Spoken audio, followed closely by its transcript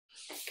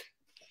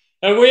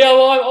And we are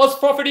live, Oz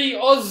Property,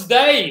 Oz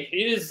Day.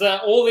 It is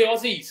all the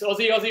Aussies,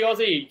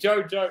 Aussie.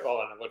 Joe. Oh,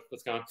 I don't know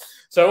what's going on.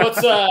 So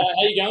how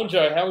you going,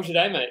 Joe? How was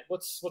your day, mate?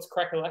 What's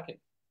crack-a-lacking?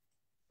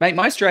 Mate,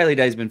 my Australia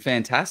day's been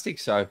fantastic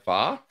so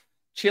far.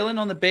 Chilling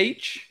on the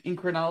beach in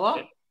Yeah.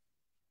 Cronulla.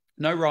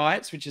 No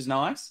riots, which is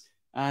nice.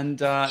 And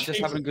just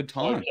having a Jesus. good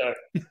Oh, time. Joe.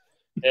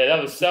 Yeah,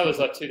 that was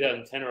like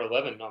 2010 or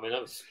 11. I mean,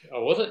 that was,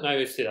 oh, was it? No,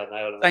 it was 2008.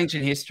 I don't know.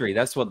 Ancient history.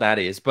 That's what that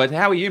is. But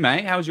how are you,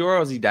 mate? How's your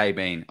Aussie day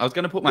been? I was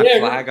going to put my Yeah,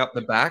 flag up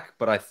the back,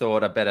 but I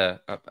thought I better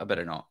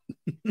not.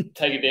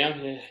 take it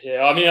down.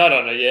 Yeah. I mean, I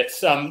don't know. Yeah,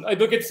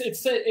 look,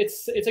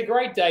 it's a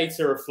great day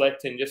to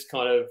reflect and just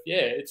kind of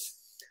It's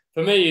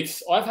for me.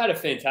 I've had a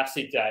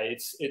fantastic day.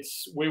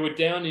 We were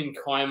down in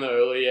Kiama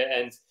earlier,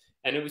 and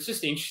it was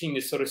just interesting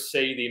to sort of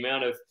see the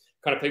amount of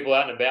kind of people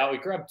out and about. We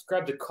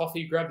grabbed the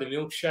coffee, grabbed the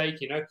milkshake.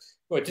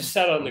 We just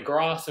sat on the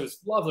grass. It was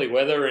lovely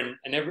weather, and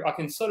I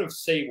can sort of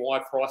see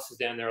why prices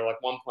down there are like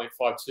 $1.52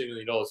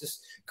 million.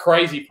 Just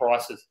crazy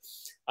prices.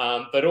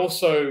 But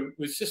also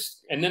was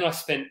just, and then I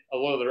spent a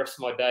lot of the rest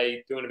of my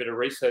day doing a bit of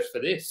research for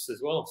this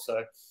as well.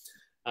 So,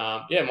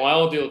 my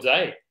ideal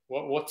day.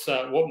 What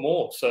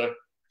more? So,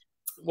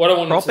 what I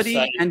wanted to say,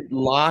 Property and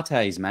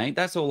lattes, mate.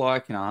 That's all I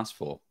can ask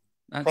for.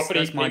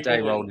 That's my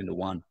day rolled into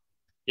one.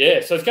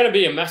 Yeah, so it's going to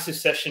be a massive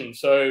session.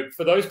 So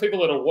for those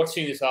people that are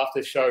watching this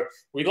after the show,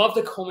 we love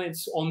the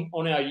comments on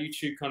our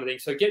YouTube kind of thing.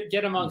 So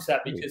get amongst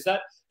that, because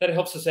that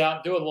helps us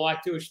out. Do a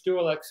like, do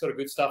all that sort of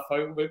good stuff.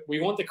 We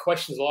want the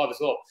questions live as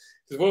well,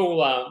 because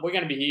we're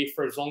going to be here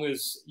for as long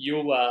as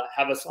you'll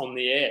have us on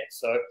the air.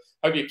 So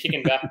hope you're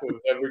kicking back with a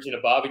beverage and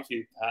a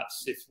barbecue,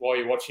 perhaps, while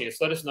you're watching us.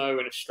 Let us know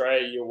in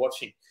Australia you're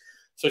watching.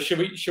 So should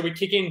we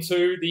kick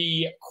into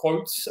the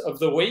quotes of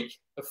the week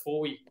before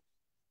we?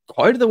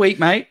 Quote of the week,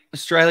 mate.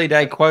 Australia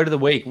Day quote of the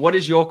week. What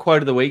is your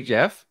quote of the week,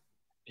 Jeff?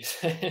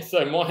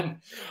 So mine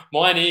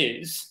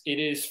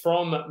is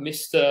from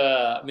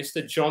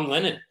Mr. John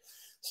Lennon.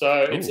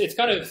 So it's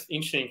kind of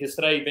interesting, because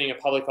today being a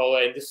public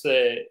holiday, and just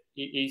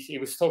he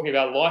was talking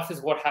about life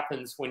is what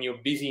happens when you're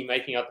busy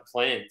making up the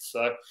plans.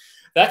 So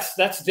that's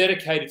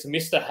dedicated to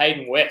Mr.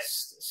 Hayden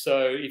West.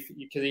 So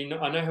because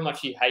I know how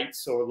much he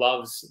hates or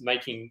loves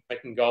making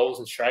goals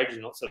and strategies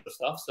and that sort of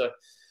stuff. So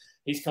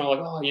he's kind of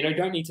like, you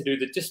don't need to do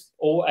that, just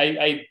all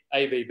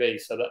ABB.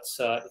 So that's,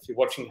 if you're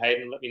watching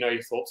Hayden, let me know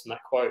your thoughts on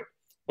that quote.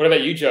 What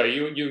about you, Joe?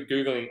 You were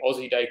Googling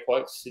Aussie Day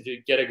quotes. Did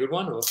you get a good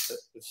one?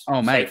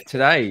 Mate,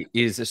 today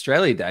is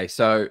Australia Day.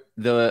 So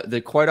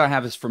the quote I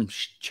have is from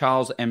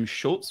Charles M.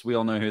 Schultz. We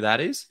all know who that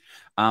is.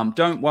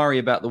 Don't worry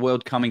about the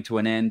world coming to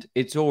an end.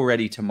 It's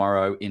already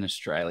tomorrow in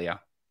Australia.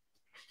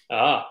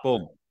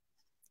 Boom.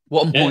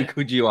 What more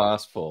could you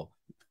ask for?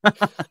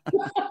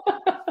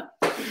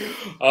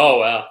 Oh,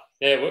 wow.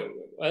 Yeah,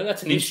 well,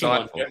 that's an interesting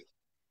one.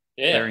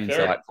 Yeah, very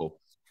insightful.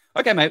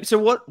 Okay, mate. So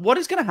what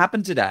is going to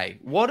happen today?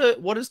 What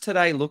does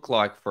today look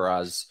like for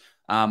us?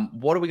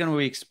 What are we going to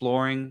be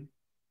exploring?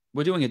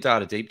 We're doing a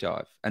data deep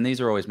dive, and these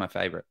are always my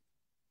favorite.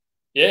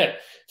 Yeah,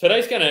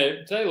 today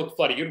looks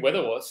bloody good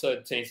weather-wise. So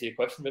to answer your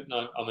question, but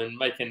no, I mean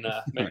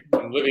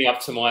I'm living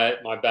up to my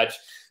badge.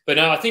 But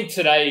no, I think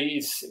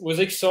today was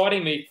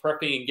exciting, me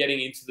prepping and getting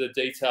into the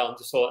detail and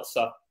just all that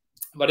stuff.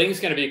 But I think it's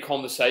going to be a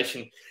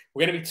conversation.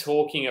 We're going to be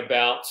talking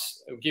about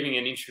giving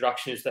an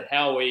introduction as to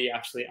how we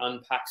actually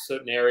unpack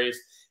certain areas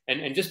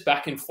and just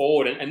back and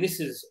forward. And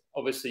this is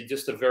obviously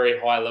just a very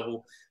high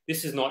level.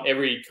 This is not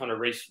every kind of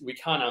we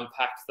can't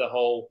unpack the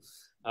whole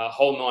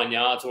 9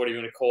 yards, or whatever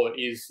you want to call it,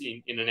 is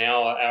in an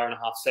hour and a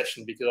half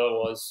session, because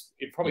otherwise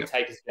it'd probably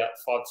take us about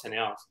 5 to 10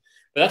 hours.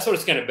 But that's what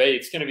it's going to be.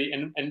 It's going to be,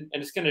 and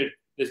there's going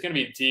to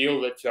be a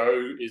deal that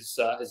Joe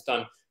has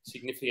done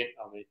significant.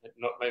 I mean,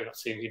 maybe not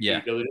significant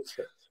due diligence,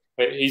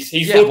 but he's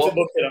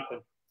looked it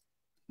up.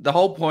 The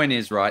whole point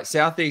is, right,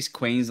 Southeast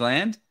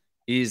Queensland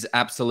is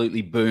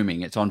absolutely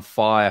booming. It's on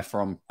fire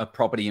from a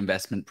property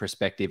investment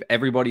perspective.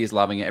 Everybody is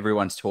loving it.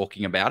 Everyone's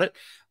talking about it.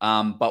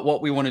 But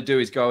what we want to do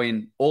is go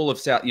in all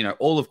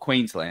of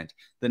Queensland,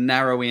 the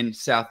narrow in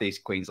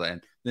Southeast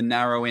Queensland, the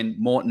narrow in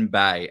Moreton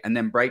Bay, and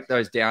then break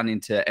those down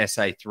into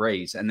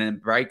SA3s, and then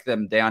break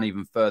them down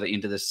even further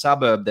into the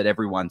suburb that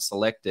everyone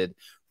selected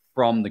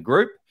from the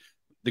group.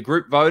 The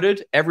group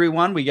voted,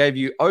 everyone. We gave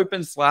you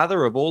open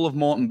slather of all of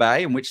Moreton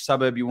Bay and which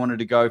suburb you wanted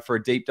to go for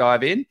a deep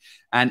dive in.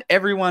 And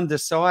everyone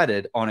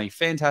decided on a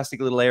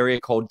fantastic little area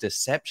called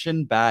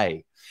Deception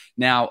Bay.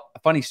 Now, a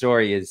funny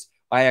story is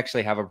I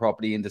actually have a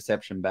property in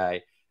Deception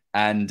Bay,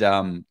 and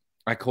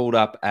I called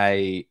up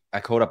a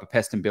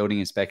pest and building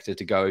inspector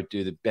to go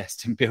do the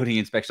pest and building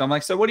inspection. I'm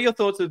like, so what are your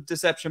thoughts of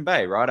Deception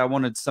Bay, right? I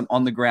wanted some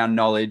on-the-ground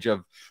knowledge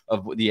of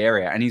the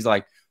area. And he's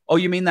like, oh,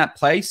 you mean that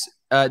place?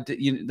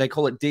 They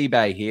call it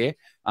D-Bay here.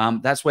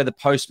 That's where the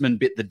postman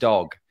bit the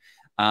dog,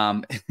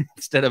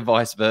 instead of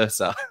vice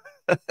versa.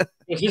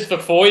 Was this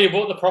before you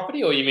bought the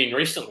property, or you mean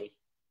recently?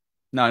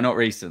 No, not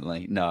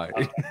recently. No.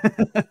 Okay.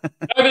 No,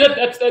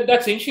 but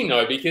that's interesting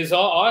though, because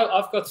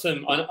I've got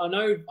some. I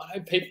know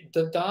people.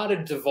 The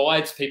data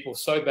divides people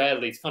so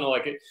badly. It's kind of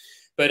like it.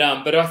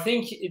 But I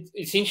think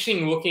it's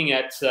interesting looking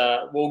at.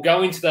 We'll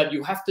go into that.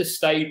 You have to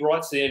stay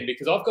right to the end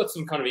because I've got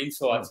some kind of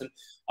insights, and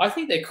I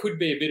think there could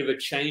be a bit of a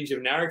change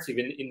of narrative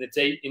in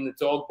the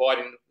dog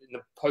biting, in the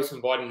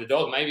postman biting the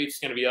dog. Maybe it's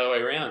going to be the other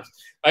way around.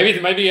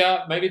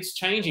 Maybe it's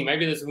changing.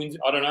 Maybe there's a wind.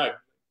 I don't know.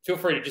 Feel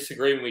free to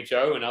disagree with me,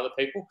 Joe, and other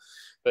people.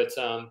 But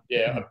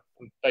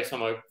based on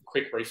my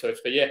quick research.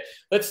 But yeah,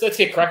 let's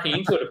get cracking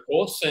into it, of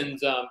course. And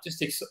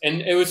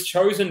and it was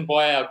chosen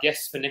by our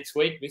guest for next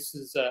week, Miss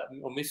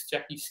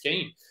Jackie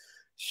Skeen.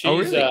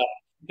 She's going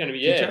to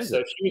be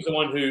So she was the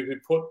one who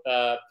put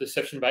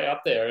Deception Bait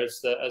up there as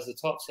the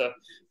top. So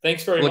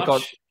thanks very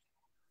much.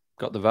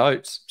 Got the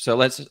votes. So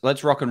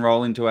let's rock and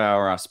roll into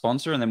our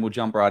sponsor, and then we'll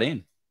jump right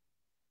in.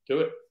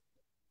 Do it.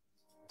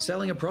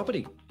 Selling a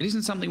property. It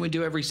isn't something we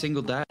do every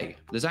single day.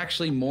 There's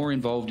actually more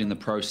involved in the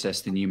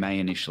process than you may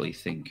initially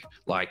think.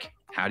 Like,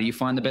 how do you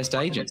find the best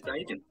agent?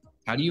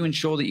 How do you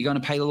ensure that you're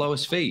going to pay the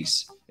lowest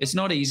fees? It's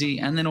not easy,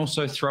 and then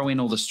also throw in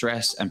all the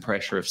stress and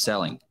pressure of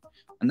selling.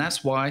 And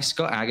that's why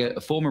Scott Agate,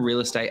 a former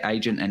real estate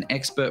agent and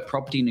expert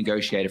property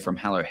negotiator from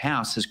Hello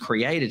House, has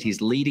created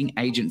his leading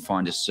agent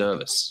finder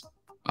service.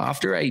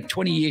 After a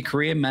 20-year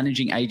career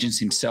managing agents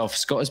himself,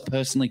 Scott has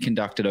personally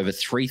conducted over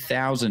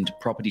 3,000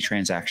 property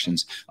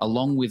transactions,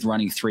 along with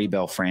running 3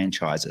 Bell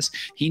franchises.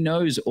 He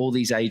knows all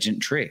these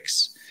agent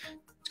tricks.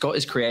 Scott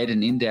has created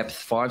an in-depth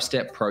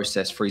 5-step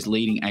process for his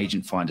leading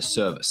agent finder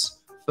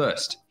service.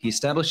 First, he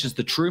establishes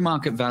the true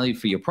market value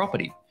for your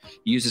property.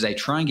 He uses a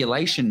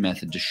triangulation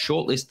method to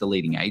shortlist the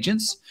leading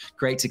agents,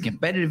 creates a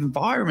competitive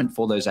environment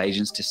for those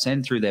agents to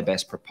send through their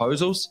best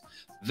proposals,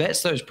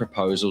 vets those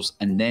proposals,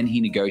 and then he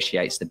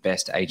negotiates the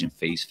best agent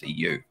fees for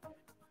you.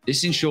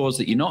 This ensures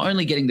that you're not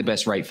only getting the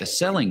best rate for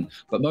selling,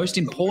 but most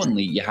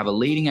importantly, you have a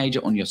leading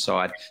agent on your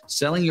side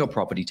selling your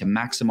property to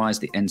maximize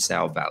the end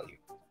sale value.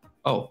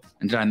 Oh,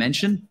 and did I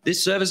mention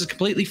this service is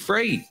completely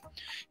free?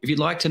 If you'd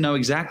like to know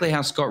exactly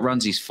how Scott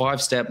runs his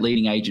 5-step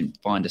leading agent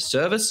finder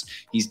service,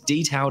 he's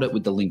detailed it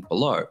with the link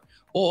below.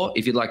 Or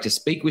if you'd like to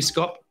speak with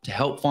Scott to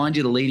help find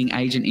you the leading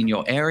agent in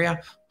your area,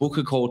 book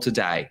a call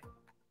today.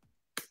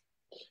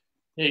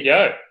 There you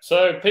go.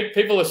 So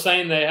people are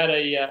saying they had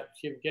a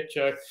get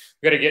Joe.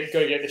 Got to get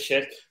the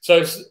shed.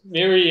 So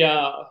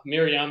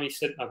Miriami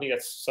said, I think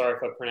that's, sorry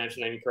if I pronounced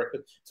your name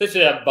incorrectly. Such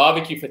a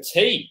barbecue for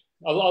tea.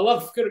 I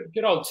love good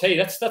old tea.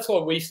 That's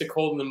what we used to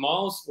call in the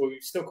Miles, or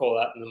we still call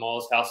that in the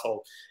Miles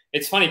household.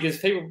 It's funny because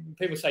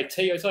people say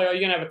tea. It's like, oh,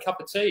 you're gonna have a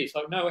cup of tea. It's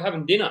like, no, we're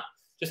having dinner,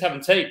 just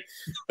having tea.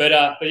 But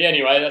yeah,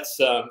 anyway, that's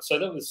so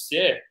that was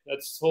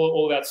that's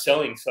all about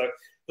selling. So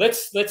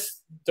let's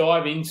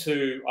dive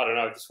into, I don't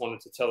know, I just wanted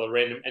to tell a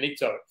random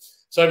anecdote.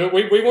 So but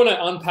we want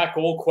to unpack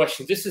all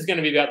questions. This is going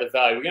to be about the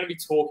value. We're going to be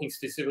talking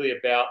specifically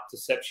about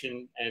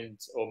Deception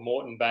or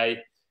Moreton Bay.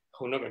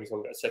 We're not going to be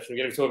talking about Deception.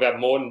 We're going to be talking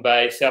about Moreton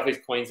Bay,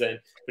 Southeast Queensland.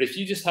 But if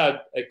you just have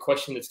a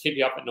question that's keeping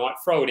you up at night,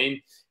 throw it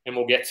in and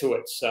we'll get to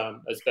it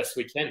as best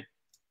we can.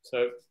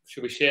 So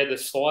should we share the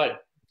slide?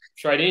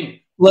 Straight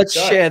in. Let's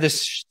share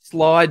this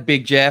slide,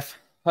 Big Jeff.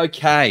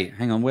 Okay,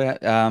 hang on. Where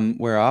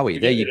are we?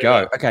 There you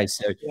go. Okay,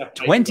 so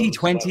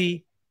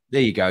 2020.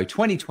 There you go.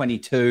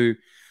 2022.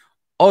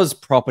 Aus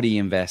Property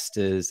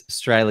Investors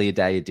Australia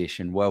Day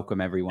edition. Welcome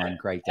everyone.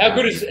 Great. How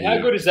good is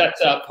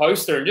that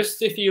poster? And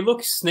just if you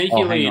look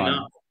sneakily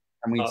enough.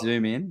 Can we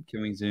zoom in?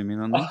 Can we zoom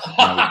in on this?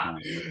 No,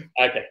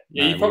 okay.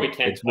 Yeah, you probably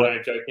can. I'm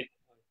joking.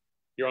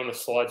 You're on the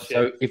slide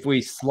share. So if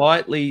we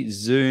slightly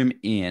zoom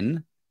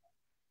in,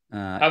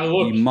 have a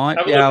look. You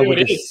might be able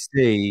to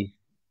see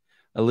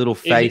a little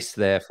face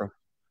there.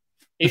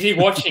 Is he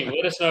watching?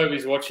 Let us know if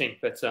he's watching.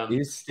 But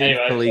is Steve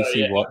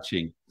Polisi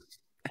watching?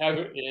 How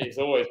good? Yeah, he's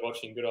always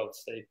watching. Good old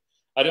Steve.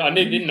 I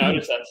didn't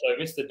notice that. So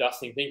Mr.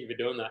 Dusting, thank you for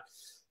doing that.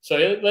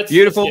 So let's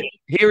beautiful.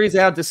 Here is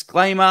our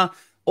disclaimer.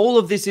 All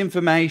of this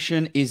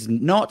information is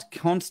not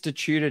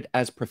constituted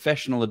as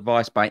professional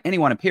advice by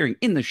anyone appearing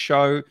in the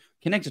show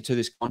connected to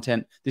this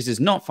content. This is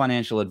not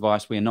financial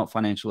advice. We are not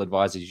financial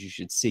advisors. You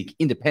should seek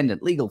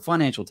independent legal,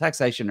 financial,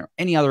 taxation, or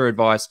any other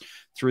advice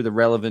through the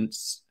relevant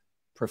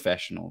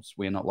professionals.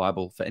 We are not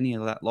liable for any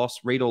of that loss.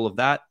 Read all of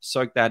that,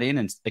 soak that in,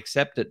 and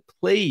accept it,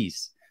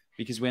 please,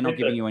 because we're not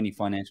giving you any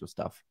financial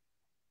stuff.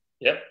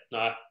 Yep.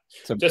 No.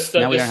 So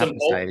now we don't have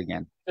to say it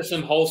again. Just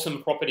some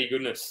wholesome property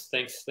goodness.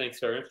 Thanks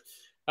very much.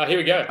 Here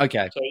we go.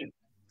 Okay.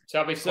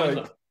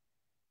 So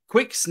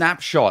quick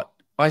snapshot.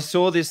 I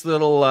saw this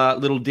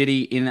little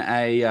ditty in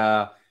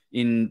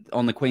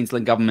on the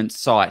Queensland government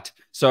site.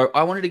 So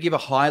I wanted to give a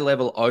high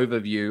level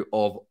overview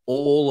of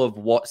all of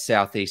what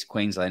Southeast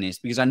Queensland is,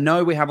 because I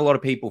know we have a lot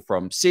of people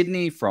from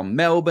Sydney, from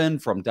Melbourne,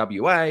 from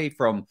WA,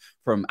 from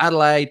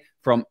Adelaide,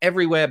 from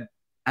everywhere,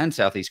 and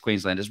Southeast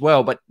Queensland as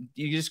well, but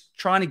you're just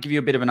trying to give you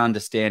a bit of an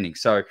understanding.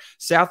 So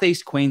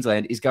Southeast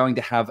Queensland is going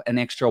to have an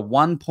extra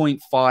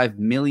 1.5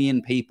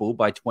 million people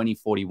by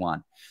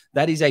 2041.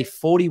 That is a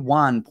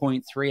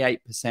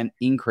 41.38%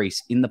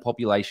 increase in the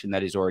population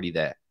that is already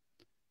there.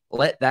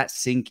 Let that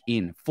sink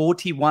in.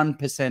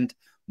 41%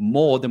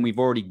 more than we've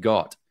already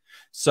got.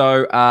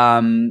 So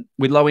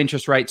with low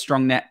interest rates,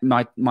 strong net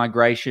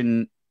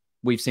migration,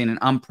 we've seen an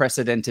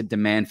unprecedented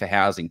demand for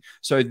housing.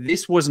 So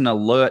this was an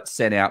alert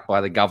sent out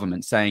by the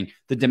government saying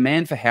the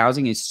demand for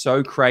housing is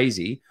so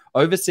crazy.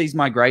 Overseas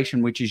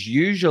migration, which is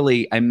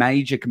usually a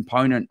major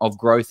component of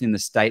growth in the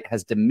state,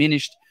 has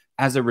diminished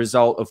as a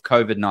result of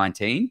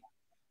COVID-19,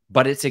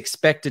 but it's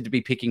expected to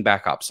be picking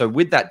back up. So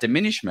with that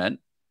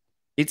diminishment,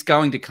 it's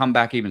going to come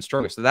back even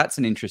stronger. So that's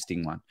an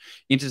interesting one.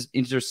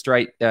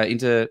 Interstate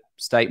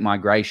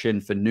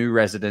migration for new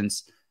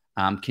residents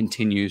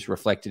continues,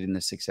 reflected in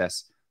the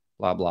success,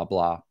 blah, blah,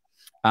 blah.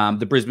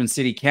 The Brisbane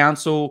City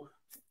Council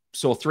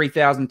saw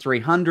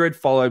 3,300,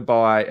 followed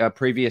by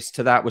previous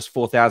to that was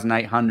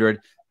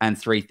 4,800 and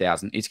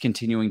 3,000. It's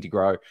continuing to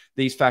grow.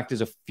 These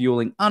factors are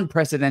fueling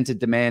unprecedented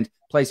demand,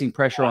 placing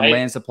pressure on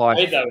land supply. I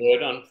hate that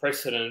word,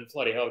 unprecedented.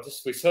 Bloody hell.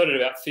 We heard it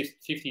about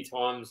 50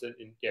 times. But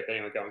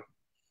anyway, going.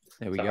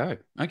 There we go.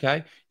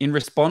 Okay. In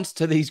response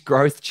to these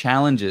growth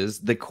challenges,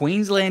 the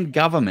Queensland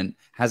government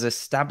has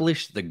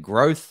established the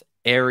Growth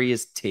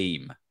Areas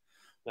Team.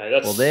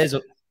 No,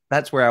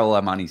 that's where all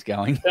our money's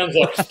going. Sounds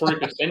like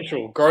Spruikers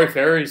Central, Growth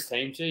Areas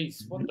Team.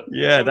 Jeez, what the?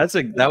 Yeah,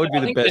 that would be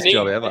the best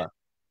job ever.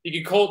 You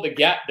could call it the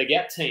Gap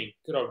Team.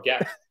 Good old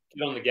Gap.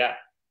 Get on the Gap.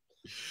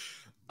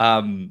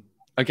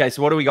 Okay,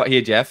 so what do we got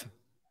here, Jeff?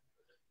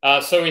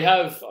 So we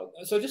have.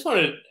 So I just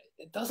wanted.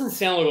 It doesn't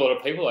sound like a lot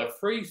of people. Like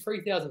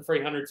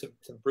 3,300 to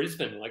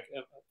Brisbane. Like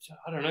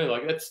I don't know.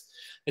 Like it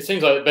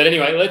seems like. But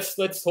anyway,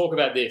 let's talk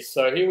about this.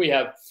 So here we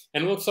have,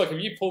 and it looks like, have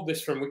you pulled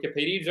this from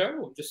Wikipedia, Joe?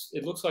 Or just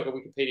it looks like a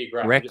Wikipedia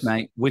graph. Correct,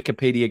 mate.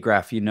 Wikipedia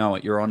graph. You know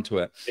it. You're onto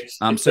it.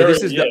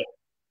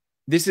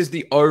 This is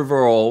the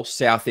overall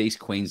Southeast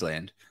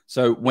Queensland.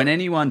 So when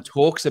anyone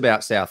talks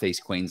about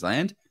Southeast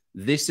Queensland,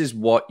 this is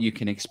what you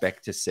can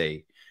expect to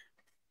see.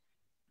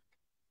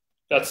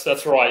 That's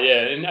right,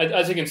 yeah. And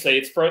as you can see,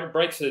 it's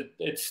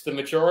the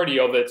majority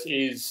of it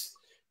is,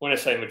 when I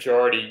say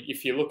majority,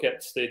 if you look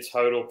at the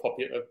total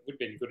population, it would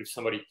be good if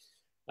somebody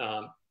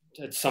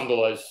had some of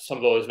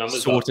those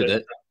numbers. Sorted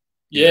it.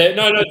 Yeah,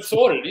 no, it's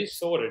sorted. It is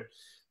sorted.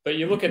 But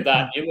you look at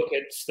that, you look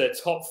at the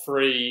top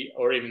three,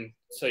 or even,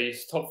 so your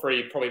top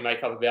three probably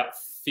make up about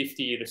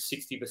 50 to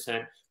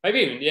 60%. Maybe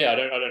even, I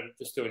don't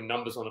just doing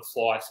numbers on the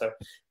fly, so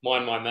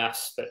mind my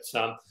maths. But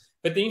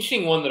the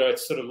interesting one that I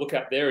sort of look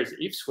at there is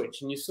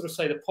Ipswich, and you sort of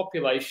say the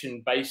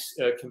population base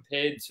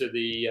compared to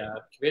the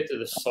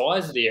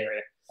size of the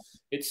area.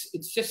 It's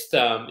just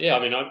I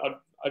mean,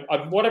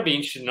 what I'd be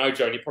interested to know,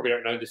 Joe, and you probably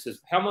don't know this,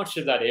 is how much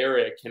of that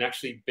area can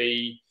actually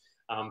be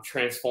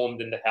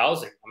transformed into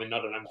housing. I mean, I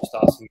don't know, I'm just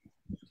asking.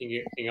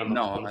 I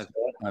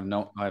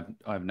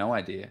have no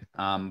idea.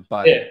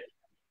 But yeah.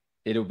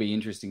 It'll be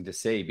interesting to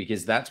see,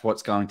 because that's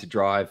what's going to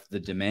drive the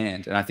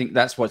demand. And I think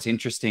that's what's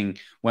interesting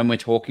when we're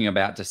talking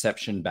about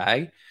Deception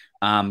Bay.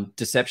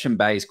 Deception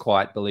Bay is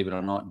quite, believe it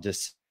or not,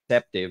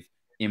 deceptive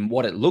in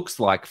what it looks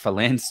like for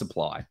land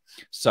supply.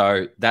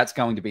 So that's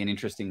going to be an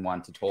interesting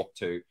one to talk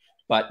to.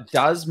 But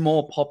does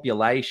more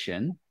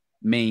population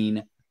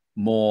mean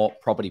more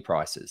property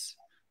prices?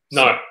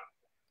 No.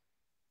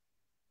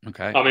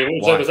 Okay. I mean,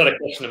 was that a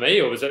question to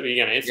me, or was that you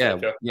going to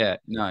answer? Yeah.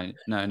 No.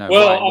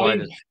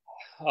 Well,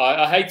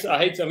 I hate.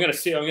 I'm going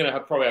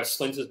to probably have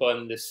splinters by the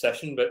end of this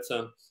session, but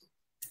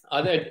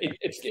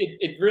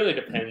it really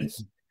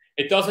depends.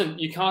 It doesn't.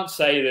 You can't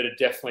say that it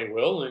definitely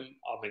will, and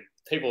I mean,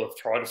 people have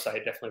tried to say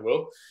it definitely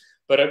will,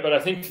 but I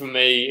think for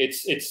me,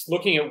 it's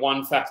looking at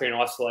one factor in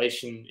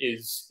isolation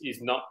is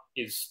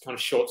kind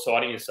of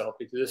short-sighting yourself,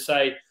 because to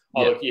say,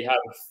 look, you have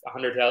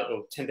 100,000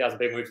 or 10,000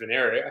 people move to an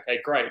area, okay,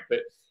 great, but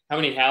how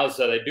many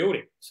houses are they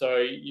building? So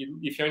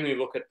if you only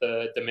look at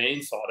the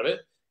demand side of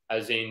it,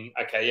 as in,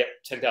 okay, yep,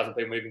 10,000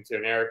 people moving to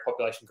an area,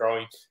 population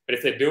growing. But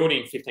if they're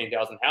building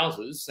 15,000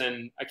 houses,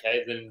 then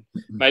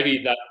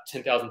maybe that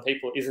 10,000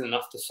 people isn't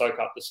enough to soak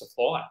up the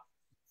supply.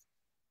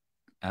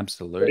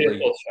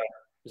 Absolutely.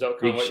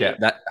 Big shout.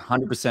 That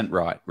 100%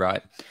 right.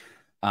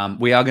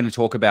 We are going to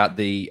talk about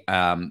the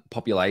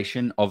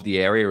population of the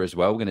area as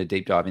well. We're going to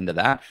deep dive into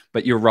that.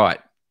 But you're right.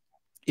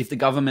 If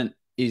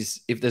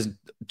there's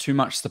too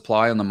much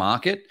supply on the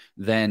market,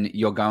 then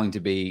you're going to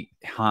be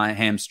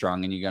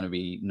hamstrung, and you're going to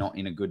be not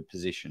in a good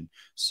position.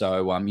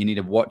 So you need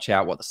to watch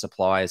out what the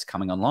supply is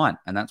coming online,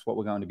 and that's what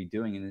we're going to be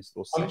doing in this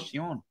little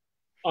session.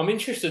 I'm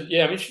interested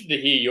to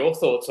hear your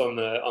thoughts on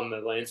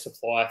the land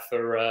supply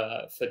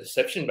for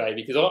Deception Bay,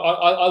 because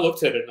I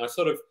looked at it and I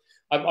sort of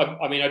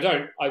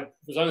I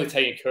was only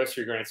taking a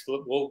cursory glance.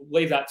 We'll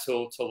leave that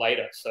till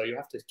later. So you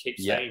have to keep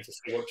staying to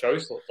see what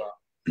Joe's thoughts are.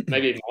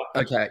 Maybe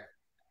okay.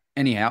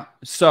 Anyhow,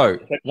 so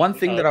one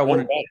thing that I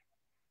wanted,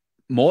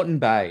 Moreton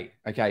Bay.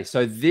 Okay,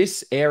 so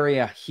this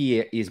area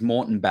here is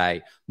Moreton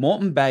Bay.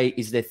 Moreton Bay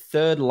is the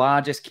third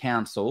largest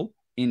council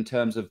in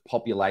terms of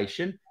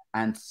population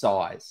and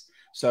size.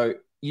 So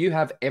you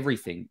have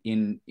everything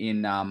in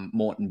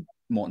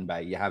Moreton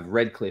Bay. You have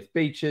Redcliffe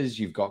Beaches,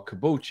 you've got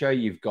Caboolture,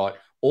 you've got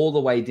all the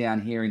way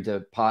down here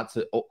into parts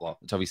of,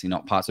 it's obviously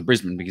not parts of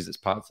Brisbane because it's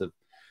parts of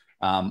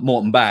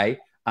Moreton Bay,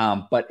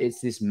 but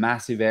it's this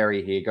massive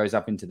area here, goes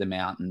up into the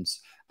mountains.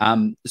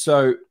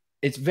 So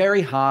it's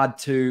very hard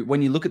to,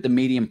 when you look at the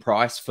median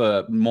price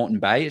for Moreton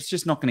Bay, it's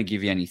just not going to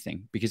give you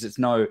anything because it's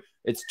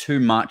too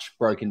much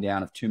broken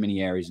down of too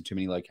many areas and too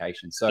many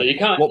locations. So Yeah, you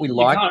can't really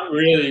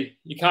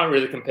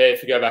compare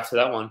if you go back to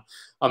that one.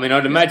 I mean,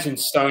 I'd imagine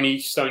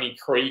Stony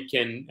Creek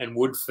and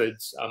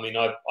Woodford's. I mean,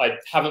 I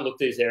haven't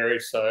looked at these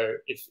areas, so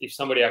if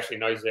somebody actually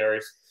knows the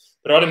areas,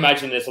 but I'd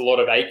imagine there's a lot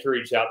of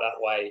acreage out that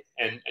way,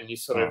 and you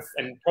sort of,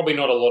 and probably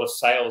not a lot of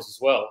sales as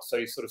well. So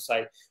you sort of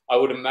say, I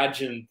would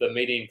imagine the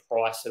median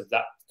price of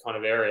that kind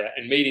of area,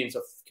 and medians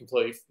are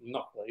completely,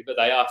 not completely, but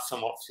they are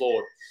somewhat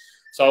flawed.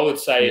 So I would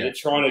say they're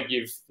trying to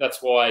give,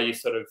 that's why you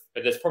sort of,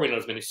 but there's probably not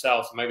as many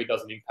sales, so maybe it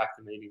doesn't impact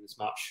the median as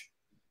much.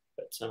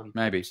 But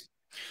maybe.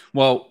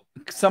 Well,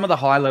 some of the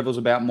high levels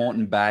about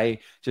Moreton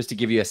Bay, just to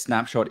give you a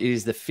snapshot, it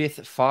is the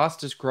 5th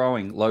fastest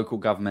growing local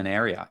government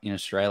area in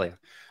Australia,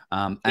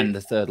 and the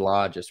 3rd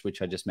largest,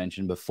 which I just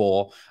mentioned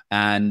before.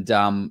 And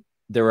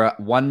there are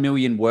 1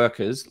 million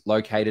workers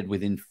located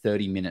within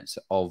 30 minutes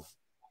of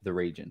the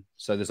region.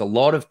 So there's a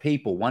lot of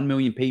people, 1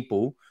 million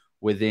people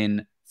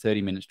within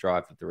 30 minutes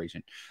drive of the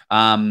region.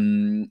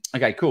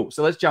 Okay, cool.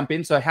 So let's jump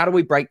in. So how do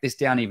we break this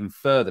down even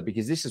further?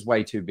 Because this is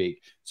way too big.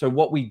 So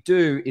what we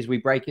do is we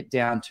break it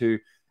down to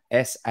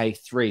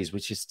SA3s,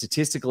 which is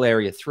statistical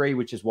area 3,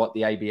 which is what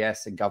the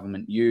ABS and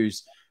government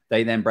use.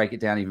 They then break it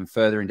down even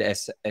further into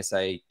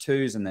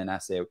SA2s and then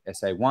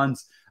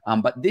SA1s.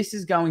 But this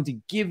is going to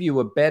give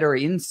you a better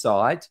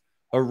insight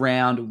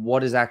around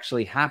what is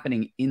actually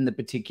happening in the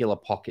particular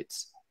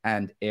pockets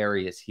and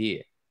areas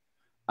here.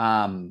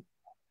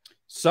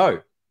 So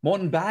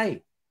Moreton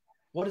Bay,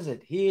 what is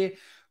it here?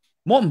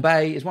 Moreton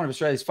Bay is one of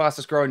Australia's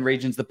fastest growing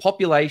regions. The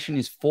population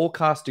is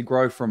forecast to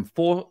grow from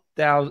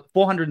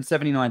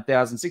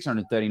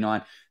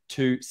 479,639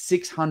 to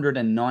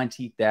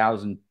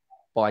 690,000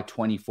 by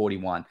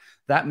 2041.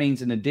 That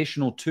means an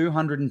additional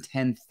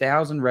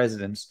 210,000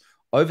 residents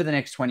over the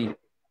next 20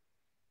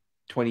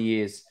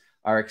 years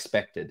are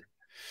expected.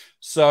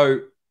 So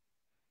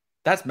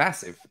that's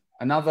massive.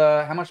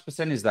 Another, how much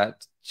percent is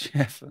that,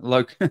 Jeff? I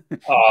mean,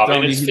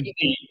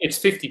 it's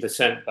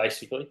 50%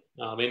 basically.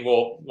 I mean,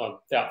 well,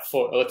 about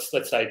let's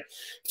say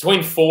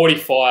between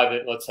 45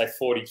 and let's say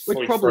 40.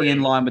 We're probably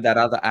in line with that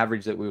other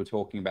average that we were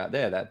talking about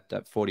there,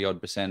 that 40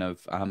 odd %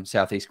 of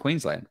Southeast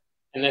Queensland.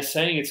 And they're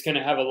saying it's going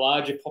to have a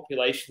larger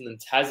population than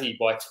Tassie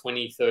by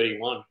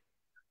 2031.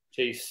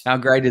 Jeez, how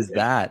great is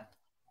that?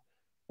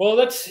 Well,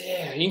 that's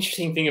an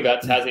interesting thing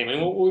about Tassie. I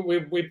mean,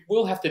 we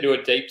will have to do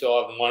a deep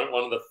dive on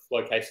one of the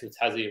locations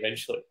of Tassie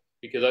eventually,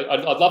 because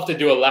I'd love to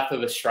do a lap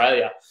of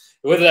Australia.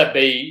 Whether that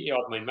be, I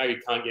mean, maybe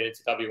we can't get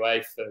into WA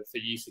for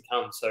years to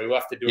come, so we'll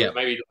have to do it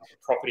maybe like a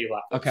property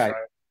lap of Australia.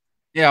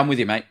 Yeah, I'm with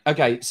you, mate.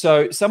 Okay,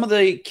 so some of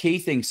the key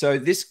things. So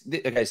this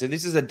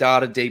is a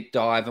data deep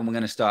dive, and we're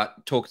going to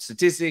start talking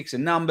statistics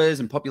and numbers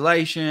and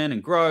population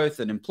and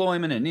growth and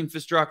employment and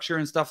infrastructure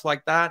and stuff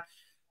like that.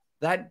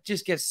 That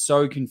just gets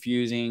so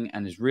confusing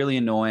and is really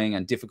annoying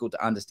and difficult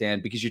to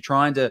understand because you're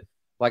trying to,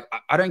 like,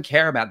 I don't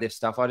care about this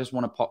stuff. I just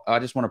want a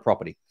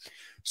property.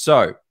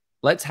 So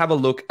let's have a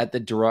look at the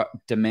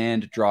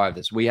demand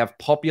drivers. We have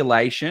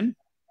population,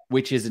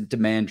 which is a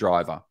demand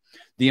driver,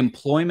 the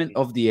employment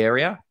of the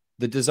area,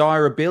 the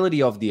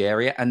desirability of the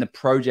area, and the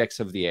projects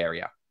of the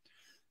area.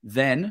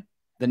 Then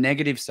the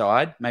negative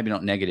side, maybe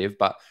not negative,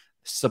 but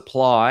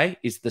supply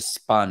is the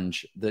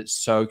sponge that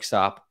soaks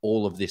up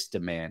all of this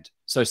demand.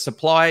 So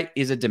supply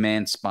is a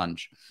demand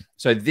sponge.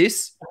 So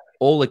this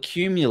all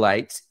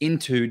accumulates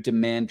into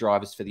demand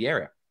drivers for the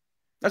area.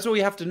 That's all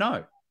you have to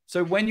know.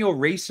 So when you're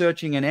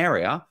researching an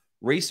area,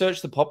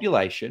 research the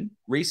population,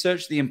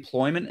 research the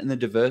employment and the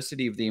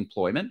diversity of the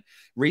employment,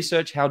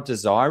 research how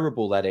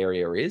desirable that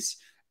area is,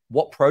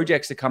 what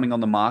projects are coming on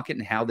the market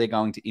and how they're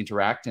going to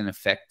interact and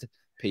affect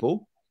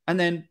people, and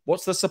then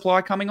what's the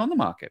supply coming on the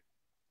market.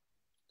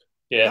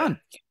 Yeah. Done.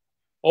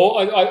 Well,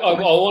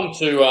 I want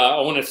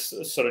to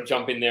sort of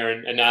jump in there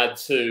and add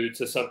to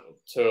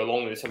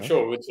along with this. I'm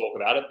sure we'll talk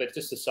about it, but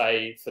just to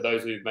say for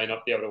those who may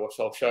not be able to watch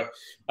the whole show,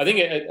 I think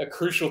a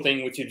crucial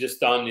thing which you've just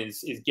done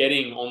is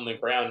getting on the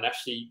ground and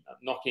actually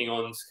knocking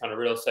on kind of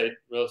real estate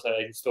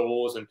agent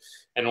stores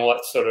and all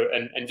that sort of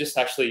and just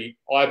actually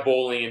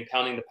eyeballing and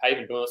pounding the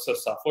pavement, doing that sort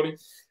of stuff. What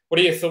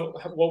are your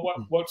thoughts?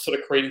 What sort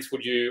of credence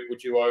would you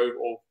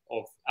owe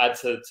or add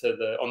to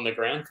the on the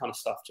ground kind of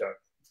stuff, Joe?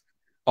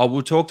 Oh,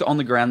 we'll talk to on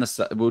the ground.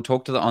 We'll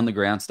talk to the on the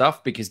ground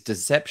stuff because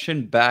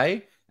Deception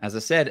Bay, as I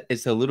said,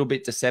 it's a little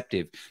bit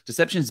deceptive.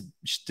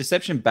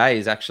 Deception Bay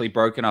is actually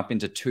broken up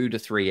into 2 to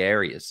 3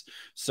 areas.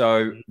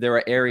 So there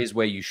are areas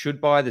where you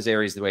should buy. There's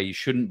areas where you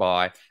shouldn't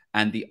buy.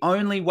 And the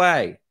only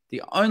way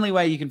you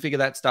can figure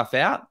that stuff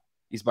out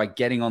is by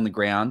getting on the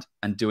ground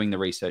and doing the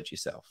research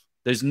yourself.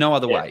 There's no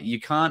other way.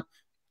 You can't,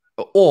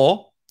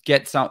 or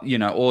get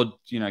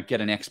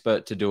get an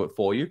expert to do it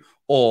for you,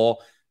 or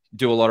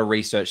do a lot of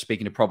research,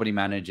 speaking to property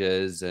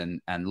managers and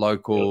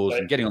locals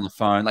and getting on the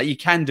phone. Like, you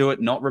can do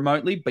it not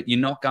remotely, but you're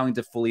not going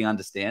to fully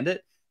understand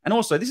it. And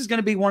also, this is going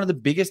to be one of the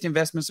biggest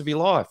investments of your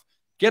life.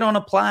 Get on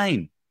a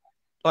plane.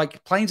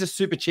 Like, planes are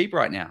super cheap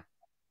right now.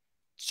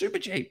 Super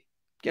cheap.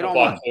 Get on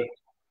one.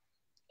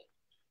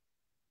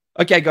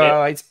 Okay,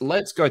 guys,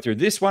 let's go through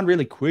this one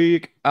really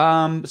quick.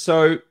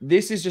 So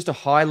this is just a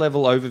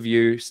high-level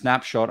overview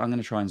snapshot. I'm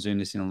going to try and zoom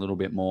this in a little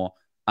bit more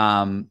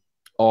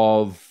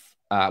of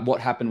what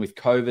happened with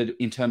COVID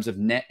in terms of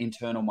net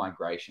internal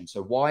migration.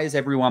 So why is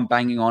everyone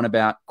banging on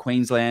about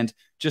Queensland?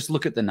 Just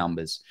look at the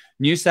numbers.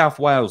 New South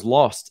Wales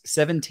lost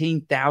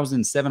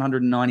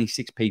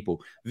 17,796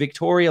 people.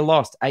 Victoria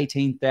lost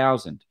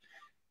 18,000.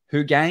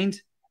 Who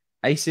gained?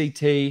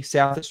 ACT,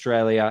 South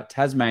Australia,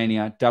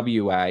 Tasmania,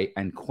 WA,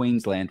 and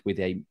Queensland with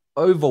a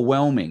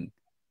overwhelming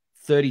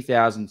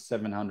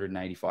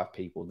 30,785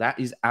 people. That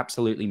is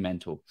absolutely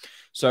mental.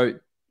 So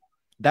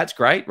that's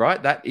great,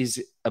 right? That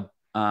is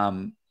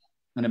an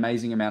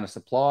amazing amount of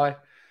supply,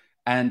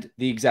 and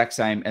the exact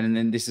same. And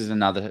then this is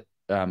another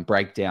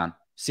breakdown.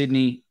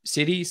 Sydney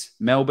cities,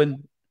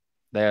 Melbourne,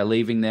 they are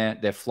leaving there.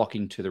 They're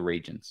flocking to the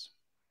regions.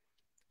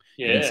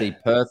 Yeah. You can see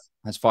Perth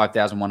has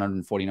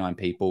 5,149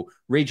 people,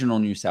 regional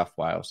New South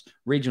Wales,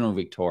 regional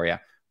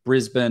Victoria,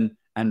 Brisbane,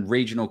 and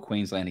regional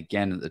Queensland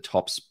again at the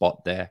top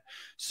spot there.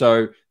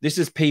 So this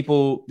is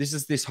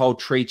this whole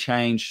tree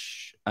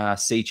change,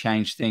 sea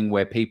change thing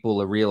where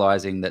people are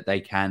realizing that they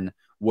can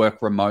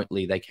work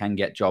remotely, they can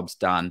get jobs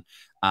done,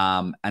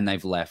 and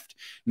they've left.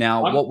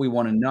 Now, what we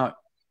want to know.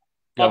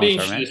 I'd be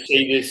interested to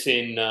see this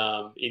in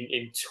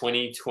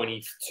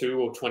 2022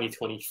 or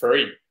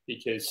 2023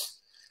 because.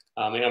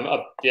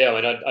 I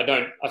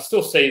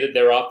still see that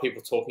there are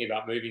people talking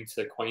about moving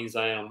to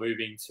Queensland or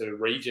moving to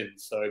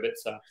regions. So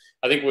that's,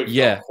 I think we've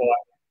got quite.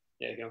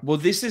 Yeah, well,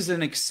 this is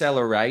an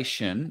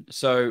acceleration.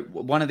 So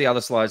one of the other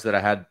slides that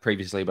I had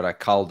previously, but I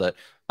culled it,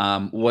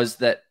 was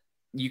that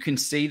you can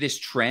see this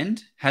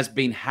trend has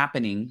been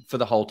happening for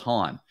the whole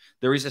time.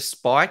 There is a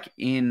spike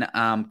in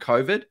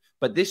COVID,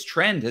 but this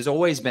trend has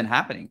always been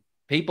happening.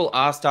 People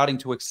are starting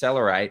to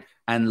accelerate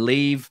and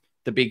leave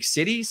the big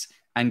cities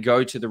and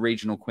go to the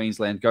regional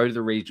Queensland, go to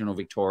the regional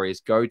Victorias,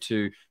 go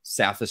to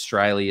South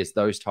Australias,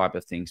 those type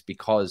of things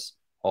because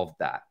of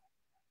that.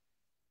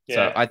 Yeah.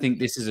 So I think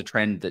this is a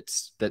trend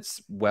that's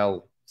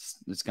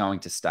going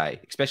to stay,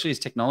 especially as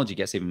technology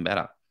gets even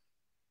better.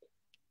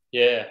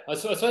 Yeah, I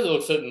suppose it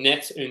looks at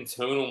net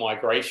internal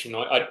migration.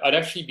 I'd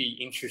actually be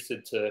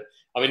interested to,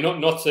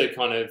 not to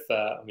kind of,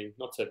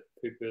 not to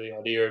poo-poo the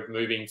idea of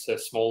moving to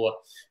smaller,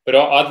 but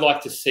I'd like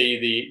to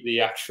see the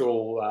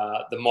actual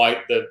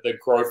the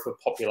growth of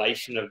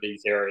population of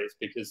these areas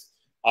because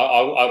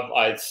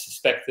I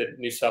suspect that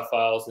New South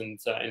Wales and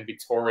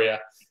Victoria,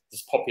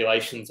 these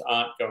populations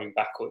aren't going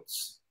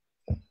backwards.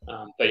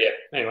 But yeah,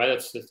 anyway,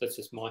 that's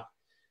just my.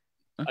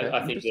 Okay,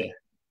 I think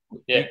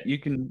yeah, you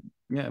can.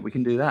 Yeah, we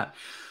can do that.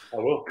 I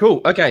will.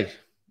 Cool. Okay,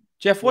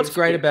 Jeff, what's so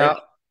great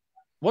about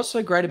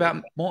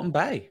Moreton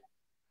Bay?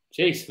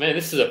 Jeez, man,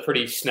 this is a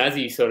pretty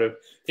snazzy sort of.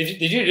 Did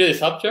you do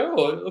this up, Joe?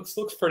 Or it looks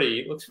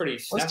pretty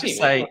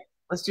snappy.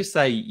 Let's just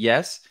say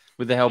yes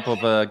with the help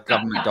of a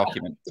government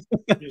document.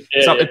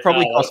 It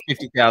probably cost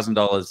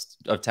 $50,000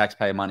 of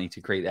taxpayer money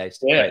to create this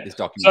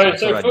document.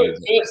 So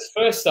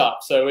first up,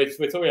 so we're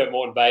talking about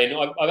Moreton Bay, and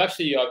I've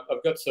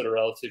got sort of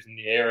relatives in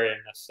the area in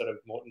that sort of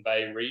Moreton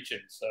Bay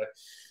region, so.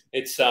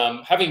 It's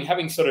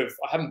having sort of,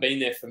 I haven't been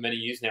there for many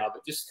years now,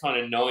 but just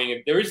kind of knowing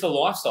it, there is a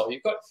lifestyle.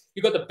 You've got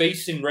the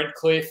Beasts in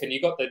Redcliffe, and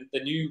you've got the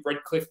new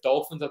Redcliffe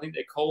Dolphins, I think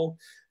they're called,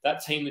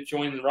 that team that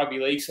joined the rugby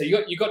league. So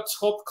you got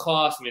top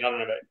class. I don't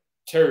know about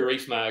Terry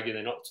Reese may argue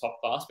they're not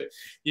top class, but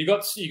you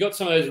got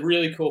some of those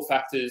really cool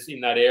factors in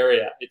that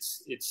area.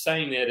 It's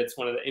saying that it's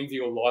one of the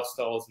enviable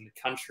lifestyles in the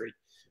country.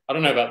 I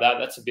don't know about that.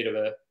 That's a bit of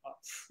a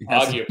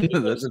argument.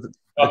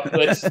 But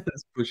let's say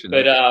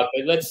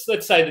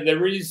that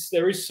there is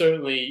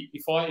certainly,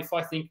 if I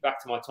think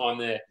back to my time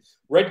there,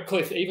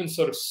 Redcliffe, even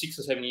sort of 6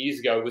 or 7 years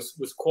ago,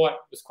 was quite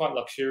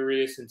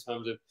luxurious in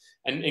terms of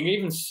and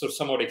even sort of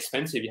somewhat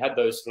expensive. You had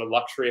those sort of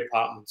luxury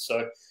apartments.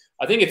 So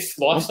I think it's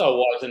lifestyle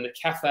wise and the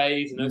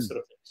cafes and those sort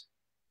of things.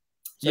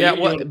 So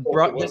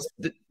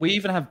we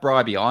even have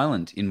Bribie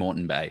Island in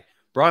Moreton Bay.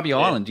 Bribie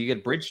Island, you get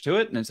a bridge to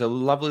it, and it's a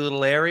lovely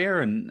little area,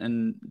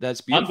 and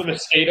that's beautiful. The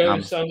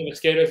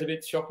mosquitoes a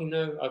bit shocking,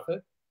 though, I've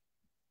heard.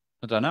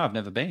 I don't know. I've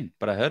never been,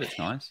 but I heard it's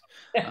nice.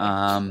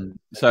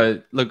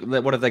 So look,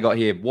 what have they got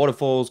here?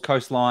 Waterfalls,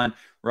 coastline,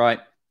 right?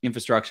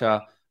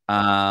 Infrastructure,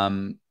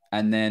 and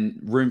then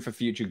room for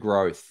future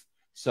growth.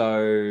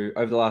 So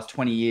over the last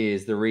 20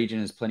 years, the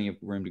region has plenty of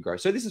room to grow.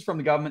 So this is from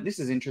the government. This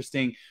is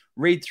interesting.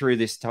 Read through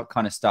this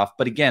kind of stuff.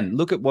 But again,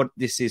 look at what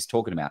this is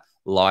talking about.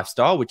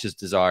 Lifestyle, which is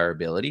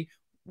desirability.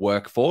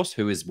 Workforce,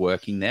 who is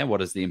working there. What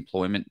is the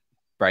employment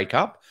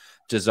breakup?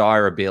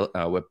 Desirability.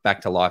 We're back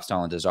to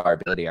lifestyle and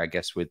desirability, I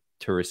guess, with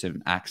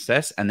tourism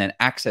access. And then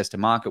access to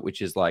market, which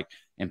is like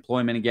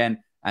employment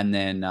again. And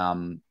then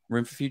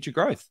room for future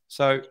growth.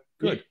 So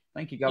good. Yeah.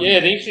 Thank you, Governor.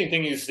 Yeah, the interesting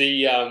thing is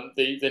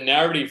the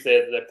narrative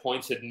there that they're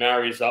pointed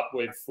marries up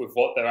with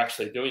what they're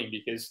actually doing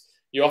because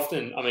you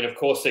often, of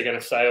course, they're going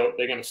to say all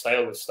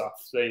this stuff.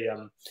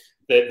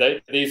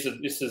 This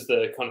is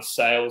the kind of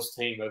sales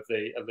team of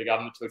the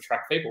government to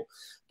attract people.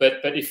 But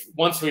if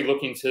once we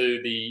look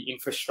into the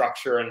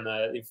infrastructure and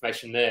the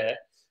information there,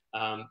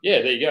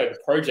 there you go. The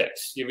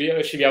projects you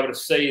should be able to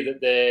see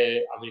that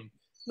they're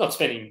not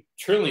spending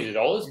trillions of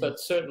dollars, but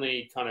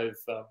certainly kind of,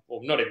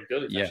 well, not even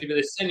billions actually, but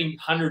they're spending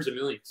hundreds of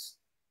millions.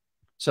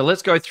 So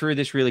let's go through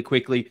this really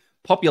quickly.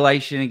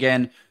 Population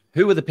again.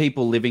 Who are the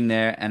people living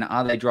there, and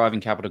are they driving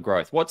capital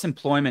growth? What's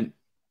employment,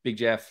 Big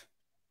Jeff?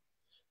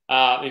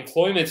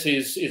 Employment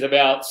is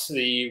about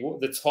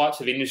the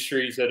types of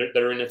industries that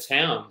are in a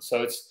town.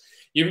 So it's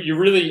you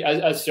really,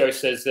 as Joe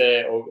says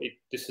there,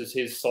 this is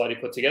his slide he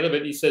put together,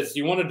 but he says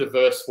you want a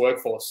diverse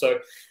workforce. So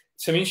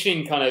some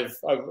interesting kind of,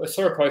 I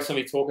saw a post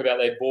somebody talk about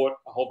they bought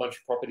a whole bunch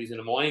of properties in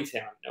a mining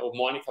town or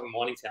couple of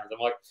mining towns. I'm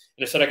like,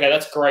 and I said, okay,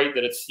 that's great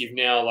that you've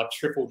now like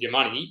tripled your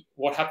money.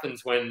 What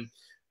happens when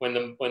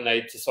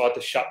they decide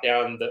to shut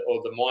down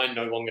or the mine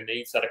no longer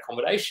needs that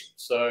accommodation?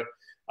 So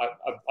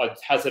I'd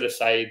hazard to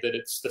say that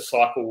the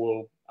cycle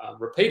will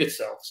repeat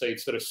itself. So you'd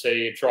sort of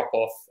see a drop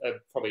off,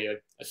 probably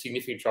a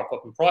significant drop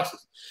off in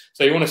prices.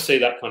 So you want to see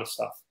that kind of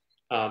stuff.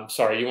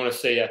 You want to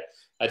see a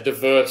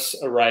diverse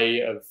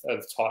array of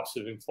types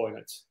of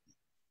employment.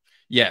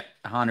 Yeah,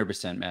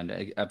 100%,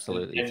 man.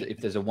 Absolutely.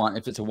 If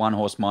it's a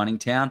one-horse mining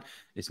town,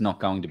 it's not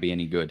going to be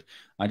any good.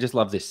 I just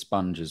love this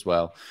sponge as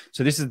well.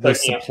 So this is the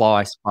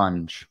supply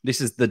sponge.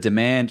 This is the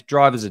demand,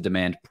 drivers of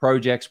demand,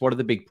 projects. What are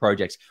the big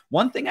projects?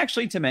 One thing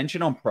actually to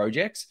mention on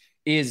projects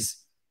is,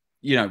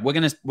 we're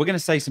gonna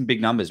say some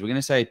big numbers. We're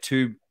gonna say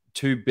 $2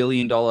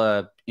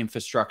 billion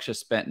infrastructure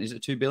spent. Is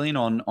it $2 billion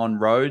on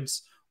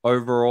roads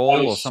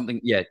overall or something?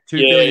 Yeah,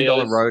 $2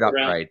 billion road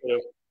upgrade.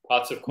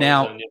 Parts of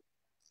Queensland, now,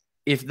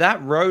 if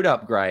that road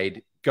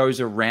upgrade goes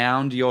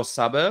around your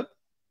suburb,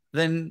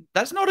 then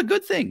that's not a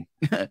good thing.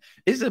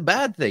 It's a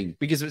bad thing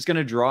because it's going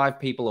to drive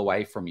people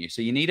away from you.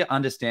 So you need to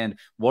understand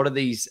what are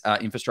these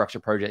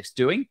infrastructure projects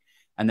doing?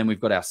 And then we've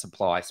got our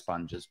supply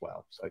sponge as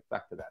well. So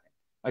back to that.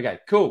 Okay,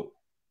 cool.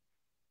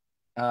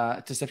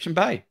 Deception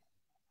Bay.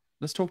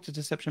 Let's talk to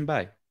Deception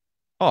Bay.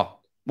 Oh,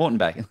 Moreton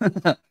Bay.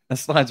 The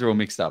slides are all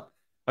mixed up.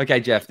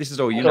 Okay, Jeff, this is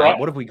all you know. Right.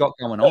 What have we got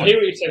going on? Here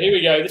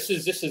we go. This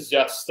is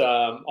just.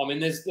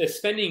 They're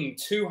spending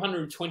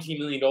 $220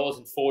 million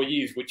in 4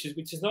 years, which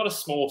is not a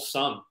small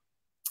sum.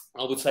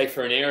 I would say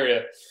for an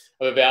area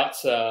of about,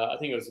 I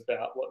think it was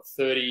about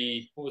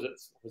 30. What was it?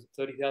 Was it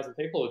 30,000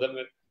 people? Or was that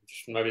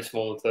maybe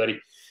smaller than 30?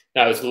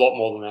 No, it was a lot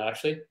more than that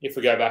actually. If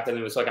we go back, and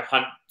it was like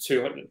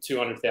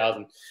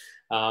 200,000.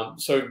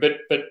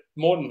 But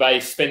Moreton Bay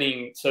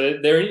spending. So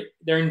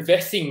they're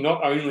investing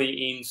not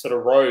only in sort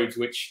of roads,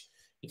 which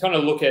you kind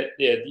of look at,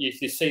 you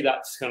see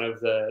that's kind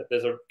of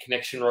there's a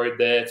connection road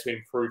there to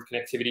improve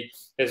connectivity.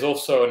 There's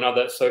also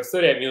another, so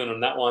 38 million on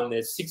that one.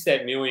 There's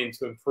 68 million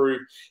to improve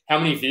how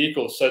many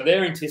vehicles. So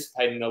they're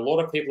anticipating a lot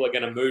of people are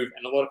going to move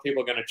and a lot of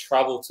people are going to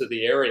travel to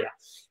the area.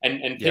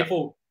 And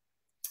people,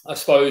 I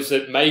suppose,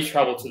 that may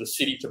travel to the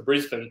city, to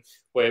Brisbane,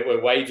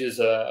 where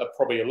wages are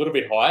probably a little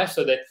bit higher.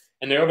 So they're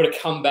able to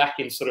come back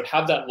and sort of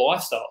have that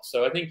lifestyle.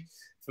 So I think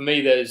for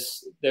me, there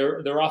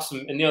are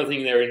some, and the other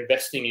thing they're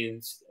investing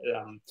in,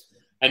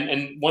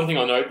 and one thing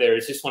I'll note there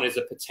is this one is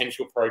a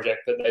potential project,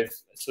 but they've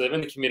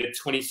only committed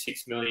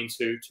 26 million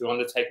to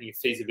undertaking a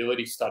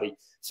feasibility study.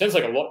 Sounds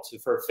like a lot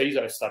for a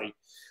feasibility study,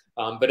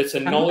 but it's a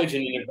knowledge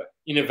and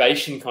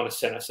innovation kind of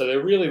center. So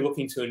they're really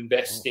looking to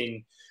invest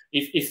in,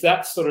 if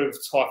that sort of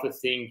type of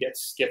thing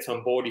gets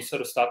on board, you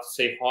sort of start to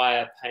see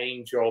higher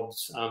paying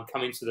jobs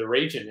come into the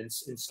region and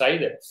stay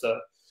there. So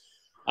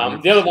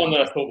the other one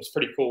that I thought was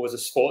pretty cool was a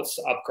sports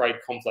upgrade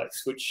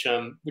complex, which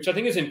I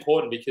think is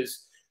important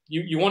because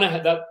you want to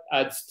have that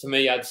adds to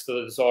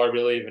the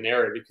desirability of an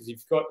area, because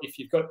if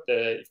you've got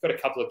a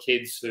couple of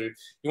kids who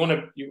you want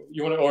to,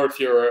 or if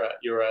you're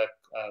a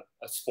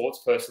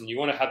sports person, you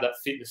want to have that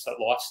fitness, that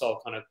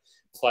lifestyle kind of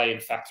play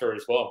and factor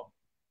as well.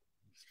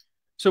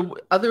 So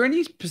are there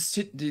any,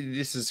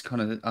 this is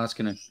kind of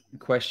asking a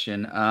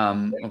question,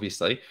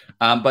 obviously,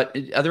 but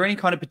are there any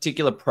kind of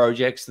particular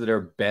projects that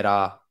are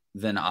better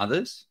than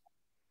others?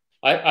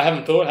 I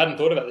hadn't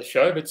thought about the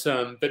show, but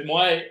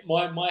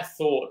my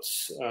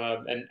thoughts,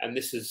 and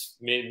this is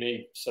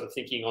me sort of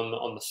thinking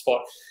on the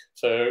spot.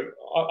 So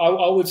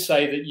I would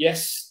say that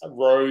yes,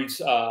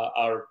 roads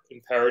are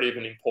imperative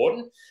and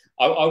important.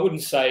 I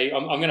wouldn't say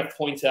I'm going to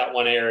point out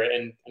one area,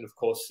 and of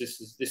course this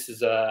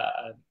is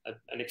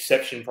an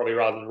exception probably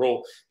rather than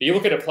rule. But you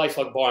look at a place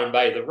like Byron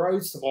Bay, the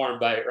roads to Byron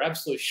Bay are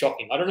absolutely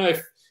shocking. I don't know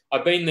if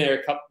I've been there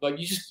a couple, like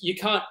you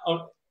can't.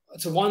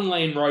 It's a one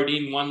lane road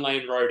in, one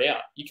lane road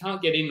out. You can't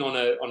get in on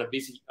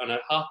a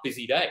half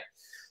busy day,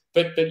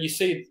 but you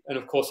see, and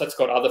of course that's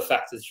got other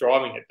factors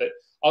driving it. But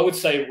I would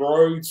say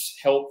roads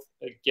help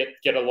get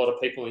a lot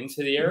of people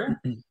into the area.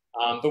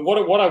 But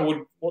what I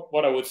would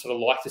sort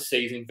of like to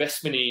see is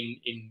investment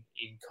in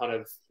kind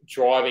of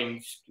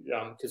driving,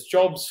 because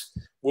jobs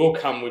will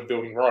come with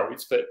building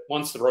roads. But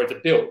once the roads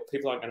are built,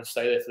 people aren't going to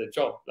stay there for the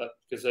job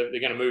because they're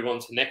going to move on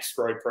to next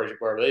road project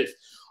wherever it is.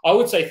 I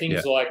would say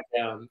things like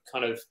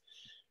kind of.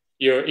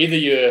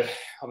 Universities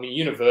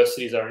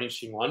are an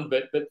interesting one,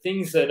 but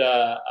things that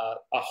are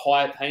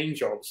higher paying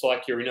jobs,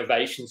 like your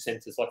innovation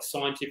centres, like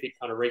scientific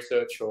kind of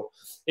research, or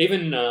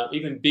even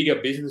bigger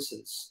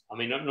businesses. I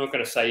mean, I'm not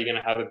going to say you're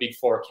going to have a Big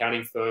Four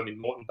accounting firm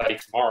in Moreton Bay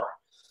tomorrow,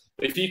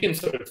 but if you can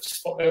sort of,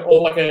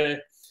 or like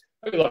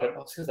maybe like, I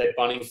was going to say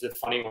Bunnings is a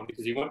funny one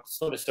because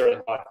it's not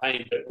necessarily high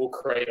paying, but it will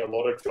create a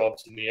lot of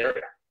jobs in the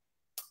area.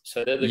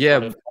 So they're the kind Yeah.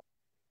 of.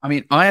 I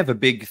mean, I have a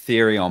big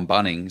theory on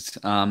Bunnings,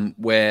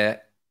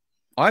 where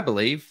I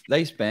believe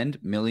they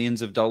spend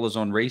millions of dollars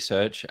on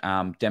research,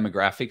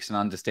 demographics, and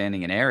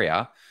understanding an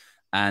area.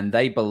 And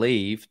they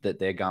believe that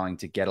they're going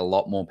to get a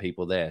lot more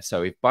people there.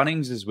 So if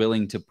Bunnings is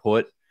willing to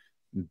put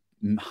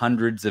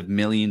hundreds of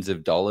millions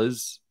of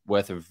dollars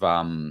worth of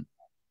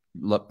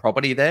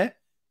property there,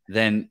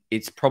 then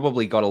it's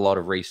probably got a lot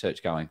of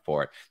research going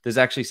for it. There's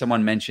actually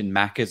someone mentioned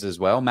Macca's as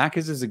well.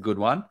 Macca's is a good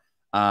one.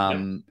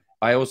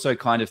 I also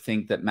kind of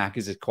think that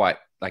Macca's is quite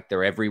like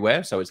they're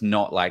everywhere. So it's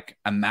not like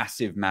a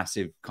massive,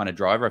 massive kind of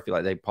driver. I feel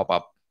like they pop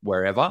up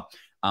wherever.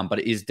 But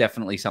it is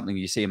definitely something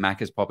you see a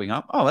Macca's popping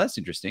up. Oh, that's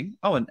interesting.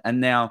 Oh,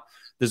 and now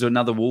there's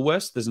another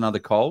Woolworths. There's another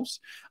Coles.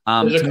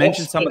 To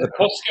mention some of the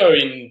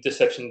Costco in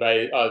Deception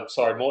Bay,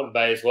 Moreton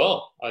Bay as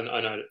well. I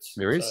noticed.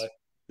 There is.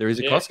 There is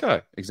a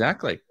Costco.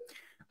 Exactly.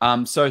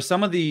 So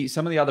some of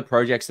the other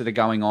projects that are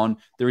going on,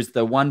 there is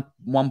the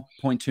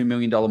 $1.2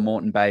 million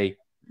Moreton Bay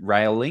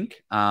rail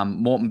link.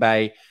 Moreton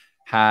Bay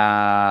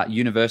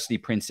University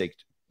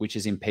Precinct, which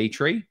is in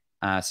Petrie.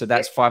 So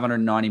that's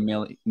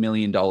 $590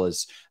 million,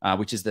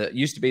 which is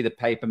used to be the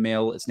paper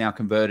mill. It's now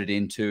converted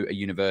into a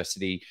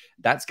university.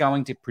 That's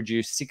going to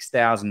produce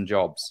 6,000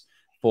 jobs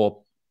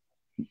for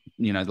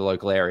the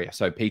local area.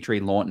 So Petrie,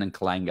 Lawton, and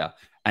Kalanga.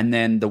 And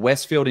then the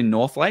Westfield in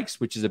North Lakes,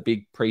 which is a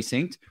big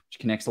precinct, which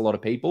connects a lot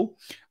of people.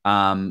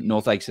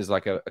 North Lakes is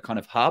like a kind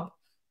of hub.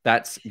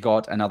 That's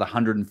got another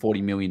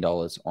 $140 million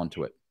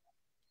onto it.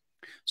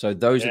 So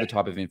those are the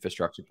type of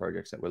infrastructure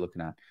projects that we're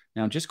looking at.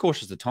 Now, I'm just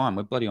cautious of time.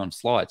 We're bloody on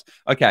slides.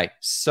 Okay,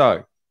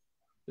 so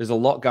there's a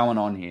lot going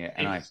on here,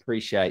 and I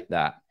appreciate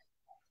that.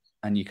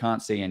 And you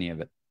can't see any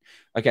of it.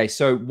 Okay,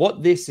 so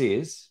what this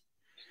is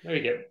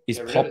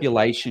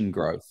population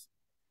growth.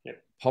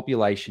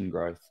 Population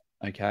growth.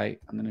 Okay,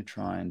 I'm going to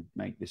try and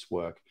make this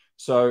work.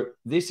 So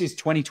this is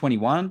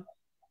 2021,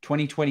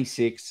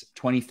 2026,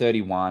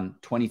 2031,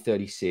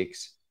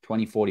 2036,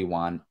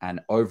 2041,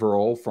 and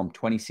overall from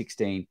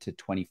 2016 to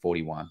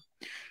 2041.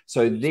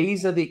 So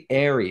these are the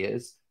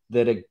areas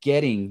that are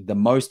getting the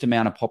most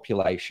amount of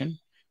population,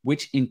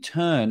 which in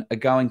turn are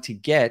going to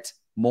get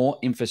more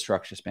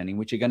infrastructure spending,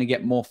 which are going to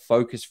get more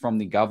focus from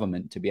the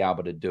government to be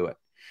able to do it.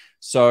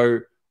 So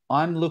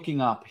I'm looking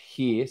up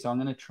here, so I'm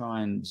going to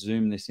try and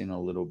zoom this in a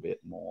little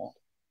bit more.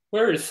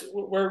 Where is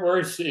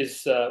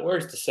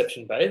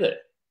Deception Bay there?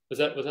 Was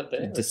that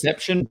there?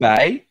 Deception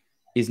Bay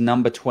is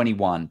number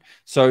 21.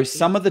 So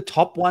some of the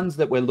top ones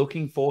that we're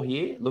looking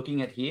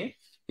at here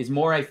is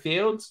Moray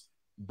Fields,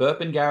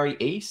 Burpengary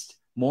East,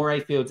 Moray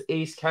Fields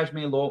East,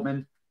 Cashmere,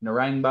 Lortman,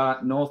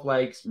 Narangba, North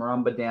Lakes,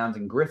 Marumba Downs,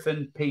 and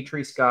Griffin,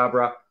 Petrie,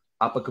 Scarborough,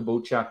 Upper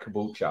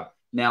Caboolture.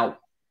 Now,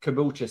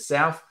 Caboolture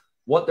South,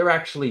 what they're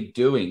actually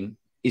doing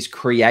is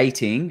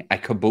creating a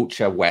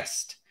Caboolture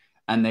West,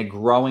 and they're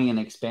growing and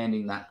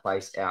expanding that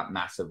place out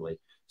massively.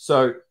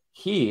 So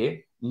here,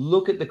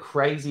 look at the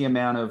crazy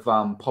amount of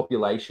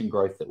population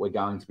growth that we're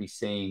going to be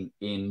seeing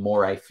in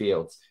Moray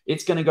Fields.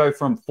 It's going to go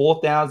from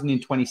 4,000 in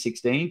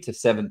 2016 to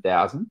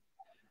 7,000,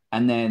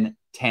 and then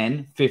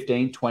 10,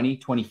 15, 20,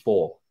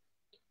 24.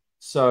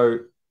 So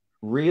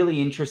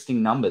really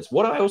interesting numbers.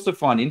 What I also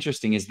find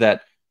interesting is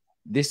that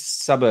this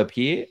suburb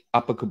here,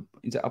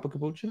 is it Upper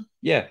Caboolture?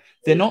 Yeah.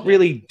 They're not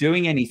really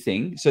doing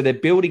anything. So they're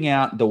building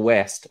out the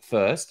West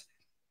first,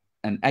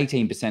 and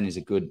 18% is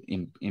a good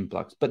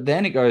influx. But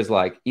then it goes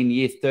like in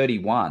year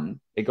 31,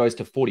 it goes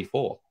to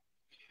 44.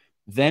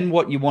 Then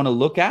what you want to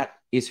look at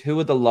is who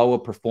are the lower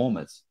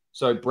performers.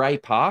 So Bray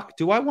Park,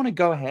 do I want to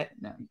go ahead?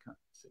 No, you can't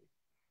see.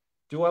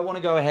 Do I want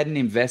to go ahead and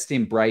invest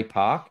in Bray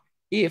Park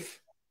if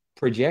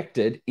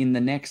projected in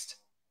the next,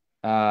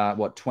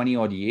 20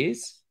 odd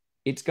years,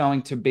 it's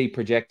going to be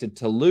projected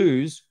to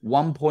lose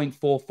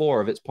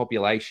 1.44 of its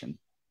population?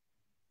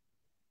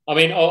 I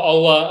mean,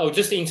 I'll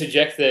just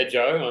interject there,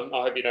 Joe.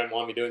 I hope you don't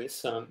mind me doing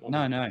this.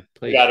 No,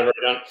 please.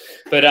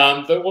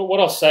 But what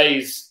I'll say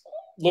is,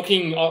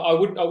 I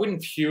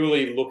wouldn't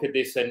purely look at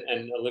this and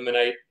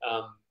eliminate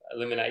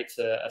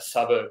a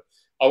suburb.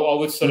 I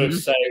would sort of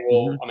say,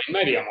 well, I mean,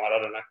 maybe I might,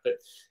 I don't know, but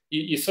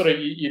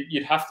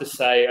you'd have to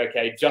say,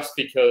 okay, just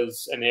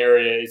because an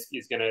area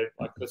is going to,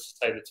 like, let's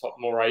say the top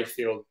Moray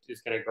Field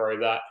is going to grow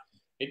that,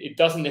 it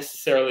doesn't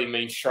necessarily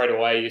mean straight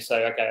away you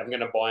say, okay, I'm going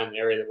to buy an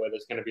area where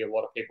there's going to be a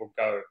lot of people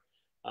go.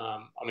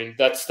 I mean,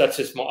 that's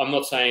just I'm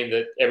not saying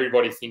that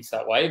everybody thinks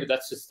that way, but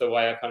that's just the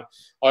way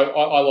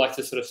I like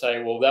to sort of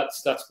say, well,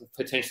 that's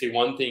potentially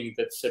one thing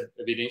that's a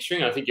bit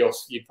interesting. I think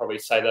you'd probably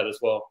say that as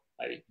well,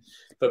 maybe.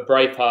 But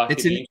Bray Park,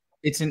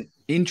 it's an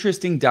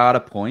interesting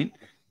data point,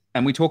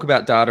 and we talk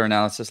about data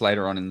analysis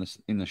later on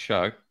in the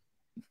show.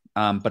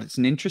 But it's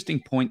an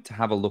interesting point to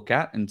have a look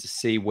at and to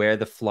see where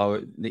the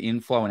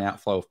inflow and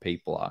outflow of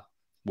people are.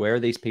 Where are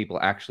these people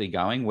actually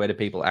going? Where do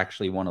people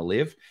actually want to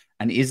live?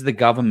 And is the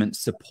government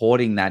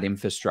supporting that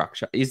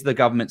infrastructure? Is the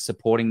government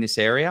supporting this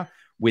area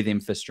with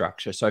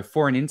infrastructure? So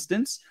for an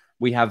instance,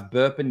 we have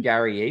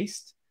Burpengary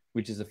East,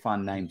 which is a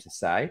fun name to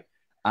say.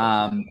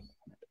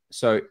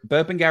 So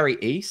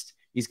Burpengary East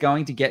is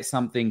going to get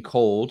something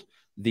called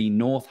the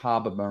North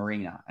Harbour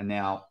Marina. And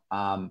now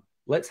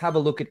let's have a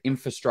look at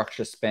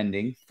infrastructure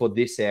spending for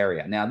this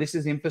area. Now, this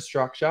is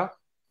infrastructure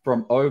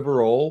from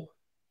overall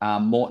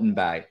Moreton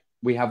Bay.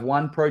 We have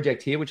one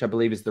project here, which I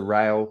believe is the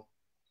rail.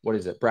 What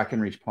is it?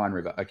 Brackenridge Pine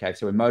River. Okay,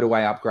 so a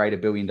motorway upgrade,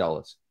 $1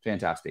 billion.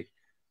 Fantastic.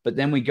 But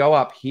then we go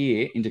up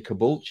here into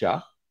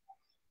Caboolture.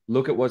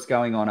 Look at what's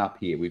going on up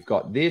here. We've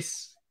got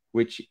this,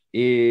 which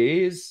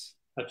is...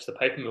 That's the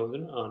paper mill,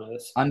 isn't it? Oh, no,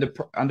 that's...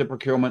 Under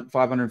procurement,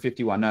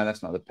 551. No,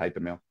 that's not the paper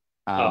mill.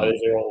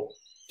 These are all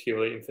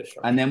purely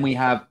infrastructure. And then we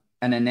have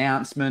an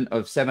announcement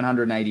of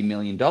 $780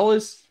 million.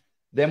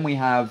 Then we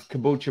have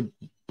Caboolture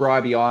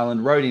Bribie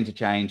Island Road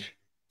Interchange,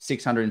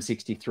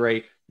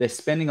 663. They're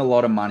spending a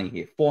lot of money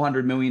here,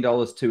 $400 million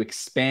to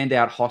expand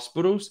out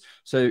hospitals.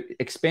 So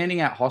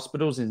expanding out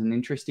hospitals is an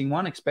interesting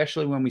one,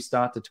 especially when we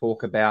start to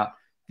talk about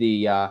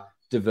the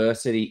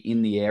diversity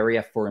in the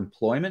area for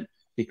employment,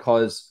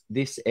 because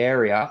this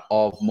area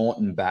of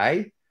Moreton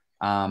Bay,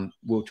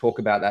 we'll talk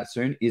about that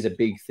soon, is a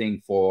big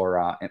thing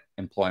for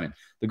employment.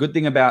 The good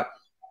thing about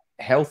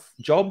health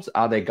jobs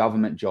are they're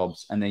government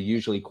jobs, and they're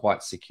usually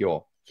quite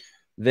secure.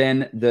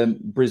 Then the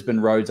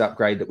Brisbane roads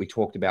upgrade that we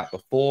talked about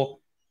before,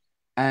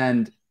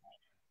 and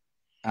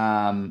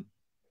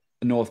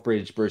North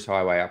Bridge Bruce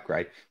Highway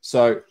upgrade.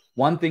 So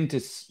one thing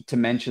to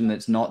mention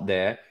that's not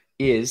there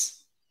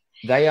is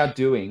they are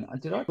doing,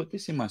 did I put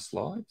this in my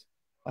slides?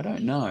 I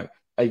don't know.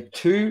 A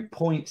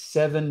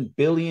 $2.7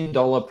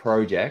 billion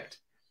project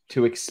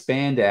to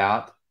expand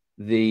out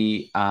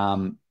the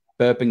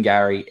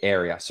Burpengary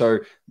area. So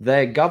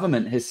their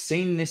government has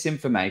seen this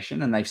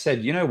information and they've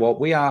said, you know what,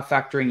 we are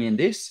factoring in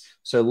this,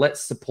 so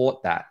let's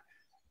support that.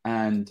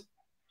 And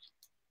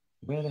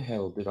where the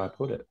hell did I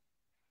put it?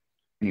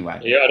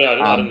 Anyway. Yeah,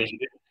 I don't think you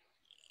did.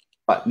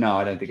 But no,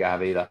 I don't think I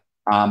have either.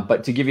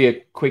 But to give you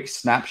a quick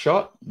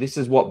snapshot, this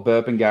is what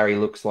Burpengary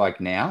looks like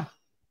now.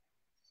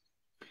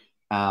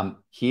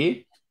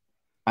 Here.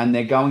 And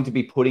they're going to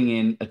be putting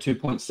in a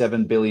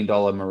 $2.7 billion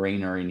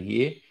marina in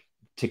here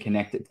to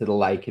connect it to the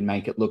lake and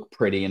make it look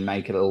pretty and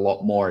make it a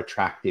lot more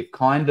attractive,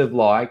 kind of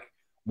like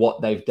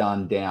what they've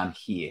done down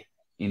here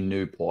in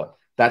Newport.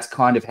 That's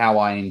kind of how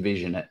I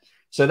envision it.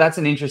 So that's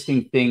an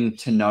interesting thing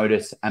to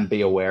notice and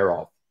be aware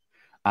of.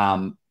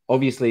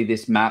 Obviously,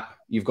 this map,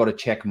 you've got to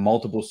check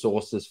multiple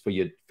sources for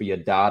your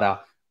data,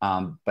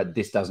 but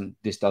this doesn't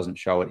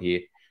show it here.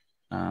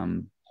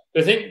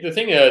 The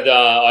thing that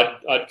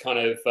I'd kind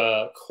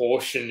of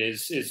caution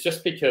is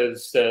just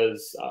because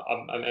there's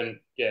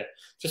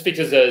just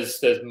because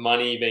there's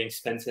money being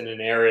spent in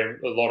an area,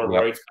 a lot of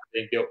roads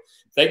being built.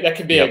 That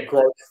could be a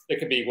growth. That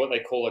could be what they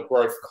call a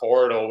growth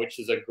corridor, which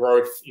is a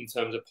growth in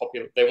terms of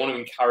They want to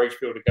encourage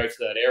people to go to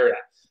that area.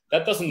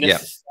 That doesn't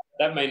necessarily.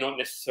 That may not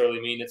necessarily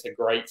mean it's a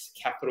great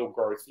capital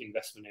growth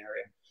investment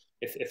area,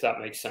 if that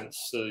makes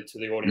sense to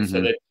the audience. Mm-hmm.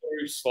 So they're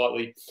two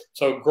slightly.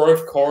 So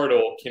growth corridor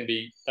can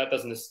be that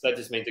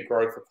just means a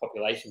growth of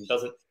population.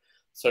 Doesn't.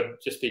 So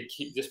just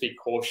be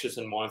cautious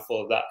and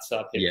mindful of that.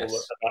 People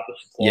about the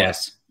supply.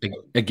 Yes.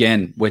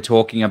 Again, we're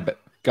talking about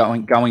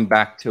going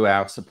back to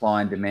our supply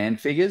and demand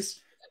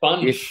figures.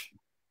 Sponge.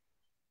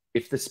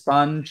 If the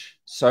sponge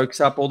soaks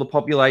up all the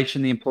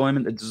population, the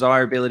employment, the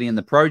desirability, and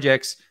the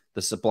projects,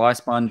 the supply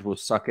sponge will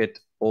suck it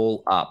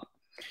all up.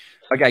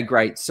 Okay,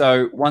 great.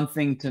 So one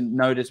thing to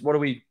notice, what are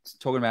we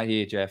talking about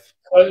here, Jeff?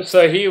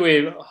 So here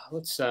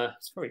I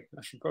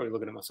should probably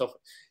look at it myself.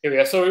 Here we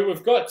go. So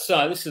we've got,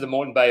 this is the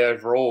Moreton Bay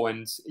overall,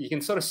 and you can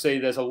sort of see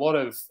there's a lot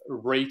of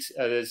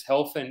there's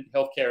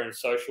healthcare and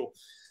social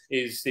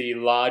is the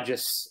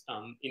largest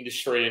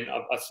industry. And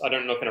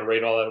I'm not going to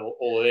read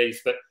all of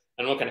these, but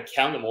I'm not going to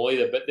count them all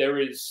either. But there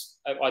is,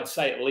 I'd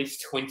say, at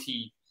least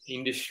 20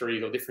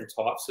 industries or different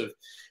types of.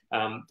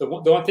 The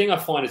one thing I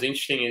find is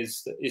interesting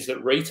is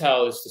that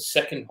retail is the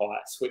second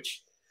highest,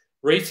 which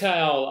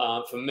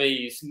retail for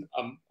me is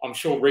I'm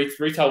sure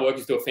retail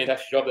workers do a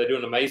fantastic job. They do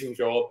an amazing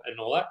job and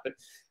all that,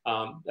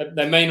 but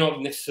they may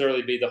not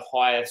necessarily be the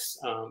highest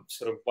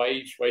sort of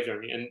wage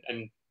earning,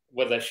 and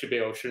whether they should be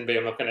or shouldn't be,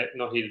 I'm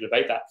not here to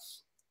debate that.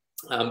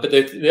 But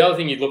the other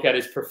thing you look at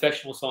is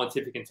professional,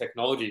 scientific, and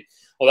technology.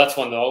 Well, that's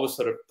one that I always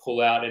sort of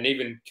pull out, and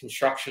even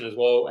construction as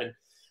well. And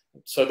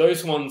so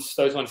those ones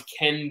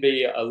can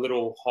be a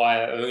little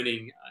higher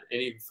earning,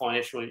 and even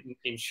financial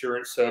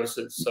insurance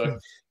services. So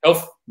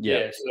health,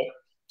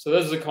 So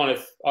those are the kind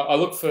of I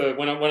look for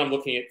when I'm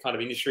looking at kind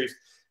of industries.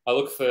 I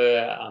look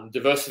for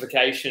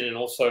diversification, and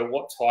also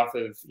what type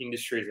of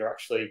industries are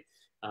actually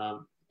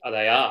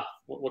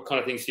What kind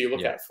of things do you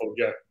look at for,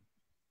 Joe?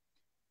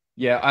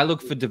 Yeah, I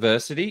look for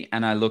diversity,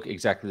 and I look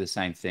exactly the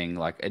same thing.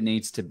 Like, it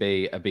needs to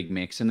be a big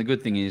mix. And the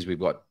good thing is we've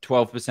got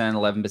 12%,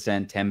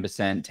 11%,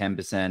 10%,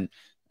 10%.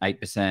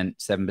 8%,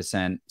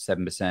 7%,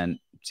 7%,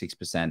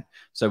 6%.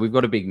 So we've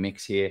got a big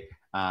mix here.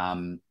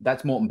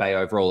 That's Moreton Bay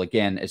overall.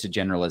 Again, it's a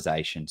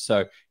generalization.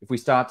 So if we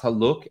start to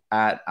look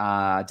at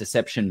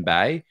Deception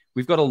Bay,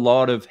 we've got a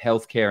lot of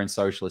healthcare and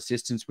social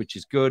assistance, which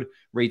is good.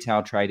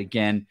 Retail trade,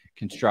 again,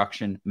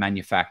 construction,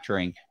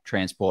 manufacturing,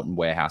 transport, and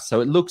warehouse.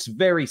 So it looks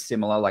very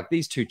similar. Like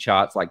these two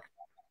charts, like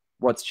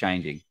what's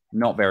changing?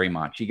 Not very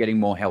much. You're getting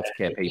more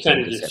healthcare people.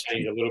 Percentages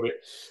change a little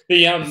bit.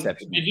 The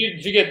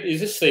did you get?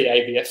 Is this the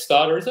ABS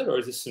data? Is it, or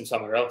is this from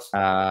somewhere else?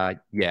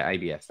 Yeah,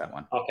 ABS, that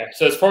one. Okay,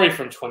 so it's probably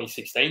from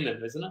 2016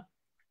 then, isn't it?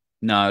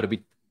 No, it'll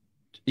be.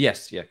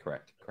 Yes, yeah,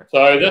 correct.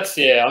 So that's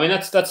I mean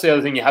that's the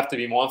other thing you have to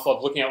be mindful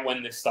of, looking at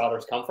when this data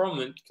has come from,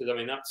 because I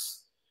mean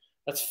that's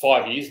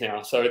 5 years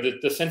now. So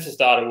the census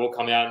data will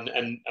come out,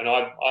 and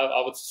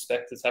I would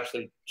suspect it's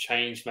actually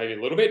changed maybe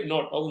a little bit.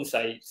 Not, I wouldn't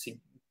say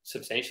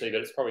substantially,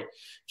 but it's probably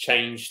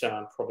changed,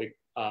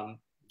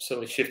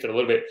 certainly shifted a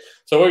little bit.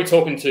 So what are we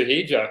talking to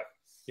here, Joe?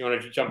 You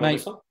want to jump on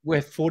this one?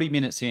 We're 40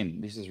 minutes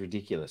in. This is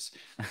ridiculous.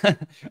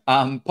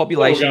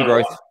 Population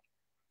growth.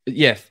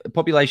 Yeah,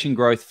 population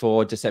growth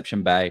for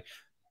Deception Bay.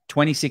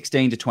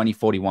 2016 to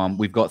 2041,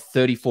 we've got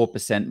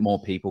 34%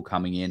 more people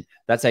coming in.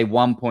 That's a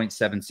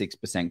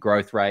 1.76%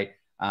 growth rate.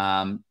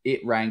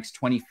 It ranks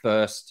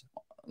 21st,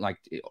 like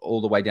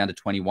all the way down to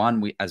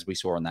 21, as we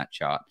saw on that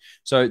chart.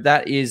 So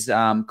that is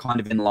kind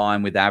of in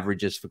line with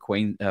averages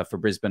for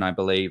Brisbane, I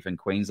believe, and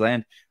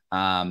Queensland.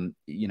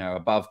 You know,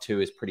 above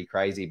 2 is pretty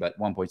crazy, but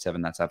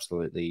 1.7, that's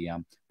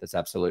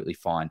absolutely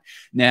fine.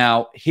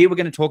 Now, here we're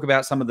going to talk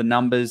about some of the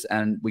numbers,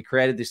 and we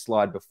created this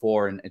slide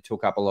before and it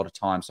took up a lot of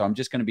time. So I'm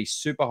just going to be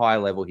super high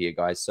level here,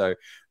 guys. So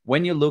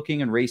when you're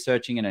looking and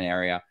researching in an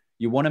area,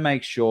 you want to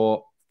make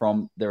sure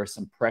there are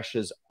some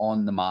pressures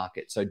on the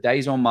market. So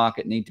days on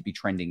market need to be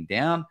trending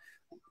down.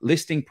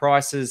 Listing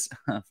prices,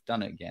 I've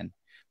done it again.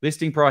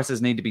 Listing prices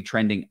need to be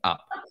trending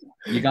up.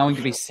 You're going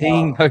to be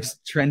seeing those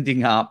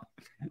trending up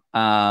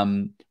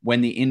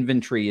when the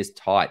inventory is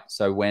tight.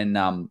 So when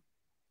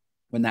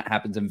that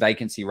happens and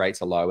vacancy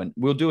rates are low, and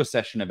we'll do a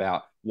session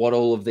about what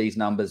all of these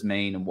numbers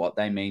mean and what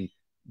they mean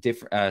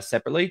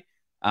separately,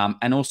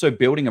 and also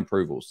building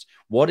approvals.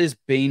 What is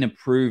being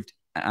approved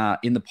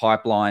in the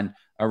pipeline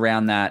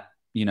around that,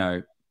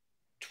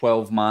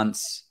 12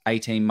 months,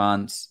 18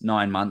 months,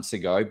 9 months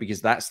ago,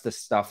 because that's the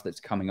stuff that's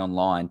coming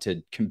online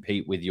to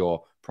compete with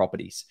your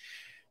properties.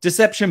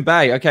 Deception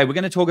Bay. Okay, we're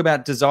going to talk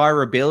about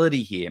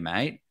desirability here,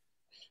 mate.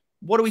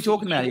 What are we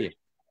talking about here?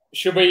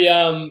 Should we,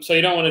 so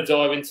you don't want to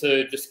dive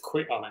into just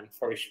quick,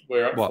 probably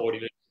we're up 40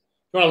 minutes.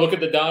 Do you want to look at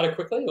the data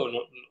quickly or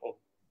not? Or?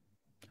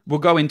 We'll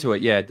go into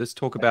it, yeah. Let's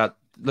talk about,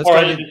 we'll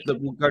go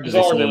to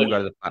this and then we'll go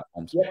to the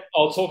platforms. Yeah,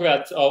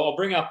 I'll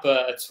bring up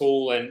a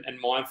tool and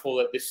mindful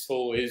that this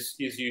tool is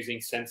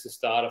using census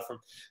data from,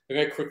 I'm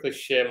going to quickly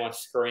share my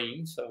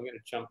screen. So I'm going to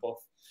jump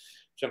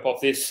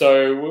off this.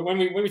 So when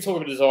we talk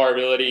about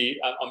desirability,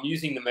 I'm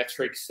using the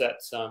metrics that,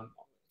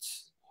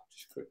 let's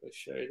just quickly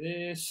show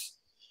this.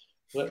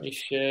 Let me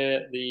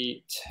share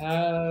the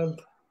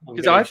tab.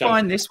 Because I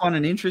find this one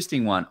an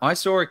interesting one. I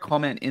saw a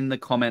comment in the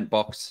comment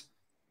box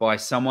by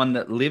someone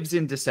that lives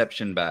in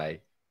Deception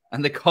Bay,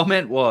 and the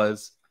comment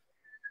was,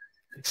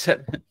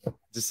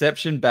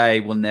 Deception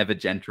Bay will never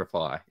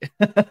gentrify.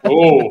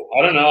 Oh,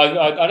 I don't know.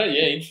 I don't.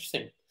 Yeah,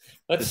 interesting.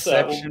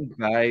 Deception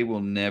Bay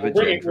will never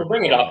gentrify. We'll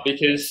bring it up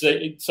because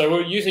so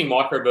we're using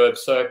microburbs.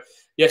 So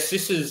yes,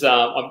 this is.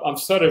 I've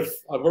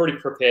already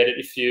prepared it.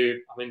 If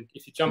you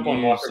jump on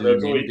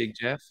microburbs, Big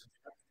Jeff.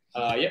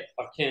 Yep,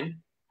 I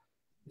can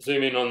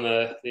zoom in on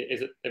the.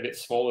 Is it a bit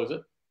small? Is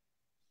it?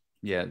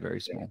 Yeah,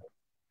 very small.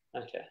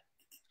 Okay.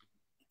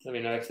 Let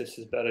me know if this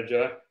is better,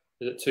 Joe.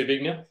 Is it too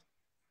big now?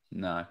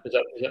 No. Is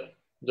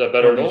that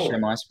better at all? Share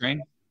my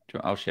screen.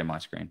 I'll share my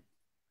screen.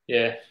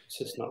 Yeah, it's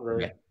just not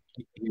very. Yeah.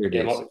 Here it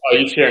is. Are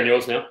you sharing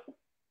yours now?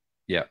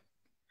 Yeah.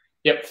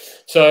 Yep.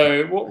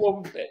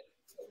 So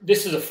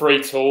this is a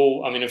free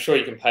tool. I mean, I'm sure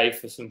you can pay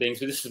for some things,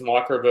 but this is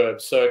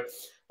microburbs. So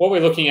what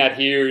we're looking at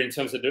here in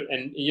terms of,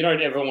 and you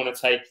don't ever want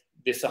to take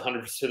this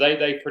 100%. So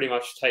they pretty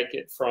much take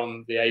it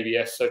from the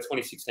ABS, so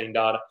 2016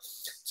 data.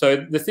 So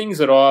the things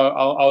that I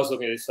was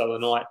looking at this the other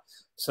night.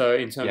 So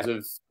in terms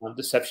of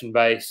Deception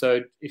Bay,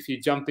 so if you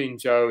jump in,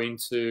 Joe,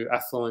 into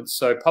affluence,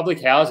 so public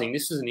housing,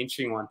 this is an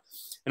interesting one.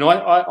 And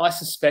I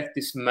suspect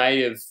this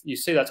may have, you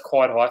see that's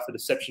quite high for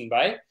Deception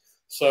Bay.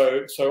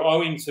 So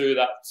owing to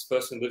that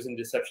person who lives in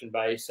Deception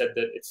Bay said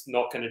that it's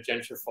not going to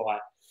gentrify.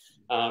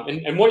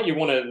 And what you're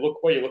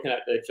looking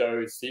at there,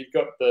 Joe, is you've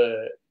got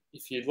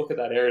if you look at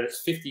that area,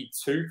 it's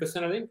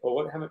 52%, I think, or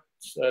what? How much?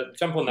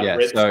 Jump on that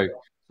red. So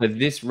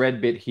this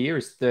red bit here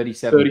is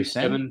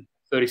 37%.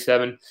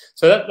 37.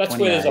 So that's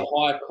where there's a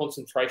higher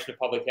concentration of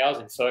public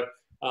housing. So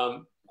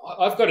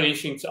I've got an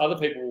interesting. Other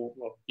people,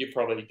 well, you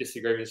probably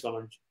disagree with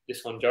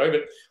this one, Joe,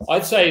 but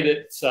I'd say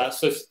that.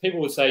 So people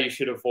would say you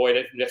should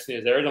avoid investing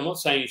in those areas. I'm not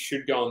saying you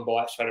should go and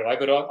buy it straight away,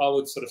 but I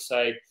would sort of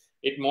say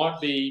it might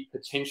be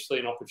potentially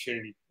an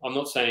opportunity. I'm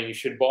not saying you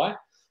should buy,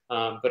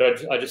 but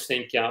I just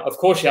think, of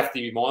course, you have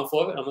to be mindful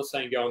of it. I'm not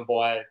saying go and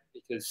buy it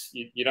because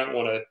you don't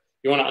want to.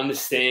 You want to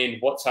understand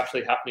what's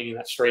actually happening in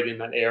that street, in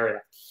that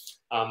area,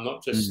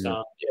 not just.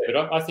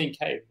 But I think,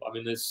 hey, I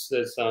mean, there's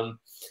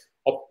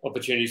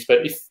opportunities. But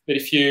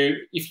if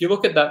you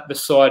look at the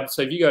side,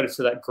 so if you go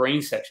to that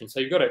green section, so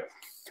you got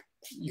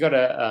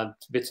a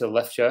bit to the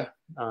left, Joe,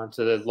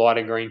 to the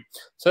lighter green.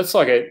 So that's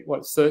like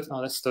that's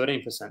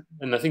 13%,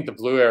 and I think the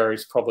blue area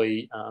is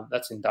probably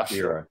that's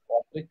industrial.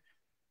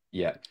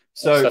 Yeah.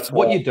 So that's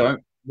what you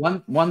don't.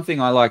 One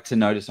thing I like to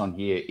notice on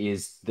here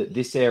is that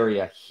this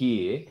area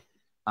here,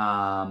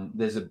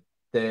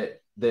 they're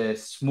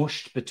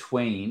smushed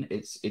between.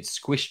 It's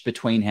squished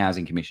between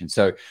housing commission.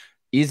 So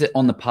is it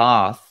on the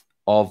path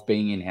of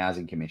being in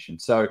housing commission?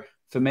 So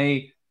for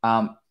me,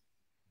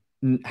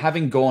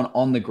 having gone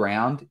on the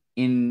ground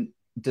in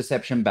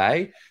Deception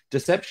Bay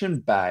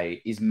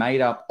is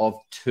made up of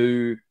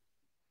two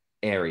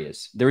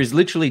areas. There is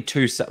literally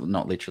two,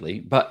 not literally,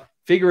 but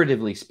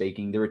figuratively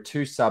speaking, there are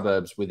two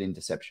suburbs within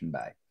Deception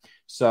Bay.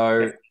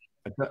 So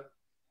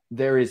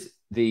there is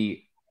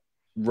the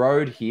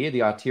road here,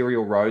 the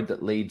arterial road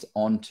that leads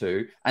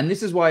onto, and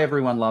this is why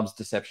everyone loves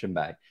Deception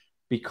Bay,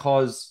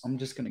 because I'm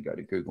just going to go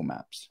to Google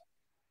Maps.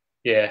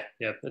 Yeah,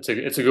 it's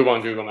a good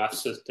one, Google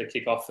Maps, to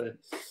kick off there.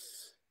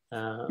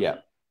 Yeah.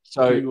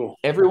 So Google.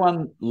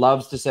 Everyone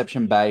loves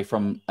Deception Bay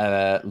from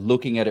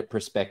looking at it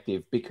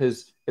perspective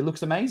because it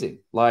looks amazing.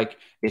 Like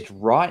it's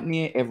right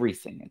near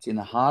everything. It's in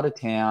the heart of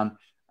town.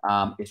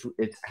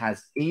 It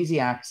has easy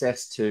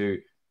access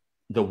to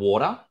the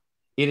water.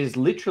 It is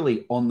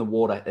literally on the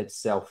water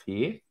itself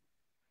here.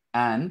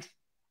 And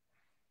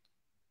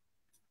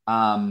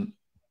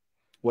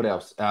what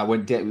else?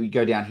 We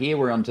go down here,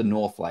 we're onto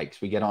North Lakes.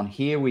 We get on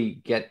here, we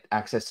get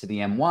access to the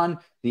M1.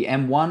 The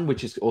M1,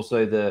 which is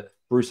also the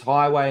Bruce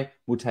Highway,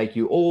 will take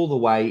you all the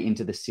way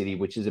into the city,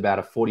 which is about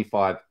a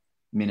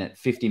 45-minute,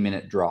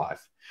 50-minute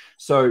drive.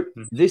 So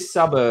this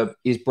suburb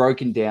is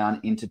broken down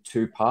into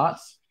two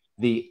parts.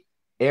 The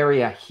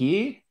area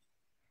here,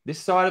 this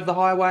side of the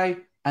highway,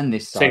 and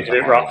this side of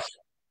the highway. Rough.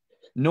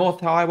 North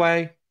of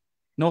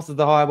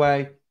the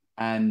highway,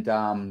 and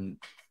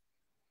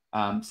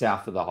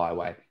south of the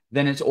highway.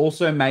 Then it's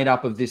also made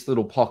up of this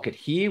little pocket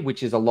here,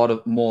 which is a lot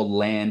of more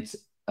land,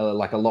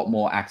 like a lot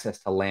more access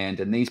to land,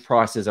 and these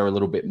prices are a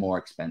little bit more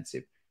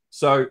expensive.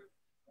 So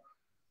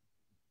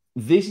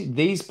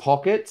these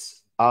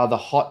pockets are the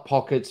hot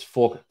pockets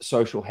for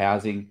social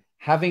housing.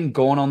 Having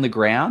gone on the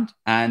ground,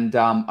 and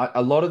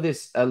a lot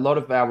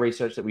of our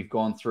research that we've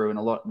gone through, and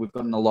we've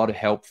gotten a lot of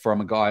help from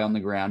a guy on the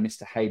ground,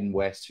 Mr. Hayden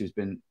West, who's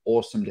been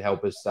awesome to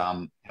help us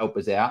out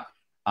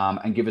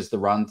and give us the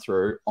run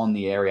through on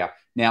the area.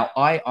 Now,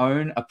 I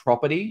own a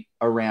property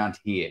around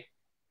here.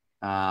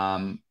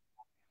 Mate,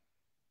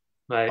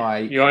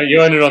 you own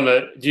it on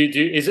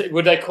the.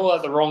 Would they call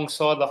it the wrong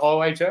side of the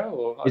highway,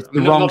 Joe? It's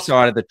the wrong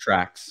side of the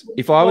tracks.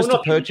 If I was to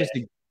purchase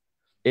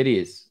it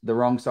is the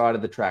wrong side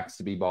of the tracks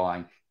to be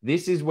buying.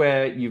 This is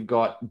where you've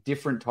got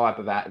different type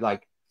of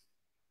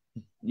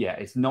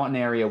it's not an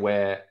area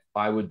where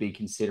I would be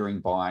considering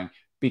buying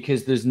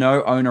because there's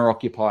no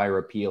owner-occupier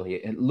appeal here.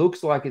 It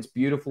looks like it's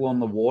beautiful on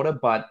the water,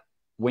 but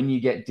when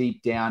you get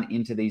deep down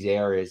into these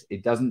areas,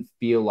 it doesn't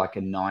feel like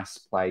a nice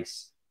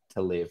place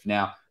to live.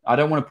 Now, I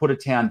don't want to put a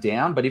town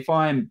down, but if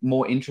I'm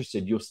more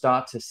interested, you'll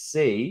start to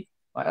see,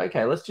 like,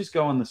 okay, let's just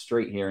go on the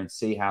street here and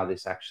see how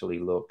this actually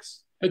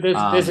looks. But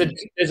there's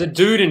a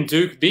Dude and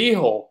Duke beer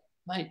hall,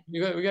 mate. We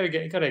got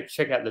to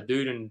check out the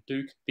Dude and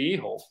Duke beer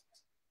hall.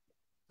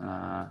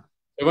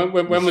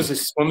 When was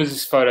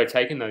this photo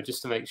taken though?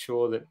 Just to make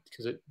sure that,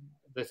 because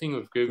the thing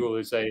with Google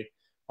is they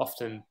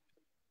often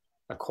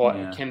are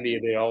can be a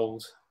bit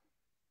old.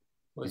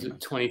 Was it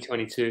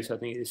 2022? So I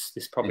think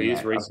this probably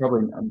is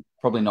recent. I'm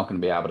probably not going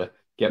to be able to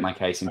get my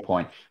case in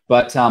point.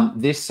 But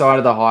this side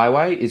of the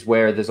highway is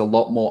where there's a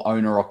lot more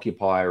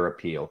owner-occupier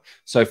appeal.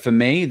 So for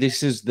me,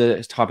 this is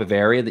the type of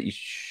area that you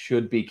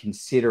should be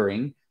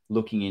considering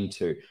looking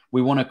into.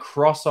 We want to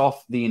cross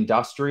off the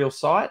industrial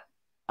site,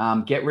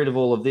 get rid of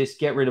all of this,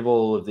 get rid of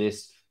all of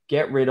this,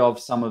 get rid of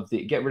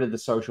the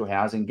social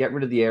housing, get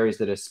rid of the areas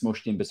that are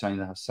smushed in between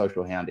the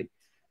social housing.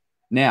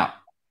 Now,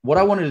 what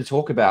I wanted to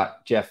talk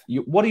about, Jeff,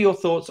 what are your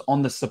thoughts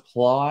on the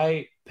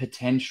supply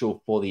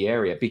potential for the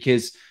area?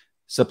 Because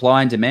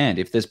supply and demand,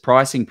 if there's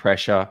pricing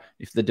pressure,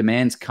 if the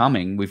demand's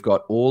coming, we've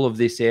got all of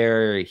this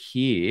area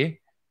here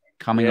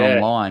coming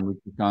online, which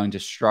is going to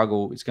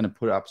struggle. It's going to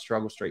put up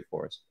struggle street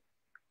for us.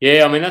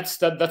 Yeah, I mean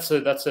that's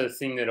a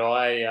thing that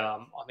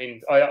I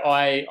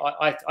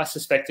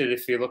suspected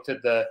if you looked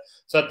at that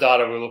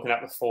data we were looking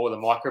at before, the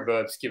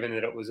microburbs, given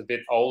that it was a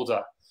bit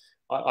older,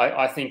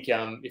 I think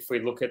if we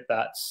look at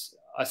that,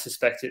 I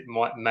suspect it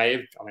may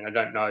have. I mean, I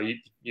don't know.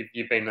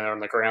 You've been there on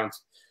the ground,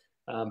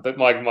 but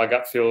my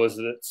gut feel is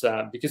that it's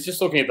because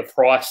just looking at the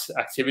price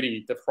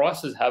activity, the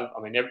prices have.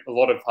 I mean, a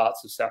lot of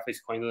parts of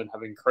Southeast Queensland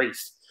have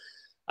increased.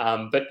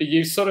 But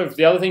you sort of,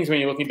 the other things when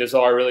you're looking at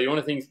desire, really, you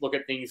want to look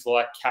at things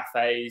like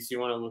cafes, you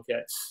want to look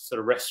at sort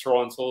of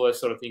restaurants, all those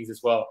sort of things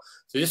as well.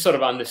 So just sort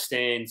of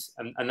understand,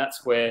 and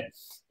that's where,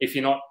 if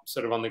you're not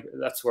sort of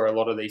that's where a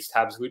lot of these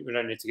tabs, we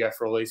don't need to go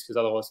for all these, because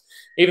otherwise,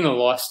 even the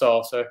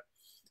lifestyle. So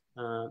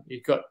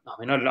you've got,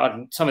 I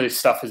mean, some of this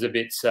stuff is a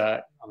bit,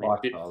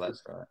 lifestyle,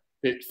 that's right.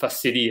 bit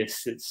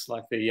fastidious. It's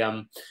like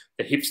the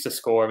hipster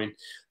score. I mean,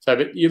 so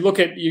but you look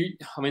at you.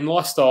 I mean,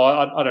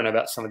 lifestyle. I don't know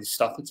about some of this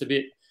stuff. It's a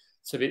bit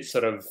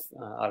sort of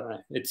I don't know.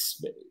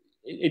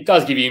 It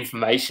does give you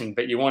information,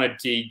 but you want to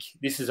dig.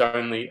 This is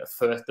only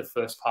the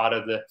first part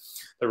of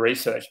the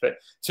research. But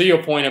to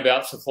your point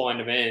about supply and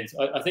demand,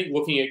 I think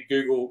looking at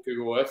Google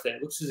Earth, there,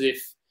 it looks as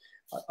if,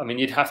 I mean,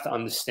 you'd have to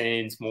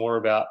understand more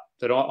about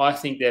that. I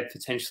think there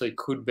potentially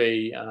could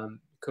be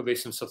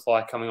some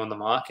supply coming on the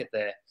market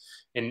there,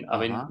 and I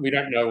mean, we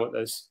don't know what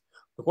those.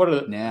 What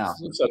are now?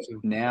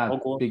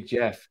 Big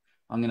Jeff,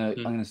 I'm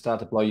gonna start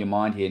to blow your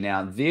mind here.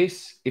 Now,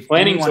 if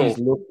planning anyone tool. is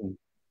looking.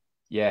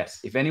 Yes,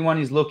 if anyone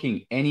is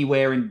looking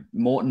anywhere in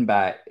Moreton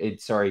Bay,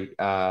 what's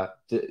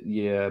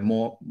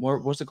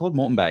it called?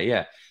 Moreton Bay,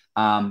 yeah.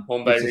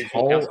 Moreton Bay it's this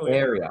whole Council,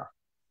 area.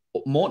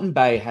 Moreton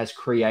Bay has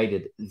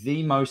created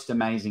the most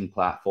amazing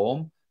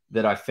platform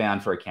that I've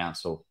found for a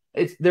council.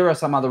 There are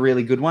some other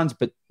really good ones,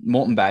 but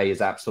Moreton Bay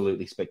is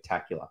absolutely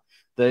spectacular.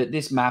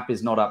 This map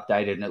is not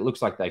updated, and it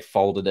looks like they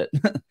folded it.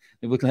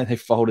 It looks like they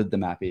folded the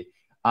map here.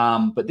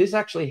 But this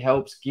actually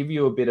helps give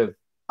you a bit of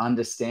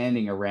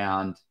understanding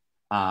around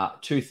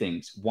two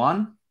things.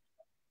 One,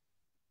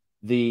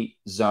 the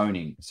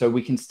zoning. So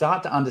we can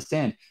start to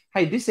understand,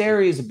 hey, this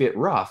area is a bit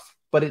rough,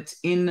 but it's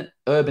in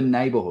urban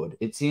neighborhood.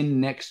 It's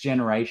in next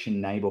generation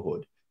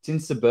neighborhood. It's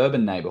in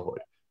suburban neighborhood.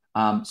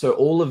 So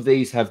all of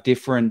these have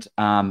different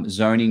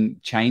zoning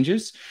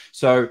changes.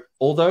 So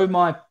although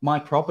my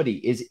property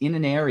is in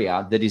an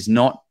area that is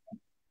not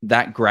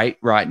that great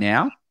right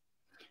now,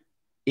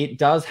 it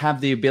does have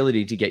the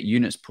ability to get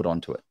units put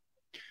onto it.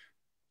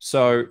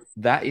 So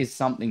that is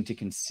something to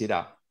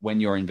consider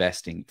when you're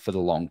investing for the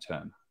long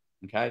term.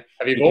 Okay.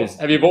 Have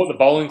you bought the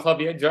bowling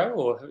club yet, Joe?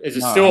 Or is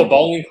it still a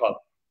bowling club?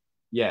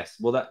 Yes.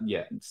 Well,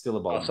 it's still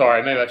a bowling. Oh,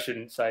 sorry, maybe I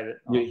shouldn't say that.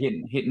 You're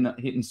hitting a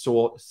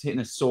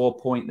sore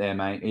point there,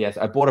 mate. Yes,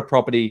 I bought a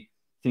property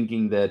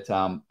thinking that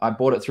I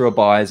bought it through a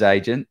buyer's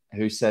agent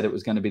who said it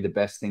was going to be the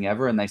best thing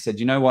ever, and they said,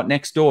 you know what,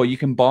 next door, you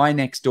can buy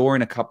next door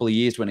in a couple of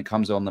years when it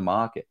comes on the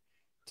market.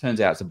 Turns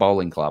out it's a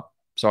bowling club.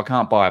 So I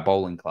can't buy a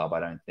bowling club, I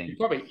don't think. You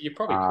probably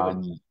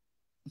could.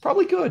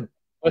 Probably could.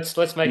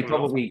 Let's make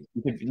you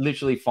could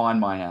literally find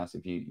my house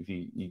if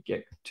you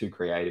get too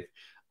creative.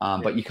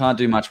 But you can't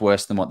do much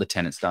worse than what the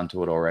tenant's done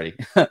to it already.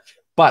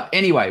 But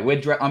anyway,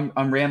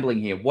 I'm rambling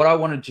here. What I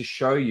wanted to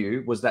show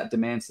you was that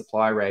demand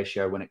supply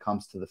ratio when it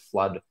comes to the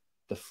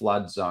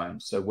flood zone.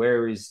 So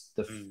where is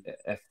the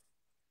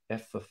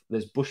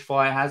there's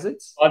bushfire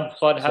hazards?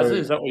 Flood hazard,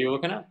 is that what you're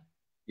looking at?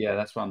 Yeah,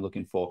 that's what I'm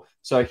looking for.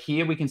 So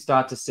here we can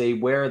start to see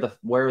where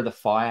are the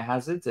fire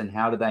hazards and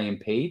how do they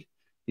impede?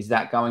 Is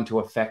that going to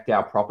affect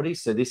our property?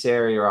 So this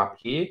area up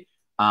here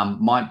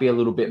might be a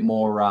little bit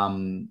more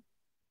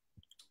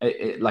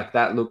like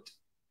that looked.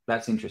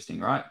 That's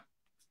interesting, right?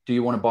 Do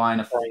you want to buy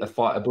in a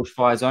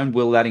bushfire zone?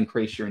 Will that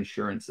increase your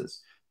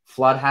insurances?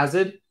 Flood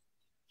hazard.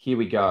 Here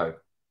we go.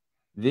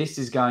 This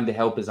is going to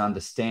help us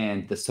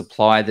understand the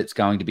supply that's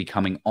going to be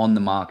coming on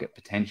the market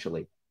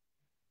potentially.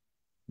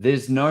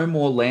 There's no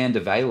more land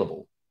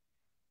available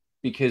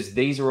because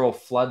these are all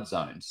flood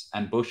zones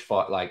and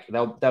bushfire. Like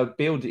they'll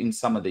build in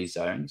some of these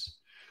zones,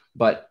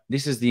 but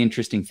this is the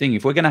interesting thing.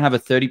 If we're going to have a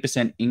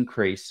 30%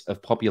 increase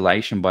of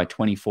population by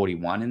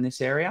 2041 in this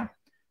area,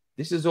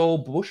 this is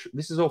all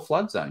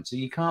flood zone. So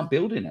you can't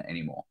build in it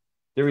anymore.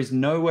 There is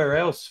nowhere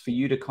else for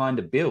you to kind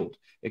of build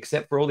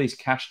except for all these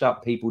cashed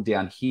up people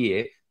down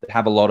here that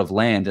have a lot of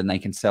land and they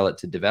can sell it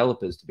to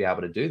developers to be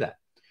able to do that.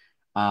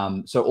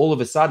 So all of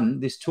a sudden,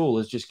 this tool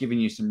is just giving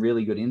you some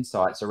really good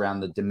insights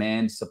around the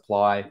demand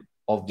supply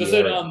of the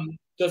area.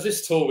 Does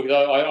this tool,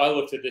 because I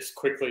looked at this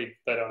quickly,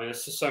 but I mean,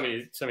 it's just so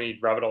many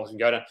rabbit holes you can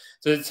go down.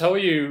 Does it tell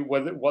you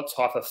what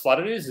type of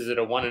flood it is? Is it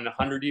a 1 in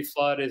 100 year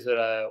flood? Is it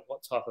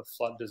what type of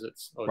flood does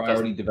it?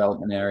 Priority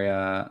development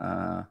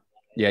area.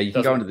 Yeah, you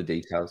can go into the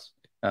details.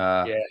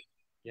 Yeah.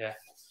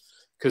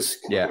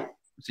 So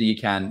you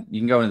can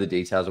go into the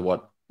details of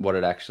what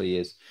it actually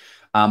is.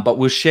 But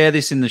we'll share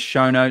this in the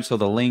show notes or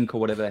the link or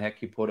whatever the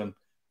heck you put them.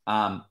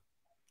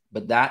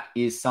 But that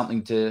is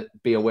something to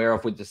be aware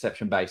of with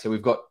Deception Bay. So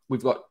we've got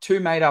two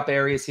made up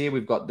areas here.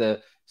 We've got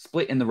the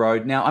split in the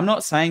road. Now, I'm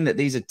not saying that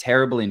these are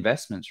terrible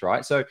investments,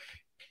 right? So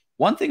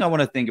one thing I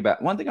want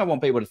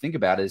people to think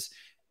about is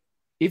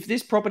if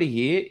this property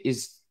here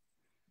is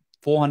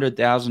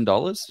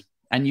 $400,000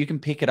 and you can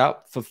pick it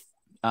up for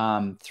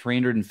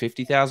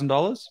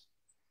 $350,000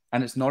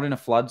 and it's not in a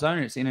flood zone,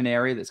 it's in an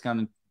area that's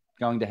going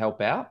to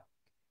help out,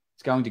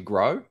 it's going to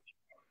grow.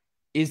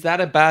 Is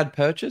that a bad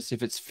purchase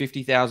if it's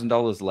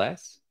 $50,000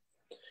 less?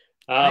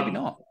 Maybe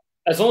not.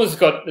 As long as it's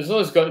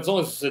got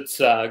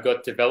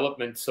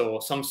developments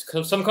or some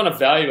kind of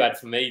value add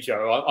for me,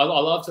 Joe. I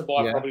love to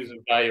buy properties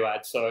with value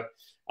add. So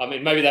I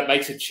mean, maybe that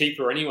makes it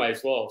cheaper anyway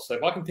as well. So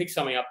if I can pick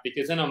something up,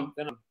 because then I'm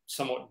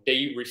somewhat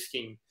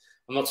de-risking.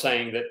 I'm not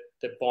saying that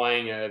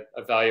buying a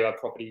value add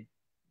property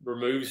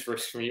removes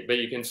risk from you, but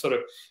you can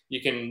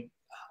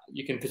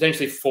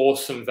potentially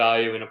force some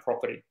value in a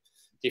property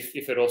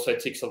if it also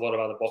ticks a lot of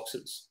other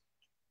boxes.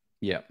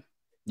 Yeah,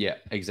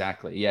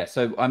 exactly. Yeah.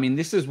 So, I mean,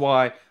 this is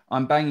why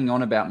I'm banging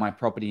on about my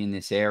property in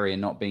this area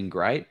not being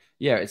great.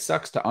 Yeah, it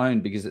sucks to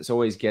own because it's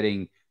always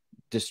getting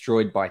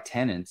destroyed by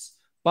tenants,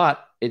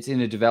 but it's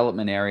in a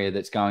development area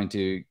that's going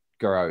to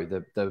grow.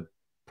 The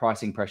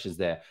pricing pressures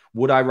there.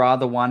 Would I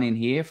rather one in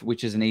here,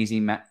 which is an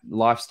easy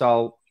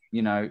lifestyle,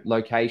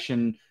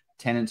 location?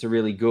 Tenants are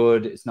really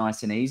good. It's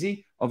nice and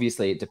easy.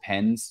 Obviously, it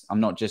depends. I'm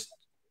not just,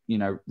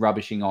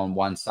 rubbishing on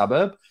one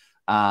suburb,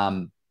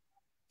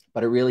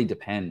 but it really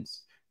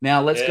depends.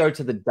 Now, let's go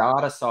to the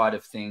data side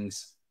of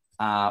things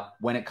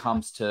when it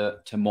comes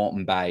to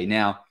Moreton Bay.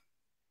 Now,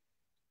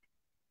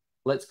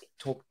 let's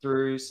talk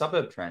through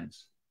suburb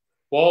trends.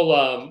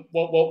 While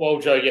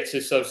Joe gets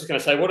this, so I was just going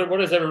to say,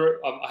 what is ever?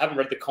 I haven't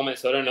read the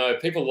comments, so I don't know. Are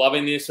people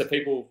loving this? Are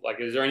people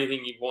like? Is there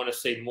anything you want to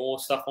see more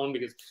stuff on?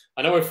 Because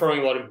I know we're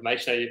throwing a lot of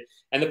information at you,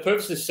 and the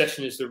purpose of this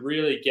session is to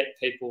really get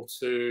people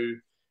to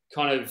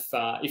kind of,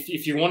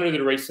 if you want to do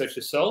the research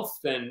yourself,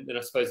 then I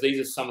suppose these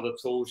are some of the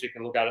tools you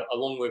can look at,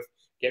 along with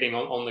getting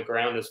on the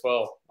ground as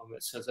well.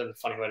 It sounds like a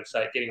funny way to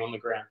say it, getting on the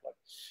ground, like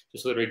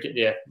just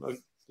literally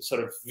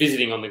sort of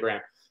visiting on the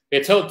ground.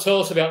 Yeah, tell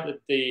us about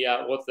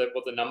what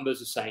the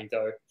numbers are saying,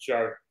 though,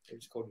 Joe.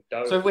 It's called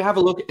Doe. So if we have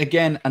a look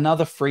again,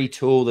 another free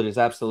tool that is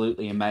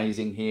absolutely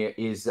amazing here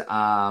is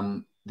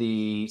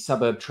the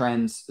suburb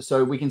trends.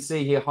 So we can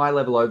see here, high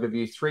level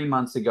overview. 3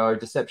 months ago,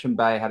 Deception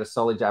Bay had a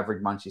solid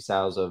average monthly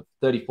sales of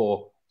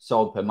 34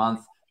 sold per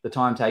month. The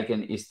time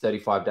taken is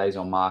 35 days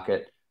on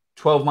market.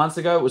 12 months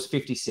ago, it was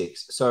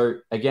 56. So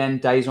again,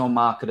 days on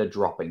market are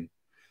dropping.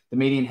 The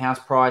median house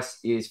price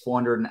is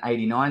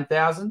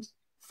 489,000.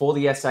 For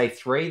the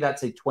SA3,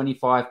 that's a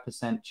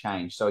 25%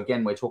 change. So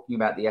again, we're talking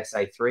about the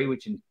SA3,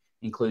 which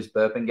includes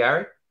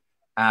Burpengary.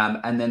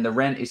 And then the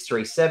rent is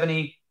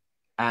 370,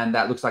 and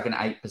that looks like an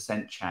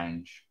 8%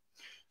 change.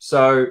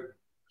 So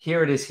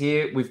here it is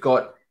here. We've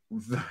got,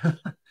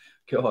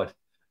 God,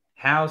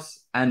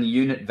 house and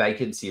unit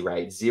vacancy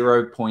rate,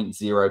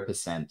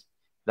 0.0%.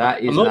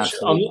 That is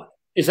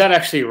is that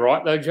actually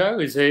right, though, Joe?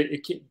 Is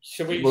it?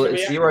 Should we? Well,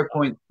 it's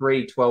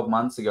 0.3 12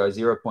 months ago,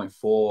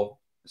 0.4.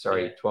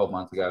 Sorry, 12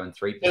 months ago, and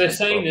 3%. So they're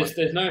saying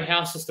there's no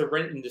houses to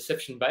rent in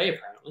Deception Bay,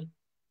 apparently.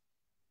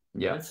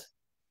 Yeah. Yes.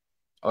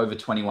 Over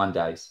 21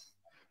 days.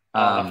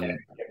 Okay.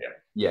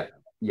 Yeah.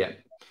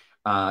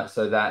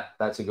 So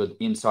that's a good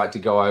insight to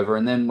go over.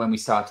 And then when we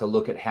start to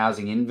look at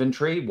housing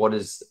inventory, what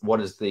is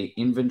the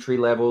inventory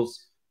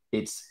levels?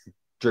 It's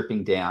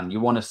dripping down.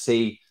 You want to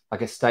see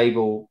like a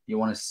stable, you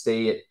want to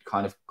see it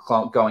kind of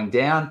going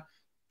down,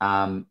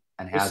 and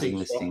housing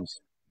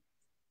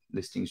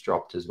listings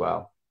dropped as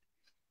well.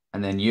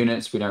 And then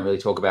units, we don't really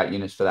talk about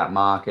units for that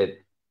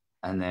market.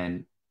 And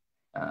then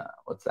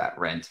what's that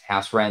rent?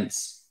 House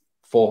rents,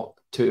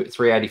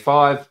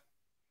 385,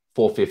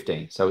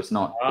 415. So it's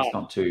not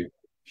too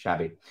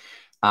shabby.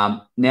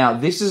 Now,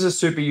 this is a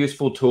super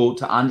useful tool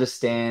to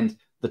understand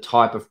the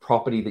type of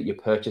property that you're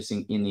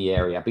purchasing in the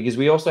area, because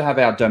we also have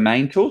our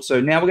domain tool. So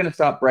now we're going to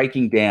start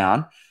breaking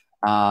down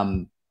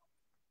how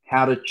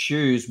to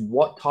choose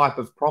what type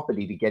of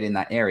property to get in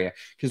that area.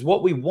 Because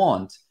what we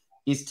want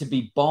is to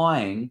be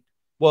buying.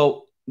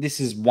 Well, this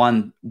is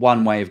one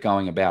way of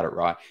going about it,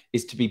 right?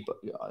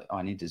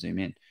 I need to zoom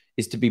in.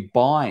 Is to be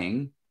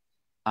buying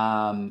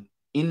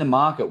in the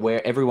market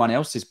where everyone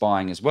else is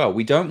buying as well.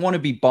 We don't want to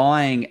be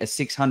buying a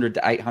 $600,000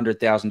 to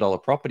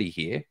 $800,000 property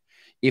here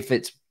if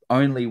it's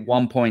only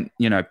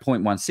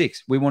 0.16.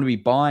 We want to be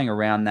buying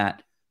around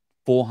that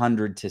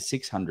 400 to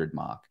 600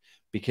 mark,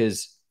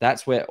 because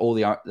that's where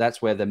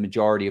the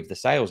majority of the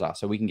sales are.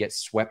 So we can get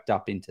swept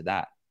up into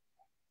that.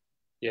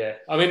 Yeah,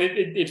 I mean,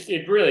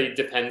 it really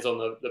depends on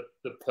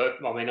the perk.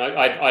 I mean,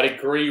 I'd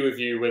agree with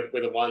you with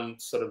the one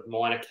sort of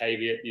minor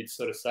caveat you'd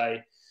sort of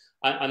say,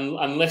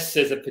 unless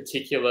there's a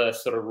particular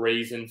sort of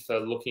reason for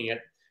looking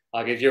at,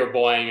 like if you're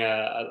buying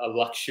a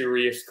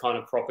luxurious kind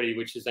of property,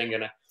 which is then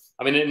going to,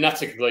 I mean, and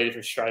that's a completely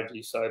different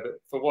strategy. So,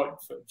 but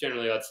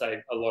generally I'd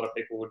say a lot of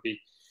people would be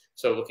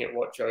sort of looking at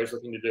what Joe's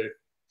looking to do.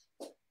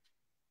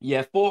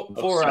 Yeah,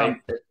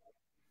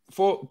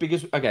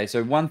 because, okay,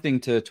 so one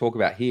thing to talk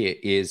about here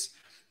is,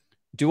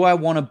 do I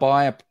want to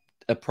buy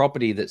a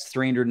property that's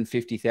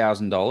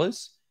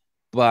 $350,000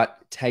 but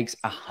takes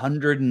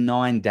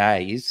 109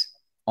 days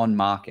on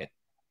market?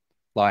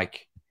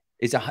 Like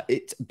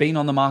it's been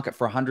on the market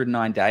for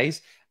 109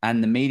 days,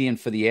 and the median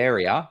for the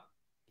area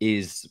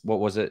is, what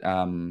was it?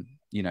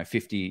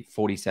 50,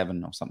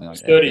 47 or something like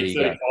that. 30,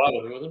 35,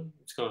 wasn't it?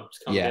 It's come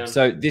down.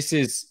 So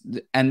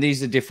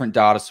these are different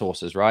data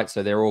sources, right?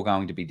 So they're all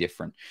going to be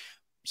different.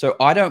 So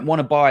I don't want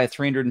to buy a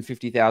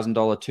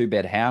 $350,000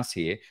 two-bed house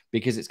here,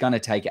 because it's going to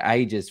take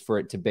ages for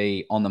it to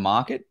be on the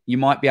market. You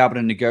might be able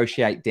to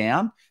negotiate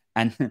down.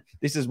 And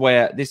this is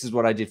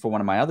what I did for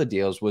one of my other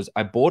deals. Was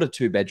I bought a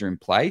 2-bedroom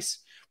place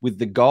with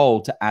the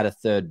goal to add a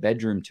 3rd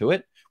bedroom to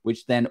it,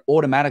 which then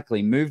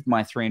automatically moved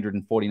my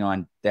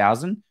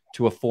 $349,000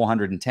 to a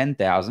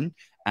 $410,000.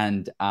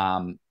 And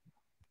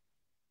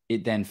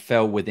it then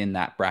fell within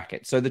that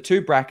bracket. So the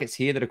two brackets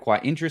here that are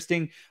quite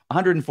interesting,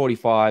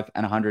 145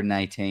 and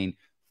 118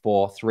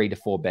 for 3 to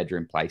 4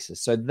 bedroom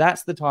places. So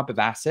that's the type of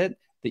asset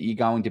that you're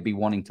going to be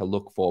wanting to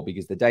look for,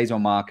 because the days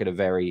on market are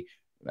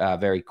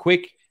very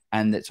quick,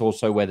 and that's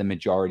also where the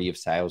majority of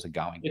sales are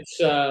going. It's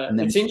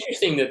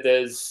interesting that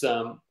there's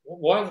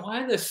why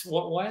are there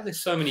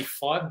so many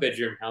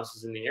 5-bedroom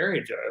houses in the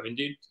area, Joe? I mean,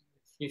 can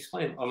you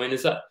explain? I mean,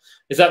 is that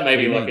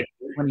maybe like a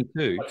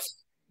 22? Like,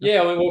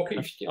 yeah, I mean,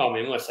 well,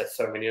 when I say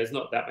so many, there's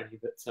not that many,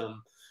 but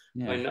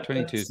yeah, I mean,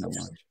 22 is not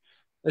much.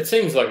 It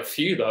seems like a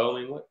few though.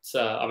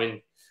 I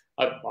mean,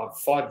 I have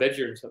 5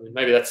 bedrooms. I mean,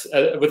 maybe that's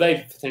would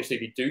they potentially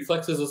be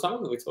duplexes or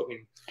something? Are we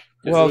talking?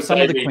 Well, some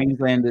of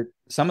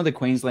the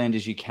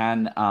Queenslanders, you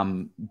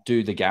can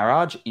do the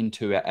garage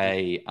into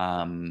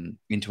an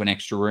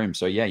extra room.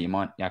 So yeah, you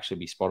might actually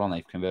be spot on.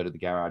 They've converted the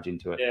garage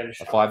into a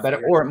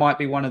 5-bedder, or it might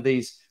be one of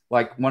these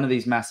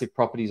massive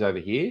properties over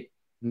here.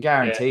 I can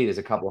guarantee there's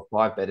a couple of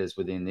 5-bedders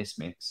within this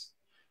mix.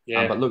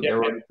 Yeah, but look,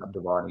 they're already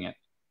subdividing it.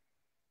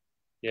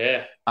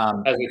 Yeah.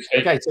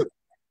 Okay,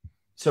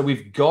 so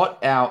we've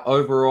got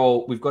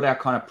our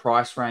kind of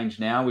price range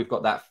now. We've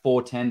got that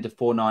 410 to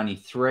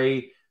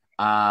 493.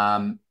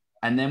 And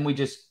then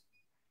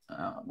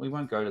we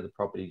won't go to the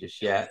property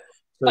just yet.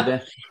 So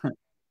then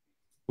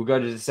we'll go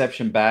to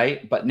Deception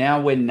Bay, but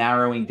now we're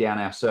narrowing down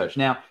our search.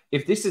 Now,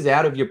 if this is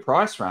out of your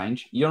price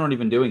range, you're not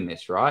even doing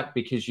this, right?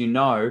 Because you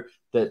know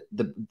that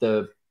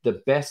the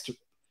best,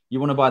 you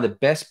want to buy the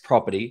best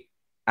property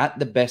at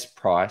the best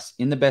price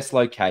in the best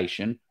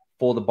location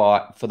for the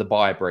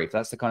buyer brief.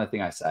 That's the kind of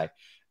thing I say,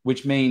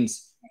 which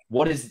means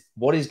what is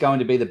going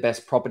to be the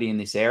best property in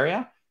this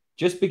area?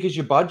 Just because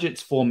your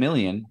budget's $4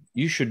 million,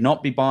 you should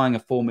not be buying a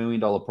 $4 million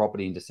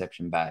property in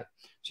Deception Bay.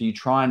 So you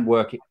try and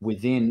work it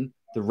within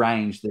the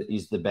range that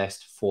is the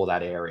best for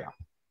that area.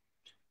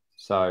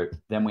 So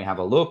then we have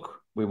a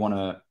look. We want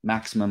a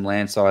maximum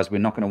land size. We're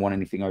not going to want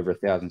anything over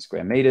 1,000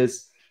 square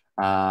meters.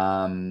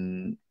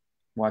 Why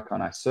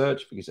can't I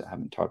search? Because I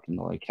haven't typed in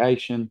the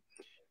location.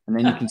 And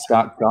then you can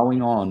start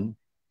going on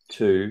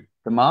to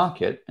the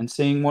market and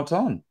seeing what's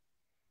on.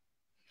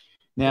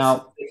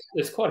 Now,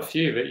 there's quite a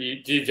few, but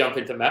do you jump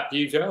into map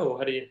view, Joe, or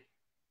how do you?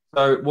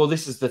 So, well,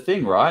 this is the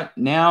thing, right?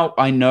 Now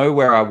I know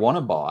where I want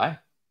to buy.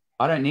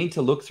 I don't need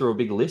to look through a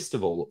big list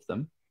of all of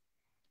them.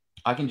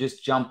 I can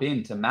just jump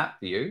into map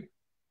view.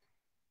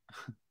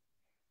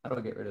 How do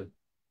I get rid of?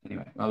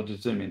 Anyway, I'll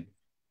just zoom in.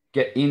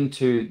 Get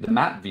into the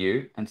map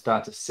view and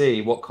start to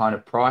see what kind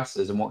of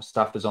prices and what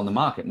stuff is on the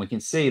market. And we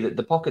can see that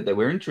the pocket that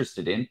we're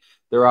interested in,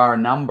 there are a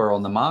number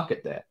on the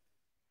market there.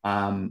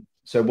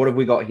 So what have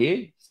we got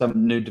here?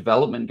 Some new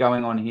development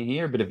going on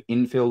here, a bit of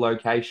infill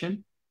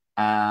location.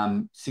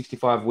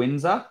 65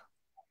 Windsor,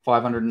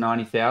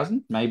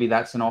 590,000. Maybe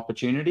that's an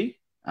opportunity.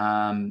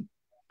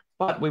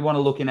 But we want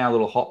to look in our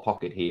little hot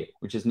pocket here,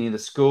 which is near the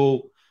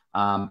school,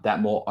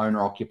 that more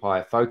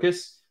owner-occupier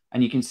focus.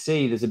 And you can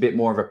see there's a bit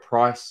more of a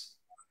price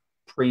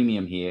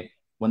premium here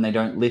when they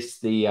don't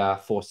list the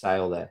for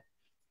sale there.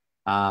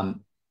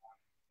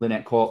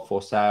 Lynette Court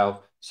for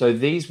sale. So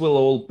these will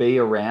all be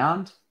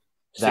around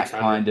that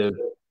kind of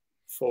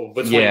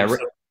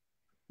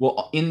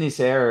well, in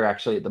this area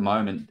actually at the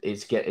moment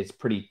it's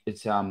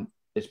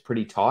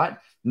pretty tight.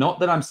 Not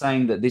that I'm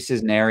saying that this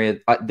is an area,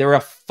 there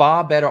are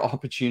far better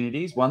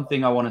opportunities. One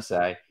thing I want to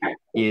say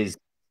is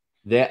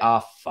there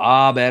are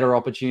far better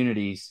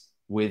opportunities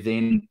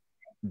within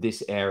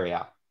this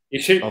area.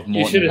 You should have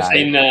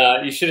seen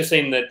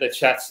the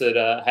chats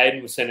that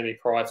Hayden was sending me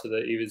prior to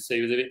that. He was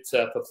a bit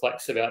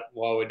perplexed about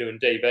why we're doing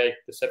DB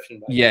Deception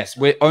Bay. Yes,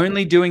 we're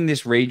only doing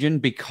this region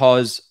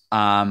because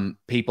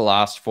people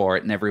asked for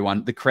it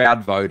and the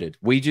crowd voted.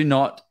 We do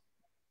not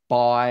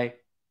buy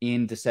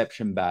in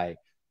Deception Bay.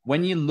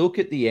 When you look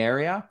at the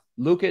area,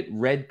 look at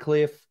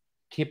Redcliffe,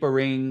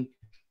 Kippering,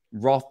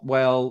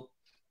 Rothwell,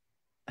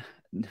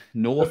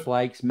 North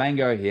Lakes,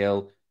 Mango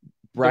Hill.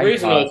 The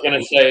reason I was going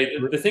to say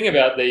the thing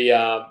about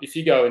if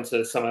you go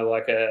into somewhere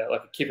like a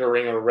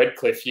Kippering or a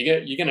Redcliffe,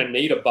 you're going to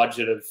need a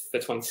budget of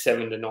between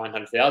 700,000 to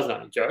 900,000,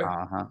 aren't you,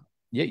 Joe?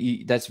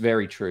 Yeah, that's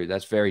very true.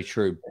 That's very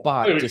true.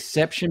 But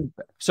Deception.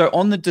 So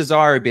on the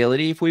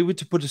desirability, if we were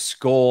to put a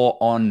score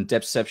on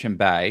Deception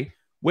Bay,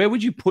 where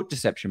would you put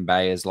Deception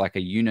Bay as like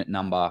a unit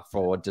number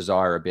for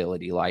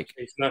desirability? No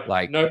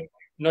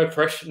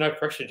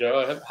pressure,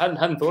 Joe. I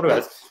hadn't thought about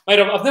it, mate.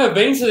 I've never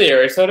been to the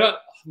area, so I don't.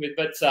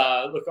 But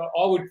look,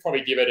 I would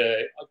probably give it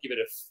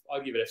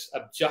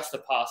just a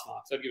pass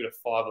mark. So I'd give it a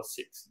 5 or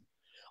 6,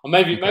 or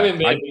maybe I'm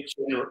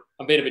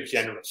being a bit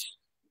generous.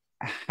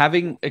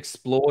 Having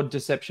explored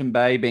Deception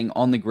Bay, being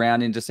on the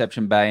ground in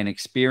Deception Bay, and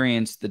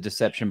experienced the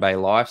Deception Bay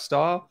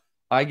lifestyle,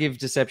 I give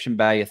Deception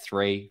Bay a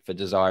 3 for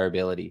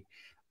desirability.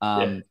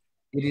 It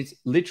is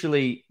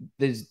literally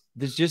there's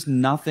just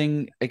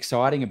nothing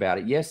exciting about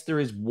it. Yes, there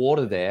is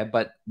water there,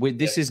 but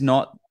this is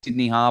not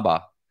Sydney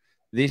Harbour.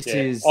 This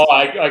is. Oh,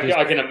 I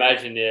can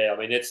imagine. Yeah, I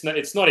mean, it's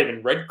not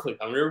even Redcliffe.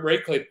 I mean,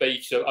 Redcliffe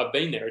Beach. I've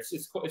been there.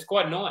 It's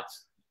quite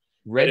nice.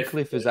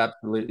 Redcliffe is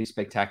absolutely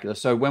spectacular.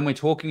 So when we're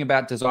talking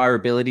about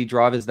desirability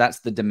drivers, that's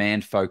the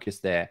demand focus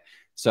there.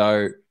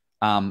 So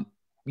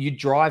you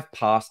drive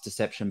past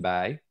Deception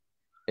Bay,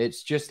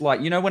 It's just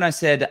like, when I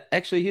said,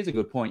 actually, here's a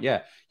good point.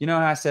 Yeah. How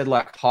I said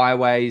like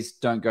highways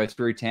don't go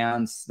through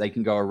towns, they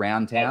can go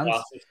around towns.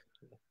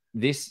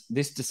 This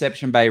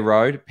Deception Bay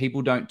Road,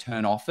 people don't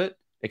turn off it,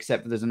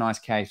 except for there's a nice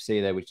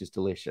KFC there, which is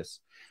delicious.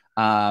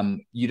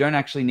 You don't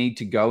actually need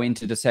to go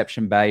into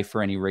Deception Bay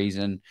for any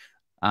reason.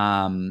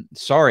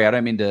 Sorry, I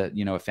don't mean to,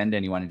 offend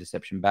anyone in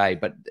Deception Bay,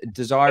 but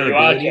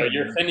desirability. You are, Joe.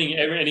 You're offending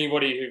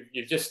anybody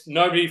who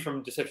nobody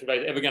from Deception Bay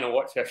is ever going to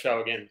watch our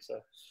show again. So.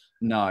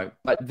 No,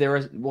 but there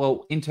is,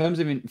 well, in terms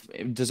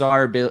of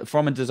desirability,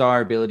 from a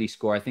desirability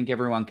score, I think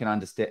everyone can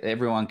understand,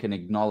 everyone can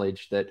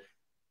acknowledge that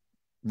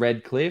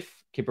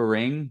Redcliffe,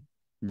 Kippa-Ring,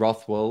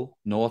 Rothwell,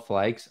 North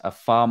Lakes are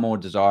far more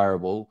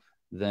desirable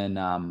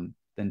than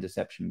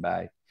Deception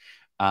Bay.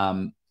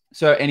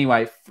 So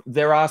anyway,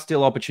 there are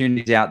still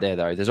opportunities out there,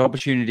 though. There's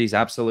opportunities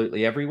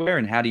absolutely everywhere,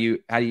 and how do you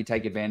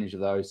take advantage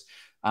of those?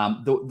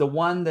 The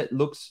one that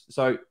looks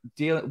so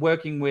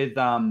working with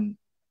the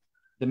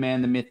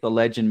man, the myth, the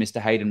legend, Mr.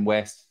 Hayden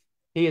West.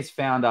 He has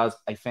found us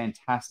a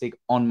fantastic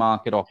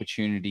on-market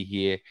opportunity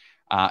here.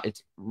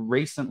 It's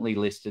recently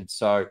listed.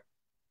 So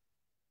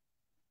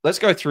let's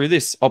go through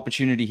this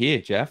opportunity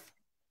here, Jeff.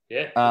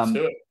 Yeah, let's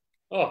do it.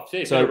 Oh,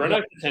 geez, so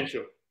reno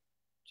potential.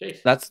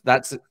 Jeez.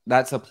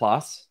 That's a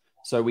plus.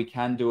 So we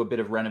can do a bit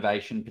of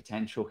renovation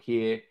potential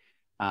here.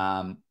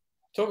 Talk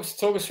us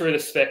through the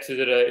specs.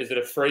 Is it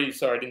a free?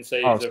 Sorry, I didn't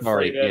see. Oh,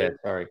 sorry. Yeah,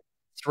 sorry.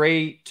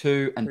 3,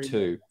 2, and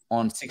 2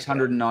 on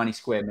 690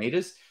 square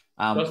meters.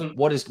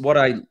 What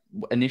I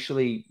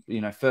initially,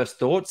 first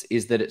thoughts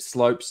is that it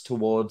slopes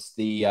towards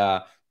the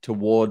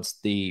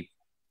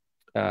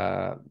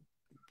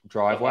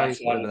driveway,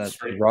 whatever that's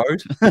the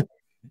road.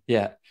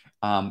 Yeah.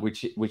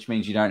 Which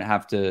means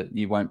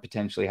you won't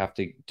potentially have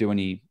to do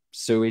any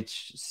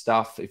sewage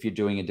stuff if you're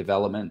doing a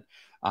development.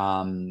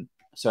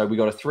 So we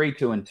got a 3,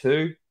 2, and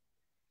 2.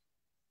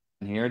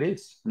 And here it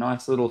is.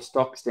 Nice little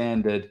stock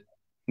standard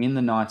in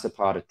the nicer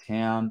part of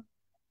town.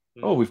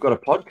 Oh, we've got a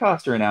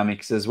podcaster in our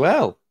mix as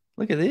well.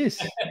 Look at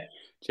this.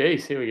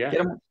 Jeez, here we go.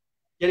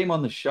 Get him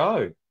on the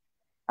show.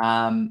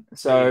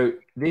 So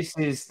this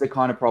is the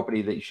kind of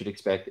property that you should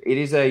expect. It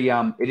is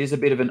a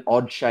bit of an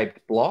odd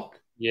shaped block.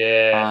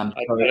 Yeah.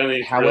 However,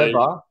 it's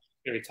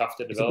gonna be tough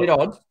to develop. It's a bit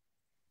odd,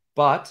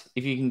 but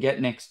if you can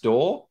get next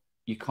door,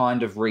 you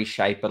kind of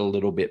reshape it a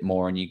little bit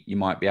more, and you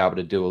might be able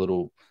to do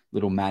a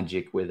little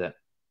magic with it.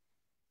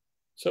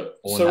 So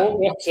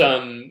what's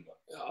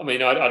I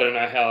mean, I don't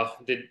know how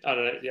I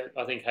don't know. Yeah,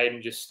 I think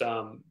Hayden just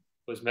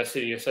was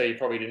messaging you, so you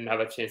probably didn't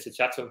have a chance to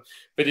chat to him.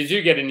 But did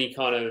you get any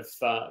kind of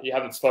you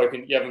haven't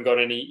got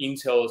any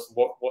intel as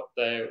what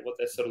they're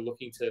sort of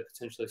looking to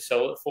potentially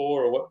sell it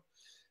for, or what?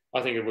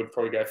 I think it would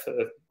probably go for.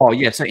 Oh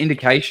yeah, so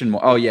indication.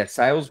 Oh yeah,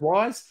 sales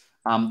wise,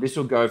 this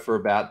will go for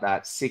about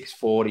that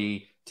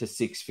 640 to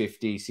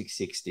 650,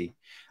 660.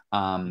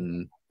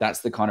 That's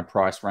the kind of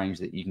price range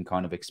that you can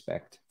kind of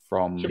expect.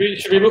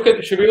 Should we look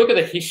at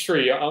the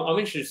history? I'm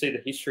interested to see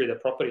the history of the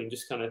property and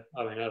just kind of.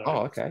 I don't know. Oh,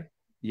 okay.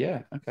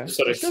 Yeah. Okay.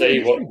 Sort of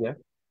see what.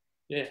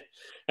 Yeah.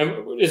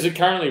 And is it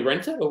currently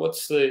rented, or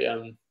what's the?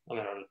 I'm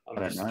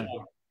don't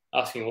know.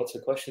 Asking lots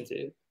of questions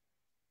here.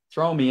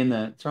 Throwing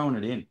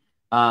it in.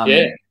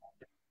 Yeah.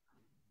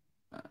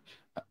 Let's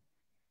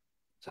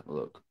have a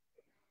look.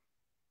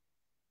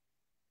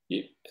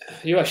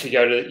 You actually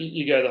go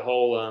the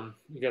whole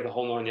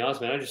 9 yards,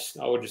 man.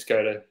 I would just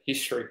go to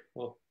history.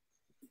 Well.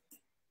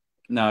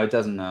 No, it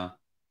doesn't.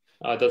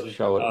 It doesn't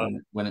show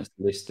it when it's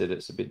listed.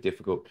 It's a bit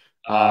difficult.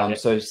 Yeah.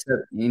 So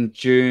in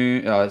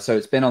June, so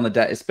it's been on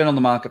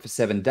the market for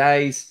 7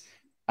 days,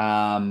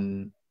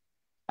 and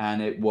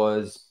it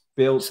was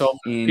built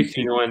in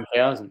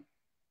 59,000.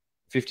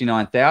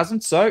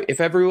 59,000. So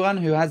if everyone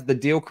who has the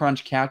Deal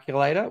Crunch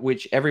calculator,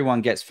 which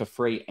everyone gets for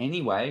free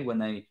anyway when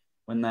they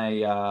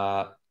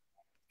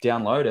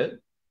download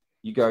it,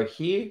 you go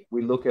here.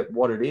 We look at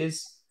what it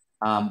is.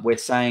 We're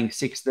saying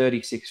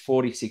 630,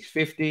 640,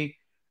 650.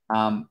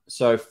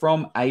 So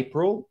from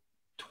April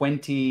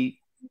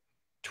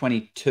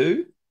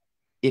 2022,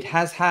 it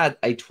has had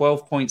a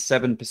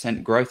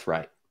 12.7% growth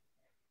rate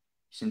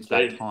since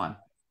that time.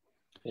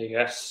 There you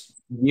go.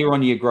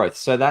 Year-on-year growth.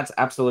 So that's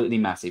absolutely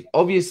massive.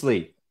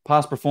 Obviously,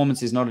 past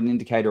performance is not an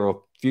indicator of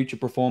future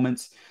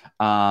performance,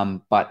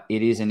 but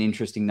it is an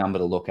interesting number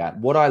to look at.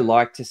 What I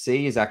like to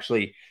see is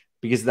actually,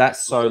 because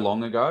that's so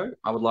long ago,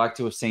 I would like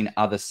to have seen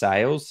other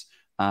sales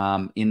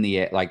in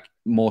the like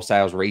more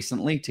sales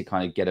recently to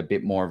kind of get a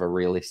bit more of a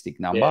realistic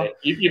number.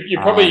 Yeah. You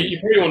probably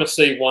want to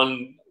see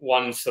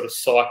one sort of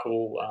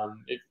cycle.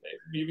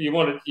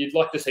 You'd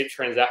like to see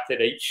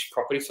transacted each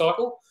property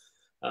cycle.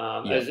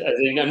 As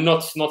in, I'm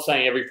not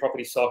saying every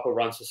property cycle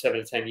runs for 7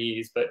 to 10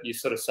 years, but you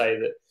sort of say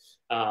that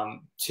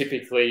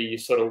typically you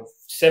sort of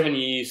 7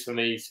 years for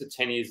me, so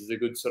 10 years is a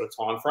good sort of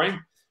time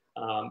frame,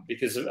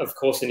 because of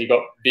course then you've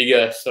got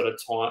bigger sort of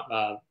time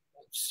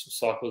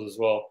cycles as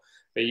well.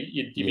 But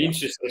you'd be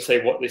interested to see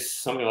what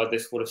something like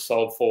this would have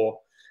sold for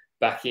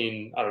back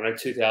in, I don't know,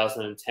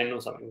 2010 or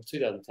something.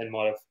 2010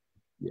 might have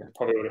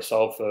probably would have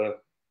sold for.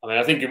 I mean,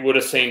 I think it would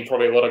have seen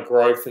probably a lot of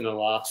growth in the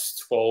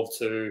last 12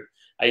 to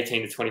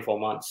 18 to 24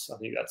 months, I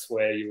think that's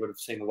where you would have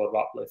seen a lot of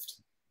uplift.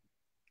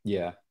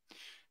 Yeah.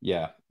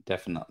 Yeah,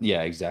 definitely.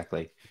 Yeah,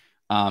 exactly.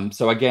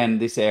 So again,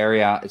 this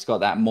area, it's got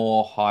that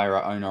more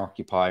higher owner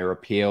occupier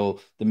appeal.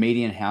 The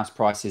median house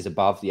price is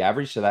above the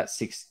average, so that's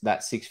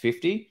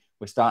 650.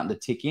 We're starting to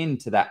tick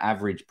into that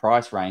average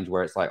price range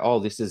where it's like, oh,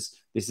 this is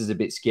a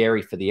bit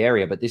scary for the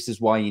area, but this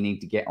is why you need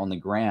to get on the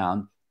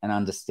ground and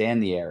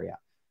understand the area.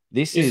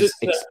 This is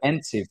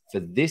expensive for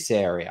this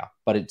area,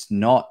 but it's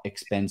not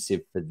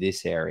expensive for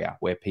this area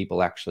where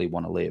people actually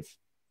want to live.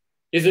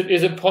 Is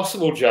it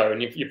possible, Joe?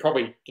 And you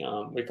probably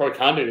we probably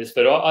can't do this,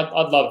 but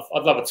I'd love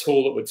a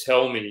tool that would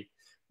tell me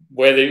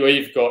where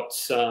you've got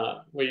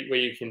where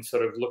you can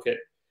sort of look at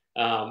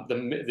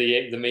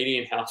the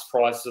median house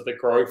prices of the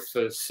growth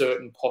for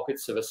certain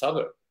pockets of a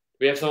suburb. Do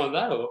we have something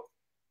like that, or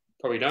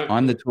probably don't?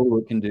 I'm the tool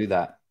that can do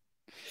that.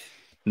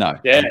 No,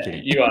 yeah,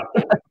 you are.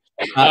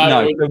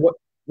 No. So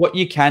what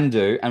you can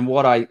do, and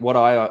what I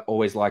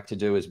always like to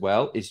do as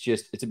well, is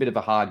it's a bit of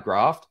a hard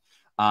graft.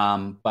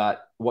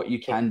 But what you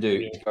can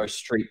do is go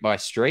street by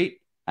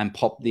street and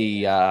pop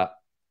the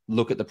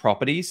look at the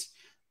properties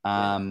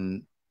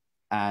and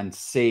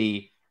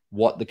see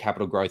what the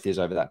capital growth is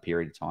over that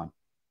period of time.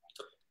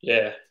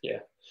 Yeah.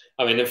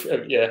 I mean, that's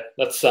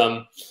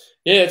the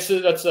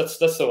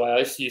way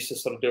I used to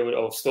sort of do it,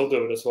 or still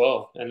do it as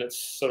well. And it's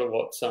sort of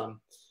what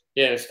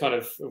it's kind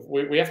of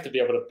we have to be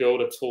able to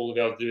build a tool to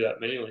be able to do that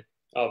manually.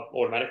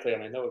 Automatically. I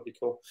mean, that would be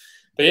cool.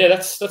 But yeah,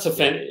 that's a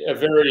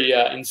very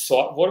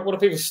insight. What are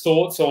people's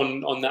thoughts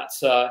on that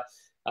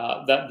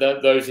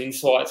those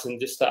insights and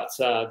just that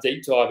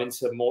deep dive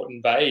into Moreton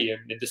Bay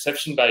and the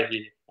Deception Bay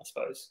here, I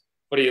suppose?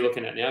 What are you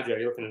looking at now, Joe?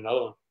 You're looking at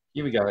another one.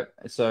 Here we go.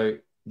 So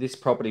this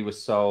property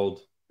was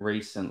sold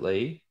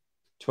recently,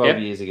 12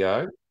 years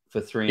ago, for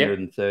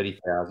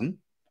 330,000.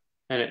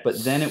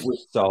 But then it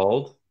was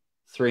sold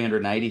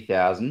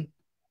 380,000 in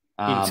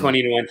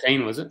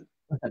 2019, was it?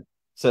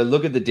 So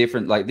look at the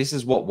different, like this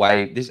is what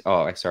way this,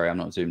 oh, sorry, I'm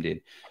not zoomed in.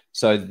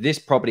 So this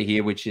property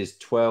here, which is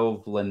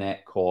 12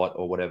 Lynette Court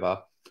or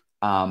whatever,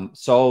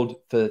 sold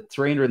for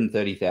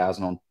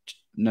 330,000 on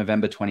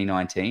November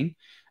 2019.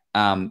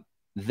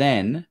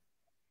 Then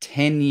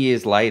 10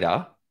 years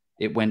later,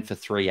 it went for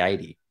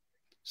 380.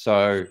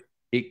 So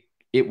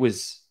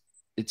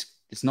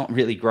it's not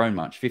really grown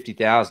much,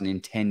 50,000 in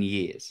 10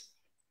 years.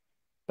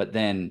 But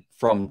then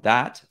from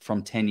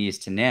 10 years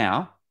to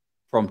now,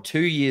 from 2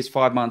 years,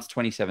 5 months,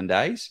 27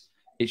 days,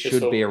 it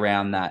should be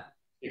around that.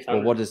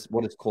 Well, what does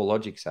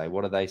CoreLogic say?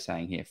 What are they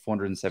saying here?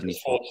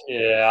 474.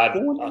 Yeah, I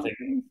think.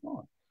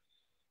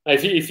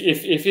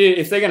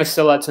 If they're going to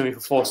sell that to me for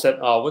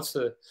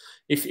 470,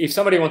 if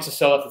somebody wants to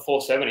sell it for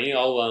 470,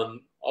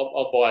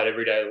 I'll buy it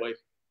every day of the week.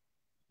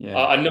 Yeah,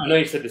 I know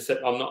you said this.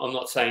 I'm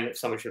not saying that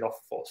somebody should offer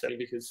 470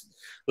 because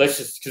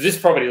this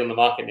property is on the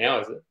market now,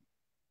 is it?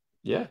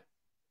 Yeah.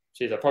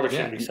 Jeez, I probably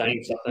shouldn't be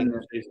saying something.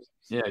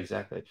 Yeah,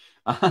 exactly.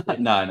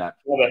 No.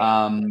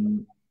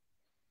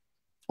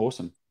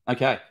 Awesome.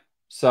 Okay.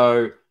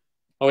 So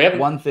we haven't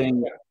one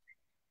thing.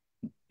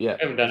 Yeah,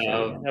 we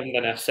haven't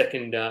done our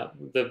second. The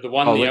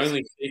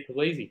only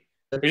equal easy.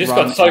 We just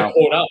got so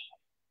caught up.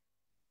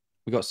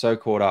 We got so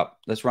caught up.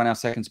 Let's run our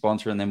second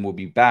sponsor, and then we'll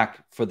be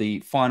back for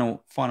the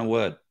final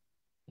word.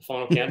 The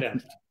final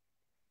countdown.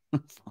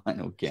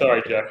 Final countdown.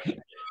 Sorry, Joe.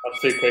 I'm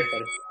too quick,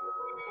 buddy.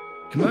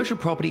 Commercial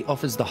property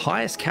offers the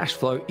highest cash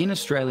flow in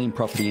Australian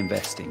property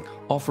investing,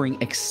 offering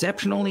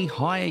exceptionally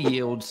higher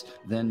yields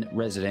than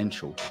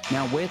residential.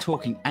 Now, we're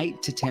talking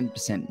 8 to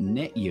 10%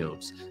 net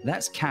yields.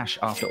 That's cash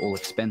after all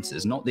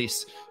expenses, not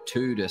this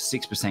 2 to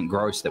 6%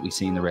 gross that we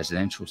see in the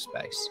residential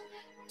space.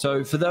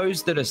 So for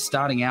those that are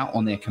starting out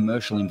on their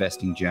commercial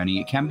investing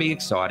journey, it can be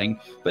exciting,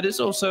 but it's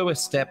also a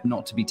step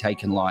not to be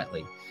taken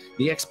lightly.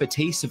 The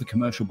expertise of a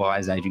commercial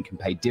buyer's agent can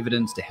pay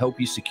dividends to help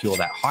you secure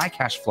that high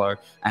cash flow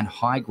and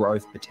high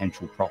growth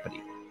potential property.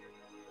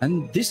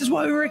 And this is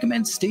why we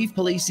recommend Steve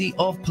Polisi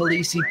of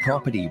Polisi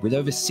Property. With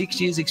over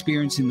 6 years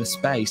experience in the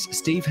space,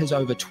 Steve has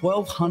over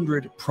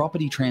 1,200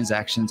 property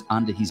transactions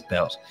under his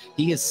belt.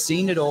 He has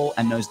seen it all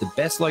and knows the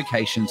best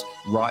locations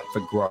right for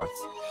growth.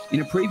 In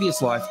a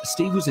previous life,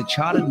 Steve was a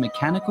chartered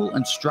mechanical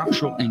and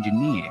structural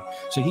engineer,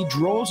 so he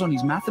draws on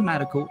his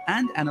mathematical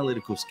and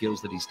analytical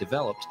skills that he's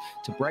developed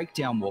to break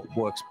down what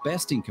works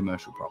best in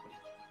commercial property.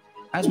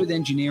 As with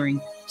engineering,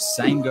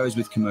 same goes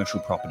with commercial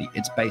property.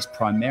 It's based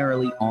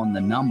primarily on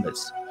the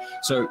numbers.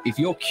 So if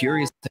you're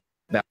curious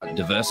about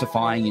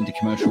diversifying into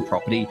commercial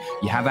property,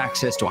 you have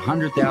access to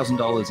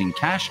 $100,000 in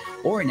cash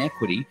or in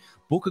equity,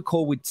 book a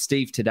call with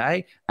Steve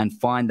today and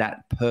find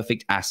that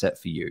perfect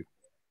asset for you.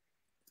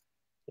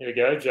 Here we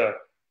go, Joe.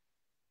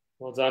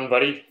 Well done,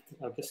 buddy.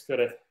 I've just got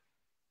to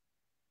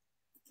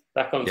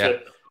back on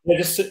to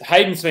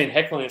Hayden's been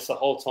heckling us the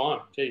whole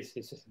time. Jeez,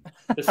 he's just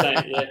saying,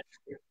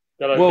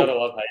 gotta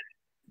love Hayden.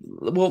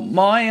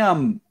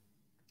 Well,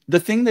 the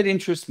thing that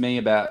interests me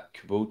about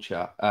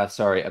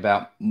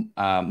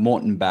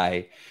Moreton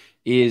Bay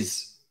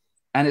is,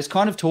 and it's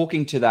kind of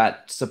talking to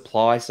that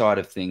supply side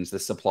of things, the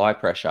supply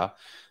pressure.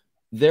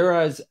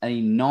 There is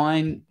a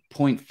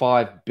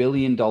 $9.5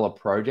 billion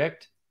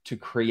project to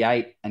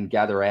create and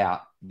gather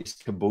out this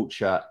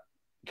Caboolture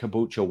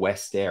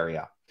West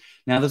area.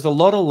 Now, there's a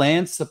lot of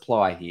land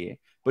supply here,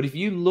 but if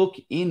you look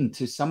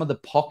into some of the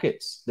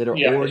pockets that are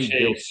already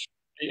built,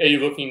 are you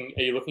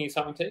looking at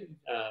something too?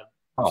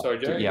 Sorry,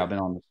 Joe. Yeah, I've been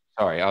on.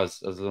 Sorry, I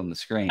was on the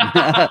screen.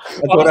 I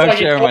thought I was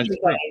sharing my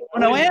screen. Oh,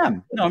 no, I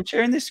am. No, I'm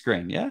sharing this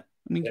screen. Yeah,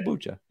 I'm in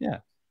Caboolture. Yeah,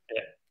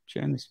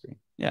 sharing this screen.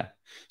 Yeah.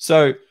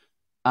 So,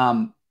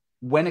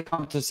 when it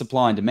comes to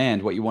supply and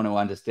demand, what you want to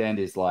understand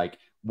is like,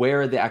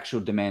 where are the actual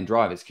demand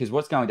drivers? Because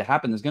what's going to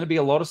happen, there's going to be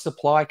a lot of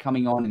supply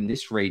coming on in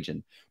this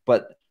region,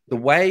 but the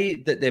way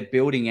that they're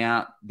building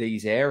out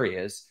these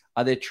areas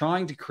are they're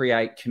trying to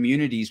create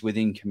communities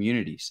within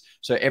communities.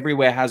 So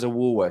everywhere has a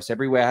Woolworths,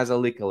 everywhere has a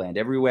Liquorland,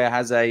 everywhere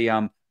has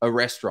a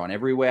restaurant,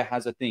 everywhere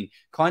has a thing.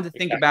 Kind of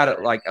think about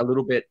it like a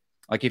little bit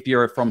like if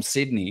you're from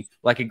Sydney,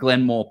 like a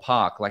Glenmore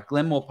Park. Like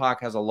Glenmore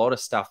Park has a lot of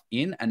stuff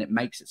in and it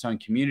makes its own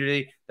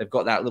community. They've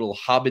got that little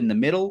hub in the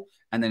middle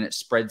and then it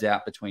spreads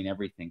out between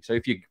everything. So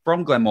if you're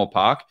from Glenmore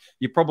Park,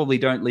 you probably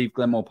don't leave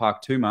Glenmore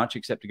Park too much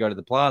except to go to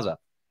the plaza.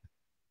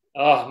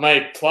 Oh,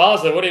 mate,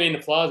 Plaza. What do you mean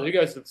the Plaza? Who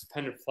goes to the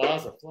Penrith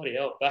Plaza? Bloody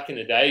hell! Back in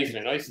the days,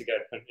 man, I used to go.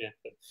 Yeah,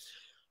 but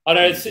I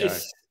know it's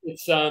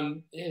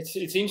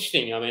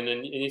interesting. I mean,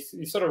 and you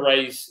sort of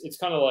raise. It's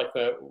kind of like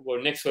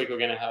well, next week we're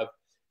going to have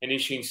an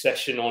interesting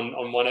session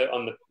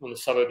on the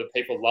suburb that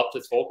people love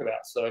to talk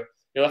about. So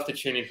you'll have to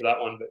tune into that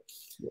one. But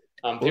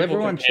well,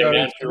 everyone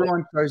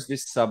chose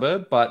this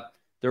suburb, but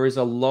there is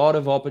a lot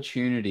of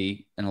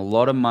opportunity and a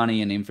lot of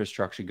money and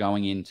infrastructure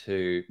going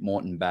into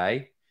Moreton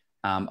Bay.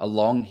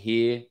 Along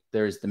here,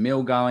 there is the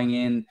mill going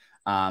in.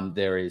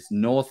 There is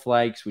North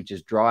Lakes, which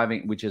is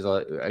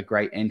a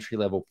great entry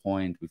level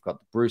point. We've got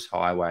the Bruce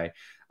Highway,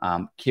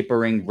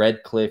 Kippering,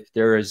 Redcliffe.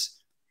 There is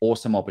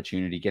awesome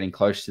opportunity getting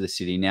close to the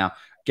city. Now,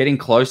 getting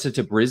closer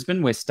to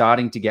Brisbane, we're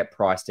starting to get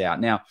priced out.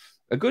 Now,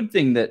 a good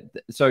thing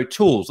so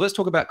tools, let's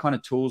talk about kind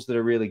of tools that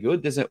are really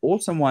good. There's an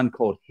awesome one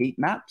called Heat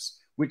Maps,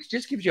 which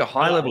just gives you a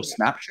high level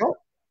snapshot.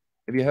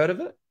 Have you heard of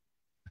it?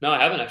 No,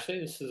 I haven't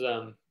actually. This is,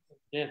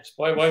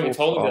 why haven't you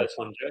told me about this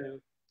one,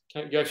 Joe?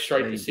 Can't go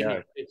straight to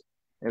Sydney.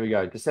 There we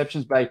go.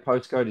 Deceptions Bay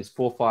postcode is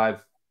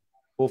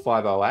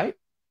 4508.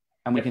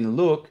 And we can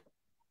look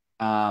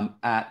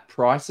at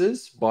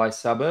prices by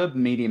suburb,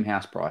 median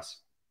house price.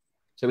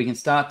 So we can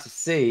start to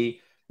see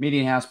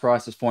median house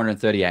price is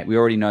 438. We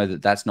already know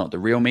that that's not the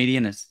real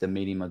median. It's the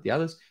median of the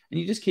others. And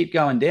you just keep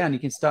going down. You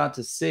can start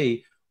to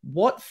see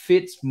what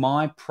fits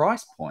my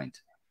price point.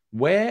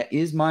 Where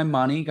is my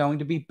money going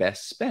to be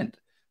best spent?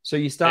 So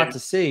you start to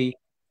see.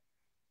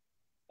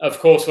 Of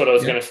course, what I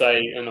was going to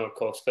say, and not of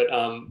course, but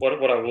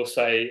what I will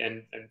say,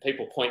 and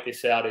people point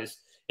this out, is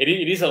it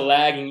is a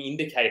lagging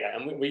indicator,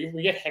 and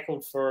we get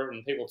heckled for it,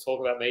 and people talk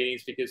about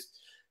meetings because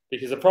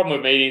the problem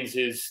with meetings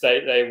is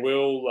they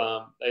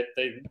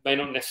may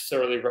not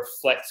necessarily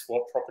reflect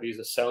what properties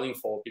are selling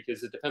for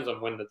because it depends on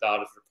when the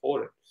data is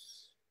reported.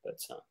 But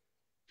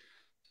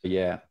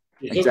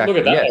exactly.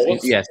 Look at that.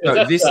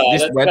 So this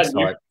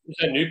website is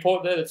that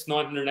Newport there? That's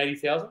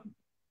 980,000.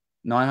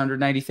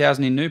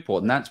 980,000 in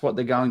Newport, and that's what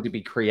they're going to be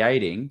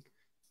creating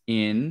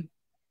in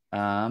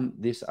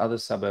this other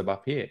suburb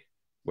up here,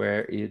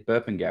 where is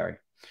Burpengary.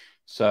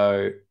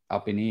 So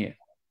up in here.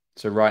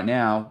 So right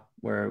now,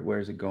 where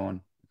is it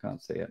gone? I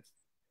can't see it.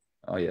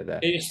 Oh yeah,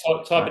 there. You just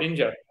type it in,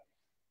 Joe.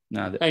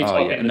 No,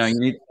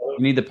 you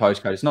need the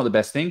postcode. It's not the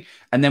best thing.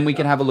 And then we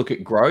can have a look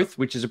at growth,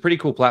 which is a pretty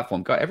cool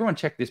platform. Everyone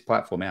check this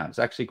platform out. It's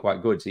actually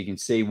quite good. So you can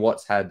see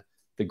what's had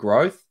the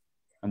growth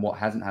and what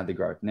hasn't had the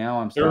growth.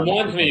 Now it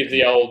reminds me of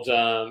the old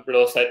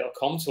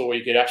realestate.com tool where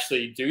you could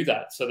actually do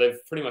that. So they've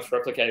pretty much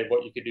replicated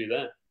what you could do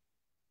there.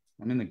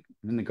 I'm in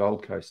the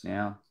Gold Coast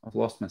now. I've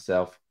lost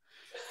myself.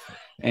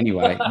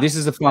 Anyway, this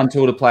is a fun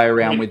tool to play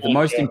around with. The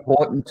most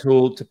important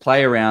tool to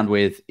play around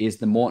with is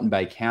the Moreton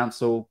Bay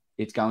Council.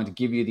 It's going to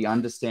give you the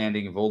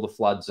understanding of all the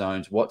flood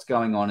zones, what's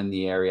going on in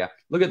the area.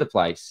 Look at the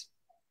place.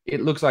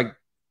 It looks like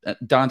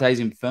Dante's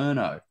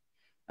Inferno.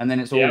 And then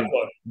it's all...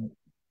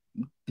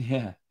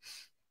 Yeah.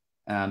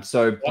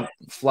 So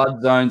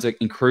flood zones are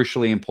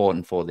crucially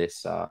important for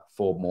this,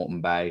 for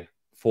Moreton Bay,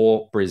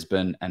 for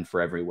Brisbane, and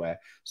for everywhere.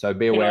 So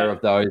be aware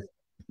of those.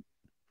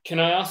 Can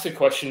I ask a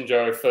question,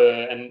 Joe?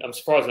 And I'm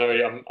surprised I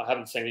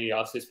haven't seen any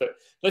ask this, but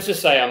let's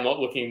just say I'm not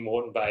looking in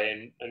Moreton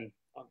Bay, and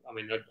I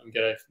mean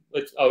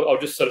I'll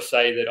just sort of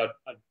say that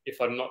if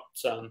I don't want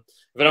to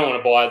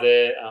buy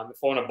there,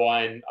 if I want to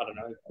buy in, I don't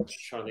know, I'm just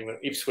trying to think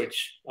about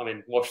Ipswich. I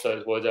mean, wash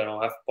those words out.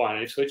 I'll have to buy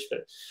in Ipswich,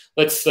 but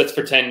let's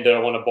pretend that I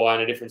want to buy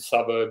in a different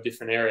suburb,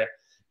 different area.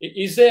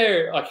 Is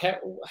there like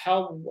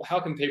how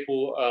can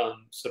people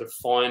sort of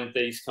find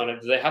these kind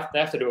of? They have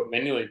to do it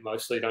manually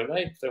mostly, don't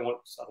they? If they want,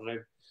 I don't know.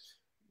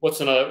 What's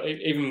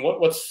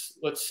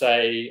let's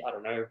say, I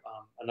don't know,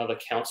 another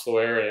council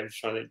area. I'm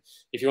just trying to think.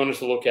 If you wanted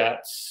to look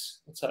at,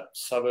 what's that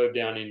suburb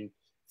down in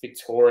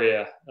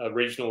Victoria, a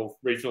regional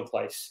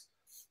place,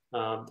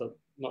 the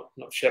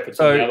not Shepherd's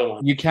So and the other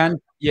one. you can,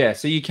 yeah.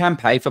 So you can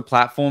pay for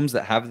platforms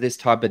that have this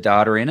type of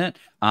data in it.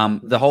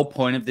 The whole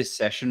point of this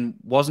session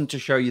wasn't to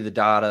show you the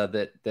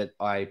data that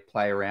I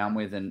play around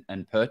with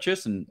and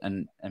purchase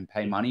and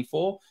pay money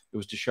for. It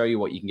was to show you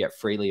what you can get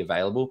freely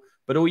available.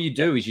 But all you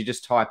do is you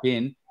just type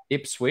in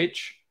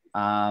Ipswich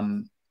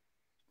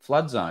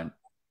flood zone.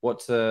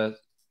 What's the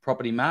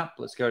property map?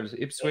 Let's go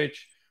to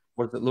Ipswich.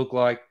 What does it look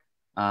like?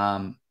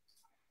 And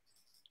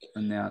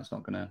now it's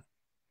not going to.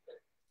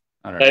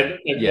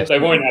 They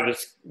won't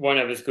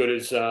have as good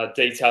as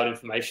detailed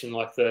information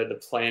like the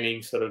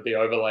planning, sort of the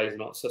overlays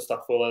and all sort of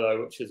stuff for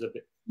though, which is a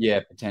bit. Yeah,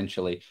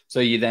 potentially. So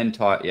you then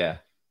type, yeah.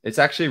 It's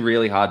actually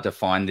really hard to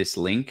find this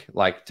link,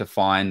 like to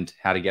find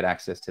how to get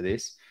access to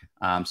this.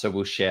 So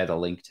we'll share the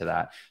link to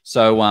that.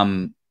 So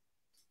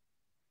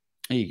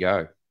there you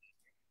go.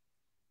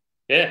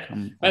 Yeah,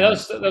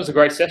 that was a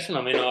great session.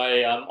 I mean,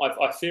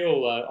 I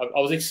feel I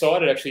was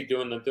excited actually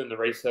doing the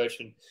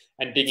research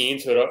and digging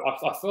into it.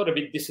 I felt a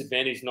bit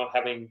disadvantaged not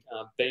having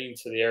been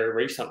to the area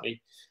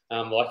recently,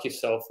 like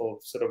yourself, or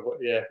sort of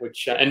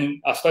which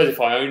and I suppose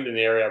if I owned an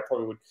area, I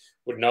probably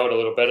would know it a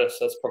little better.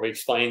 So that probably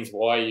explains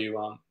why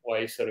you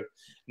sort of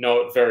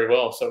know it very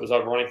well. So it was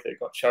ironic that it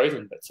got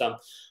chosen. But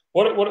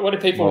what do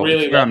people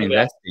really that's where love I'm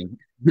investing?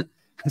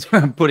 That's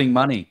where I'm putting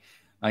money.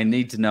 I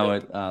need to know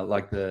it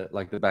like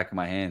the back of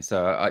my hand.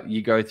 So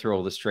you go through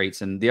all the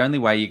streets, and the only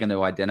way you're going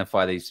to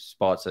identify these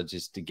spots are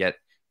just to get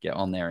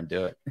on there and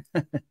do it.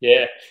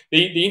 Yeah,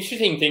 the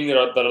interesting thing that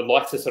I'd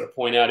like to sort of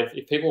point out,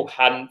 if people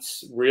hadn't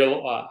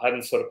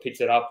sort of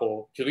picked it up,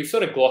 or because we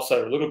sort of gloss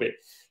over a little bit,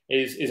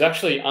 is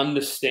actually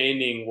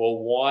understanding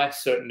why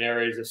certain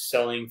areas are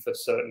selling for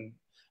certain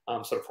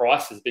sort of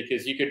prices.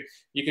 Because you could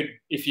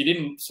if you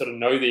didn't sort of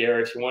know the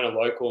area, if you weren't a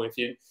local,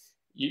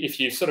 if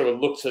you sort of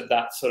looked at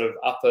that sort of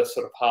upper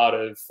sort of part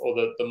of, or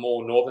the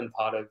more northern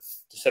part of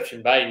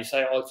Deception Bay, and you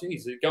say, oh,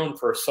 geez, they're going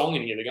for a song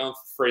in here. They're going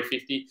for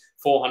 350,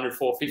 400,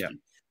 450. Yeah.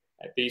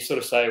 But you sort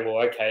of say, well,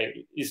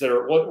 okay, is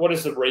there what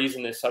is the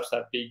reason there's such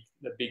the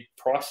big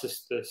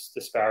price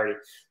disparity?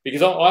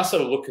 Because I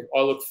sort of look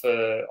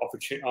for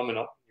opportunity. I mean,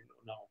 not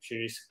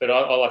opportunities, but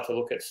I like to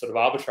look at sort of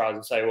arbitrage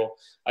and say, well,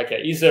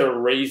 okay, is there a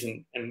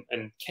reason,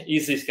 and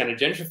is this going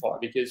to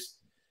gentrify? Because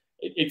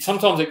it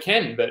sometimes it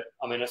can, but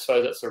I mean, I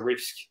suppose that's a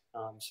risk.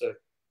 So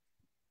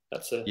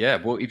that's a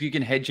Well, if you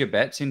can hedge your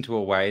bets into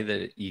a way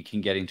that you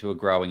can get into a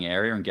growing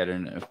area and get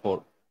an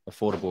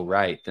affordable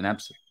rate, then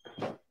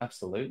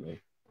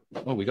absolutely.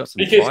 Oh, we got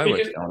some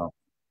fireworks going on.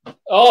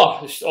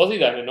 Oh, it's Aussie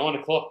Day at 9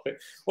 o'clock. But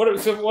what I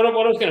was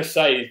going to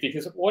say is,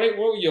 because what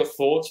would your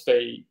thoughts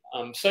be?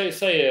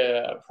 Say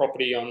a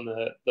property on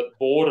the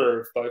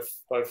border of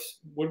both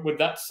would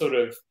that sort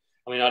of?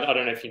 I mean, I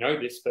don't know if you know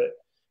this, but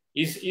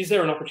is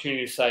there an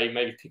opportunity to say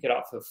maybe pick it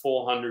up for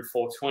 400,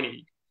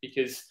 420?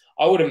 Because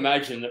I would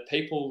imagine that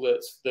people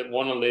that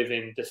want to live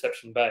in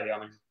Deception Bay, I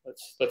mean,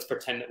 let's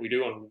pretend that we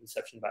do want to live in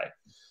Deception Bay,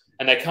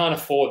 and they can't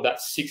afford that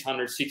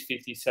 600,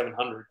 650,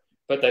 700,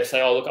 but they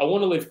say, oh, look, I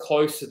want to live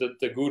close to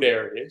the good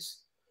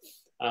areas.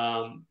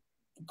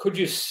 Could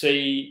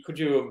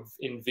you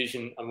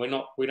envision, and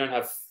we don't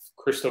have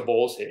crystal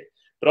balls here,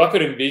 but I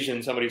could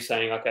envision somebody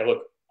saying, okay,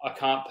 look, I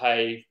can't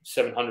pay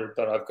 700,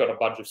 but I've got a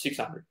budget of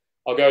 600.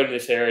 I'll go to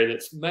this area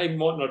that's might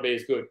not be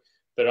as good,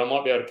 but I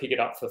might be able to pick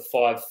it up for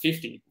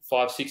 550,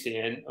 560,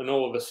 and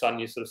all of a sudden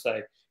you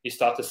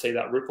start to see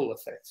that ripple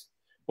effect.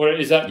 What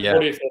is that? Yeah. What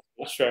do you think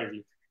of that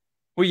strategy?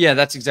 Well, yeah,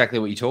 that's exactly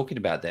what you're talking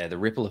about there, the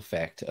ripple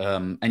effect.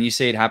 And you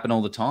see it happen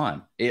all the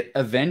time. It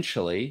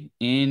eventually,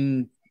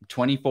 in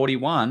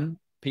 2041,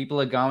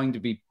 people are going to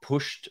be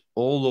pushed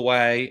all the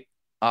way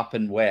up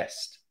and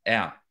west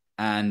out,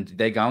 and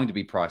they're going to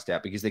be priced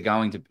out because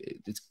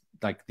it's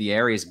like the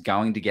area is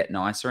going to get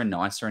nicer and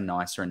nicer and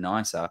nicer and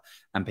nicer,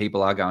 and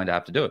people are going to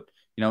have to do it.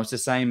 You know, it's the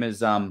same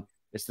as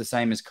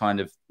kind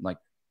of like,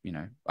 you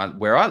know,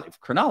 where I live,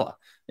 Cronulla.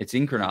 It's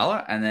in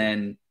Cronulla, and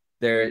then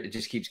it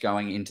just keeps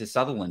going into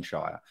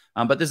Sutherlandshire.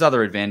 But there's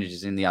other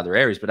advantages in the other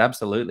areas, but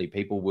absolutely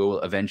people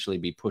will eventually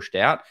be pushed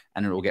out,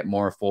 and it will get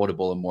more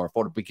affordable and more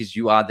affordable because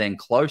you are then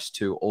close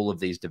to all of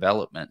these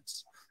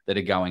developments that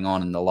are going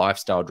on and the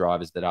lifestyle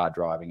drivers that are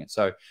driving it.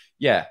 So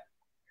yeah,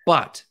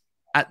 but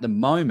at the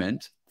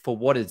moment, for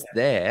what is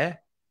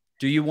there,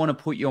 do you want to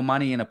put your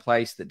money in a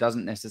place that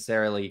doesn't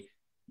necessarily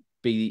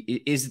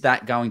is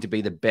that going to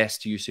be the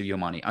best use of your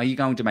money? Are you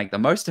going to make the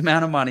most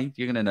amount of money?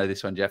 You're going to know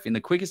this one, Jeff, in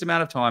the quickest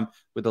amount of time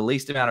with the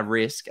least amount of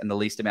risk and the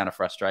least amount of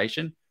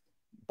frustration.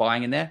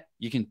 Buying in there,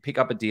 you can pick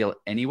up a deal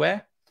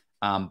anywhere.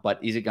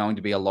 But is it going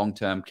to be a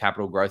long-term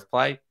capital growth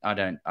play? I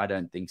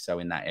don't think so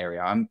in that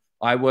area.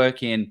 I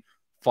work in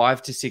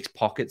 5 to 6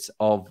 pockets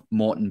of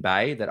Moreton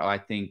Bay that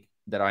I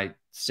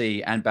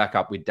see and back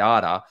up with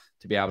data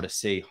to be able to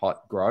see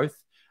hot growth.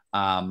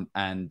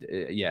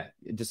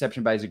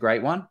 Deception Bay is a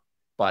great one,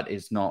 but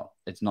it's not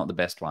the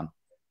best one.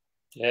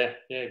 Yeah,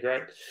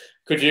 great.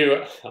 Could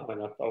you? I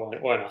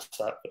won't ask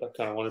that, but I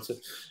kind of wanted to.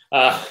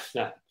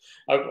 No,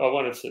 I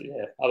wanted to.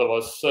 Yeah.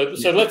 Otherwise, so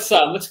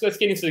let's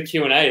get into the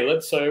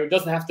Q&A. So it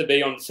doesn't have to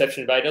be on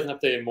Deception Bay. It doesn't have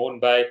to be in Moreton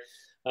Bay.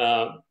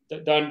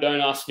 don't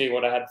ask me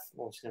what I had.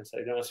 Well, I was going to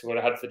say, don't ask me what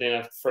I had for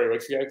dinner 3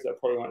 weeks ago, because I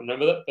probably won't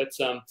remember that. But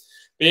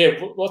yeah,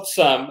 what's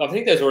I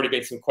think there's already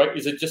been some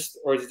is it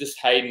just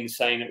Hayden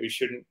saying that we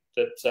shouldn't?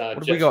 That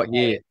what have we got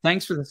here?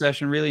 Thanks for the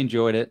session. Really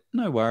enjoyed it.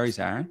 No worries,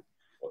 Aaron.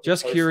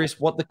 Just curious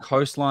what the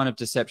coastline of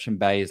Deception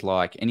Bay is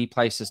like. Any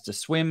places to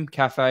swim,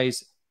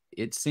 cafes?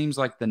 It seems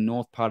like the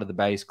north part of the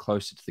bay is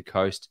closer to the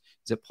coast.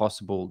 Is it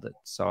possible that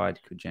side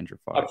could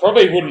gentrify? I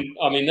probably wouldn't.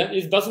 I mean,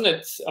 doesn't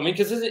it? I mean,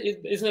 because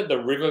isn't it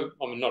the river?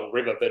 I mean, not a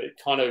river, but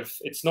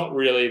it's not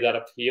really that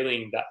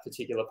appealing, that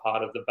particular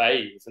part of the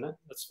bay, isn't it?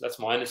 That's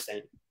my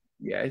understanding.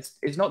 Yeah,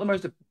 it's not the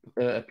most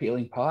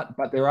appealing part,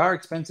 but there are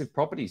expensive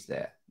properties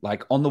there.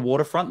 Like on the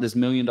waterfront, there's $1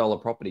 million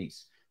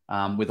properties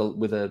with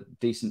a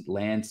decent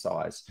land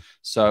size.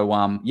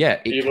 So yeah,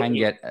 it can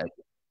get.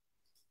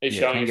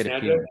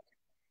 Appealing.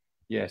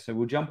 Yeah, so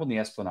we'll jump on the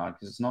Esplanade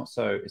because it's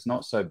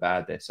not so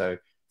bad there. So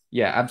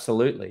yeah,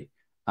 absolutely.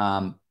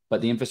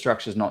 But the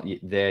infrastructure is not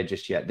there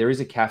just yet. There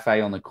is a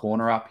cafe on the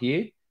corner up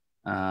here.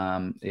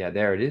 Yeah,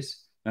 there it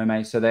is. No,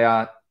 mate. So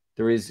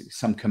there is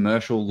some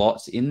commercial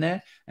lots in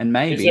there, and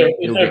maybe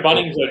is there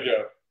Bunnings though,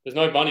 Joe? There's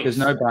no Bunnings. There's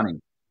no Bunnings.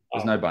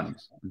 There's no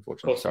Bunnings,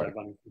 unfortunately. Sorry.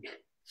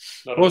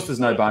 Of course,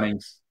 there's no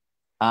Bunnings.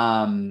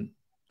 And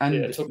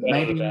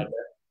yeah,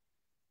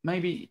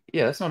 maybe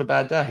yeah, that's not a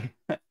bad day.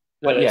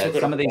 But yeah,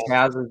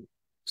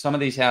 some of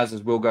these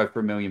houses will go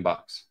for $1 million,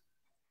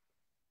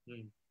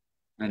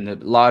 and the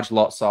large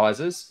lot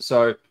sizes.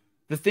 So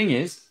the thing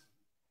is,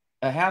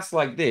 a house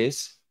like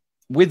this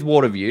with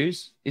water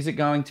views, is it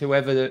going to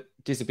ever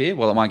disappear?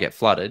 Well, it might get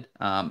flooded.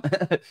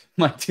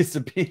 Might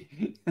disappear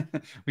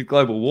with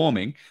global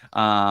warming.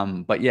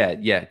 But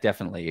yeah,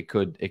 definitely it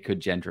could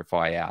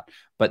gentrify out.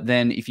 But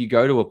then if you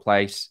go to a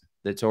place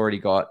that's already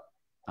got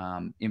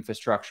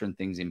infrastructure and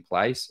things in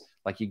place,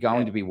 like you're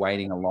going to be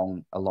waiting a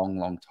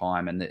long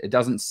time, and it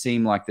doesn't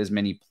seem like there's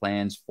many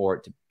plans for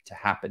it to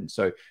happen.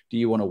 So do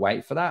you want to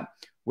wait for that?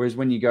 Whereas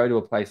when you go to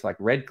a place like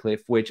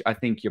Redcliffe, which I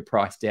think you're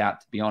priced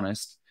out, to be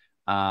honest,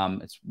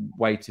 it's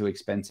way too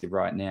expensive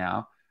right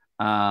now.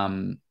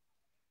 Not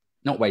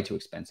way too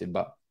expensive,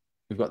 but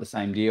we've got the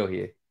same deal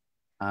here.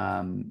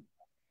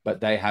 But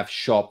they have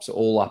shops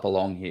all up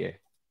along here.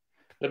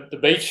 The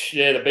beach,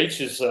 the beach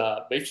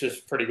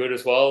is pretty good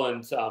as well.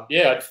 And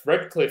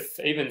Redcliffe,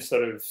 even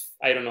sort of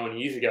 8 or 9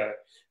 years ago,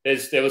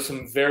 there was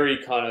some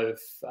very kind of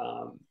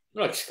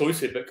not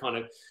exclusive, but kind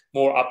of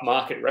more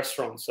upmarket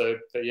restaurants. So,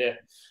 but yeah,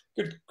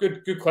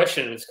 good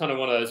question. It's kind of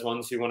one of those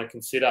ones you want to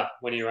consider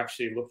when you're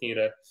actually looking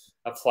at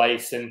a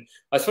place. And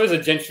I suppose the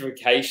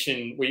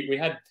gentrification, we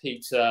had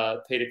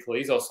Peter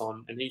Kalizos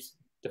on, and he's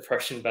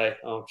Depression Bay.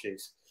 Oh,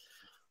 geez.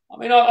 I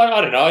mean,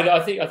 I don't know.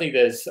 I think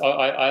there's.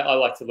 I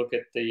like to look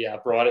at the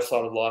brighter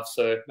side of life.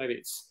 So maybe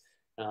it's.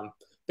 But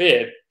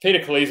yeah, Peter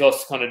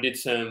Kalizos kind of did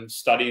some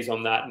studies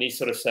on that, and he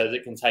sort of says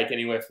it can take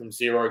anywhere from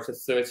 0 to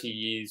 30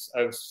 years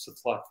over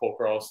supply pork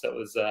rolls. That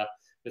was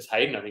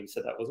Hayden, I think,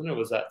 said that, wasn't it? Or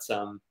was that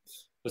Tone?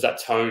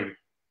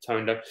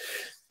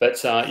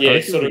 But yeah,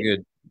 it's sort of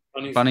good.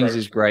 Bunnings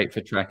is great for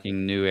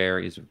tracking new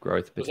areas of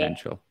growth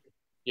potential.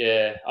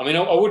 Yeah, I mean,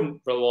 I wouldn't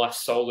rely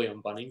solely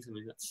on Bunnings. I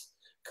mean,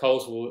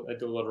 Coles will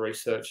do a lot of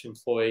research,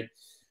 employ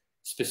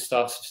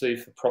stuff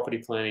specifically for property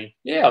planning.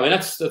 Yeah, I mean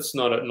that's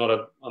not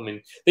a. I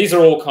mean, these are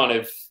all kind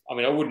of. I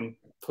mean, I wouldn't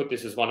put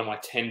this as one of my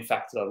 10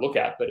 factors I look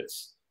at, but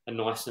it's a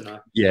nice to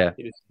know. Yeah,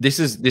 this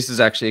is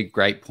actually a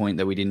great point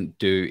that we didn't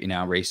do in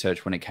our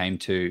research when it came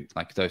to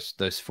like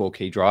those 4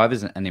 key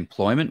drivers and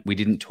employment. We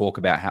didn't talk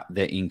about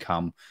their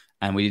income,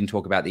 and we didn't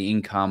talk about the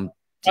income.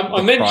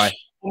 I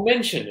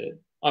mentioned it.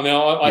 I mean,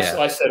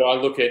 I said I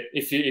look at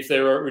if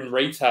they're in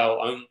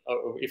retail,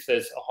 if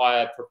there's a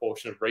higher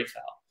proportion of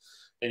retail,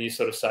 then you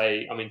sort of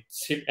say, I mean,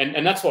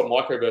 and that's what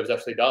microburbs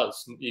actually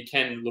does. You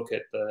can look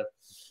at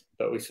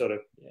but we sort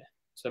of,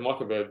 So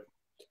microburb,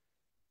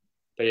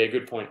 but yeah,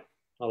 good point.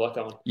 I like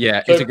that one.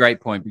 Yeah, it's a great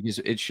point because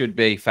it should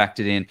be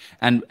factored in,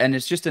 and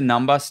it's just a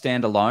number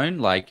standalone.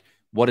 Like,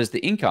 what is the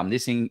income?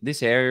 This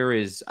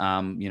area is,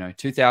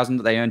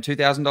 $2,000. They earn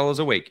 $2,000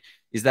 a week.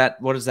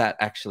 What does that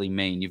actually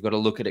mean? You've got to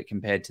look at it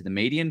compared to the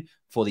median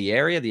for the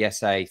area, the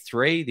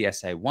SA3, the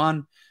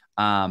SA1.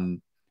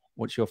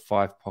 What's your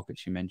 5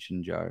 pockets you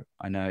mentioned, Joe?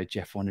 I know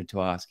Jeff wanted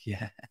to ask.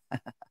 Yeah.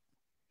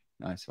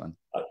 Nice one.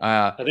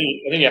 I think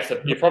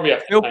you probably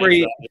have to feel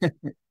free.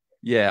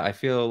 Yeah, I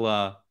feel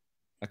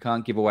I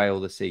can't give away all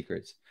the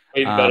secrets.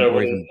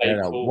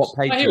 What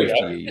paid tools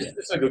do you use?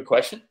 That's a good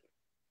question.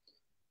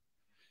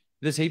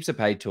 There's heaps of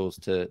paid tools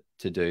to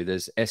do.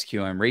 There's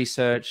SQM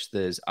Research,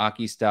 there's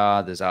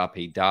Archistar, there's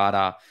RP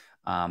Data.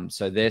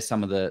 So there's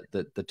some of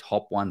the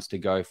top ones to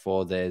go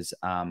for. There's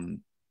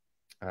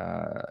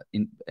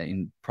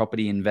in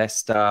Property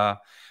Investor.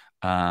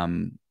 What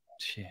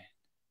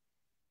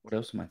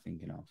else am I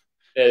thinking of?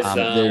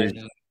 There's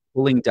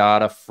pulling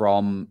data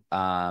from.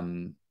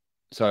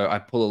 So I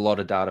pull a lot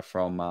of data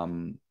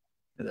from.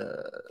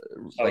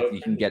 Like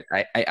you can get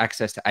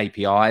access to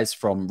APIs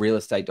from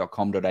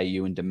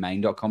realestate.com.au and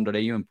domain.com.au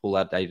and pull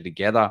that data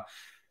together.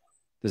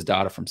 There's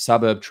data from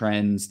suburb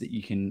trends that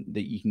you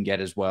can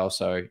get as well.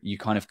 So you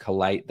kind of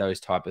collate those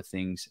type of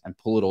things and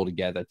pull it all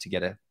together to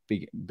get a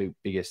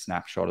bigger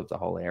snapshot of the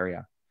whole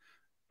area.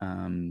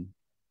 The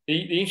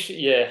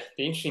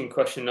interesting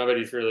question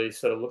nobody's really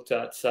sort of looked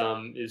at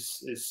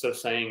is sort of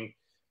saying,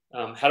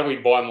 how do we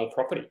buy more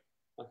property?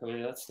 Like, I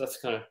mean, that's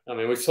kind of, I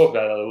mean, we talked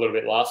about that a little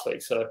bit last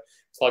week. So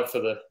it's like for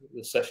the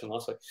session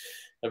last week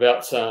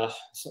about, I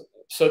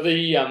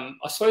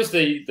suppose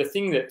the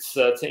thing that's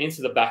to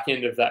answer the back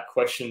end of that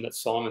question that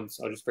Simon's,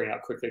 I'll just bring it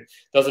up quickly,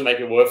 doesn't make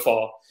it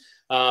worthwhile.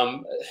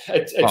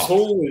 A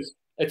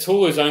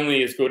tool is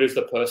only as good as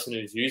the person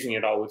who's using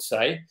it, I would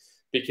say,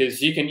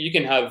 because you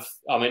can have,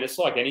 I mean, it's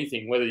like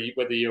anything, whether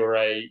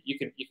you're you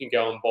can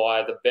go and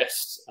buy the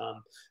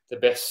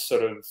best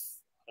sort of,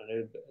 I don't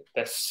know,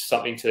 best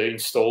something to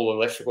install an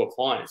electrical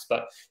appliance,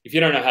 but if you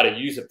don't know how to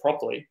use it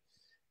properly,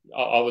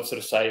 I would sort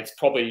of say it's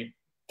probably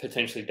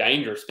potentially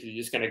dangerous, because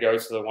you're just going to go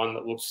to the one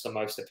that looks the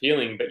most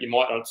appealing, but you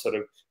might not sort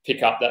of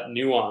pick up that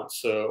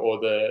nuance or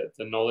the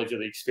knowledge or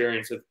the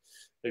experience of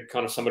the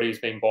kind of somebody who's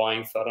been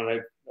buying for, I don't know,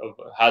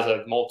 has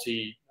a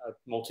multi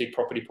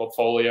property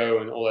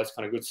portfolio and all that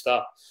kind of good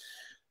stuff.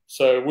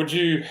 So would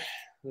you,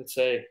 let's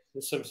say,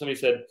 somebody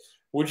said,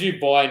 would you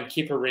buy in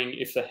Kippa-Ring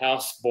if the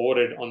house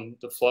bordered on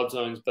the flood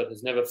zones but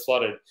has never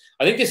flooded?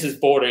 I think this is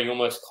bordering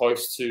almost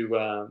close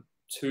to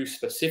too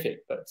specific,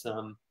 but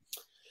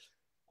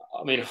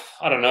I mean,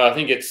 I don't know. I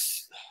think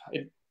this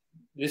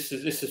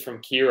is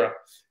from Kira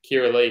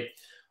Lee.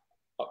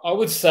 I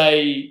would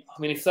say, I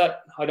mean, if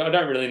that, I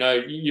don't really know.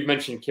 You've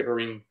mentioned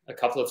Kippa-Ring a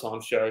couple of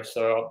times, Joe.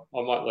 So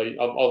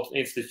I'll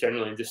answer this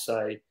generally and just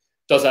say,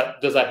 does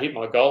that hit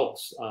my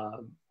goals?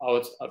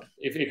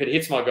 If it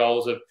hits my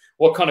goals of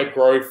what kind of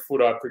growth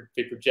would I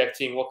be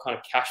projecting? What kind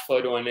of cash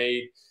flow do I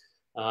need?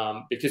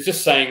 Because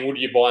just saying, would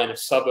you buy in a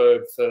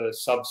suburb for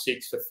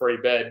sub-6 for free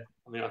bed?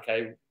 I mean,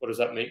 okay, what does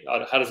that mean?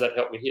 How does that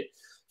help me hit?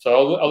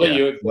 So I'll let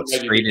you. What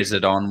street is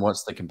it on?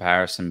 What's the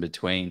comparison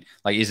between,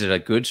 like, is it a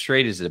good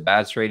street? Is it a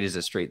bad street? Is it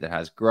a street that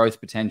has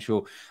growth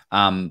potential?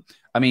 I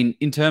mean,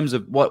 in terms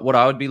of what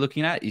I would be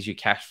looking at is your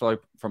cash flow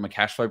from a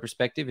cash flow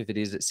perspective. If it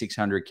is at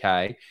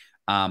 600K,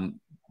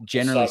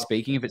 generally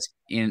speaking, if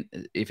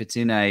it's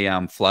in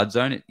a flood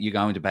zone, you're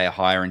going to pay a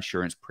higher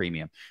insurance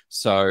premium.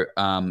 So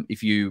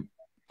if you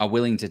are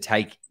willing to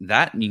take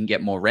that and you can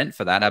get more rent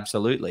for that,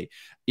 absolutely.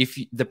 If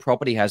the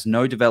property has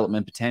no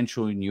development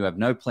potential and you have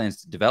no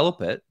plans to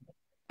develop it,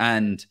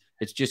 and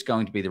it's just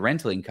going to be the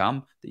rental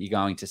income that you're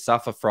going to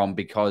suffer from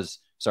because,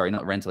 sorry,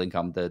 not rental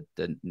income, the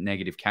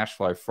negative cash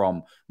flow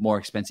from more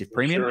expensive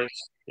premium.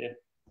 Insurance. Yeah.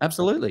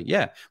 Absolutely,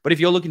 yeah. But if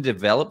you're looking to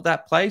develop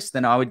that place,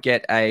 then I would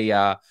get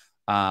a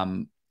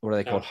what are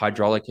they called?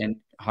 Hydraulic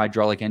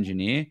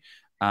engineer.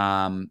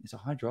 Is it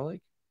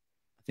hydraulic?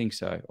 I think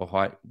so,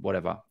 or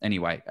whatever.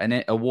 Anyway,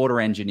 a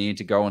water engineer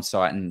to go on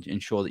site and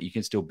ensure that you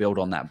can still build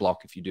on that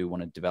block if you do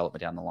want to develop it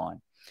down the line.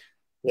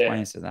 That's my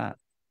answer to that.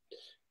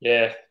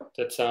 Yeah,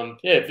 that's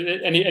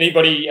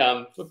Anybody?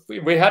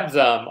 We had.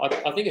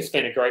 I think it's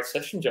been a great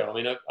session, Joe. I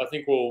mean, I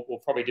think we'll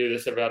probably do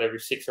this about every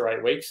 6 or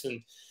 8 weeks,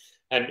 and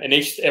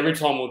every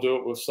time we'll do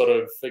it, we'll sort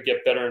of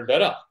get better and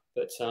better.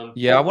 But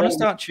I want to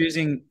start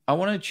choosing. I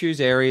want to choose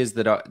areas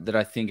that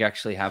I think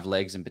actually have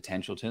legs and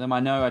potential to them. I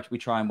know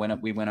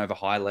we went over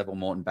high level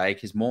Moreton Bay,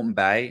 because Moreton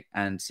Bay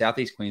and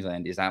Southeast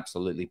Queensland is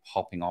absolutely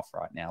popping off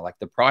right now. Like,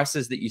 the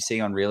prices that you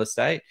see on real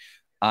estate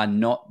are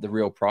not the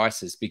real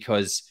prices,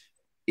 because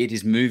it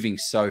is moving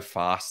so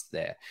fast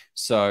there.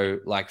 So,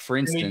 like, for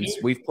instance,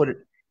 we've put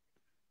an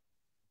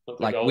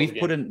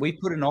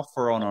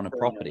offer on a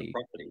property,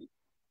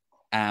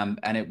 and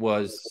it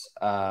was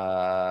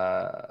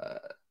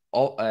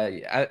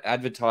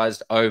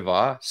advertised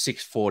over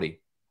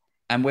 640,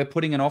 and we're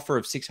putting an offer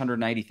of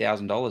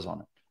 $680,000 on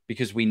it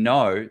because we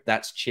know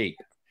that's cheap.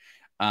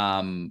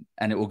 And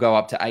it will go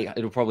up to 8.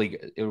 It'll probably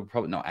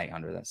not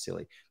 800. That's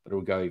silly, but it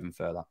will go even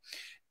further.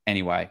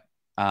 Anyway,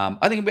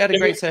 I think we had a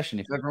great session.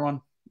 If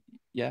everyone,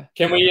 yeah.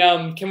 Can we?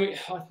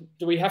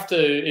 Do we have to?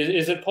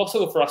 Is it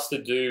possible for us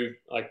to do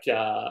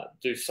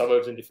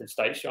suburbs in different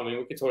states? I mean,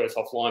 we could talk about this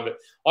offline, but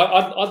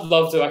I'd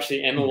love to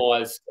actually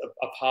analyze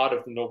a part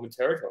of the Northern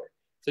Territory.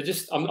 So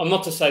I'm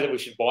not to say that we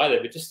should buy there,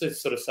 but just to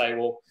sort of say,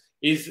 well,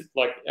 is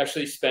like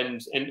actually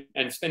spend.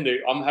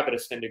 I'm happy to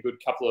spend a good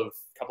couple of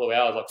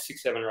hours, like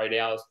 6, 7, or 8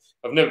 hours.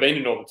 I've never been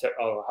to Northern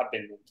Territory. Oh, I have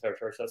been to Northern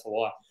Territory, so that's a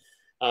lie.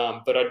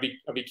 But I'd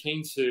be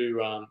keen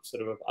to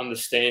sort of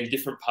understand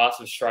different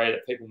parts of Australia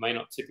that people may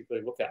not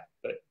typically look at.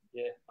 But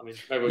yeah, I mean,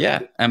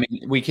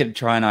 maybe we could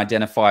try and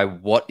identify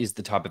what is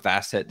the type of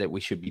asset that we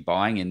should be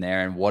buying in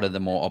there, and what are the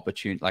more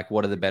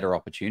what are the better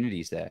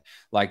opportunities there?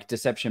 Like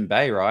Deception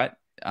Bay, right?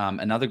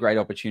 Another great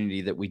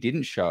opportunity that we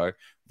didn't show,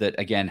 that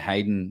again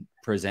Hayden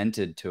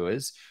presented to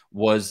us,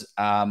 was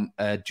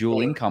a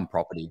dual income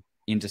property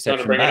in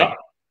Deception Bay.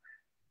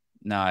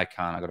 No, I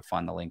can't. I got to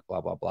find the link.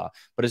 Blah blah blah.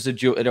 But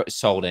it's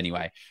sold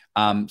anyway.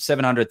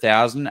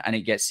 $700,000, and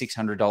it gets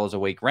 $600 a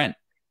week rent.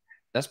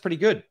 That's pretty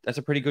good. That's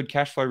a pretty good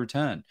cash flow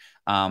return,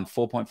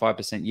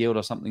 4.5% yield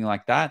or something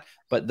like that.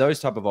 But those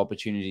type of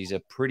opportunities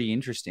are pretty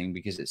interesting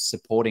because it's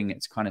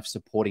kind of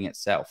supporting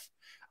itself.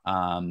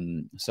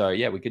 So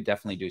yeah, we could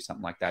definitely do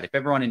something like that. If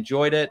everyone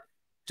enjoyed it,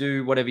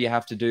 do whatever you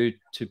have to do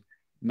to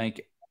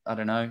make, I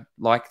don't know,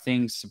 like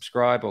things,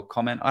 subscribe or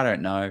comment. I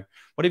don't know.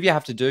 Whatever you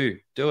have to do,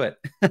 do it.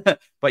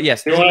 But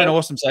yes, this has been an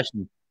awesome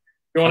session.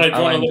 You want to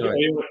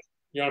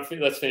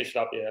let's finish it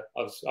up. Yeah,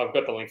 I've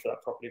got the link for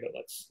that property, but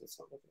let's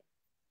not look at it.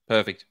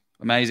 Perfect.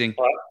 Amazing.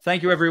 Right.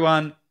 Thank you,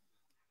 everyone.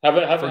 Have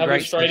a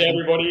straight day,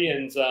 everybody,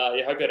 and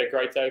I hope you had a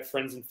great day with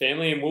friends and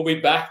family. And we'll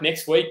be back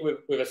next week with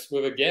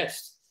a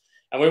guest.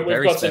 And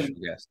we've got some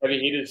heavy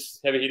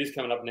hitters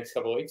coming up in the next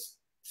couple of weeks.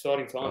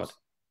 Exciting times. God.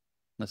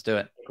 Let's do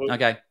it.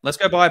 Okay, let's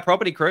go buy a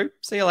property, crew.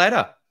 See you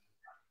later.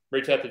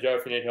 Reach out to Joe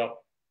if you need help.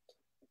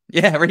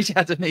 Yeah, reach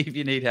out to me if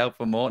you need help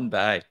for Moreton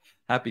Bay.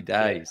 Happy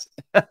days.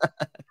 Yeah.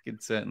 I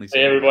can certainly see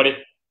everybody.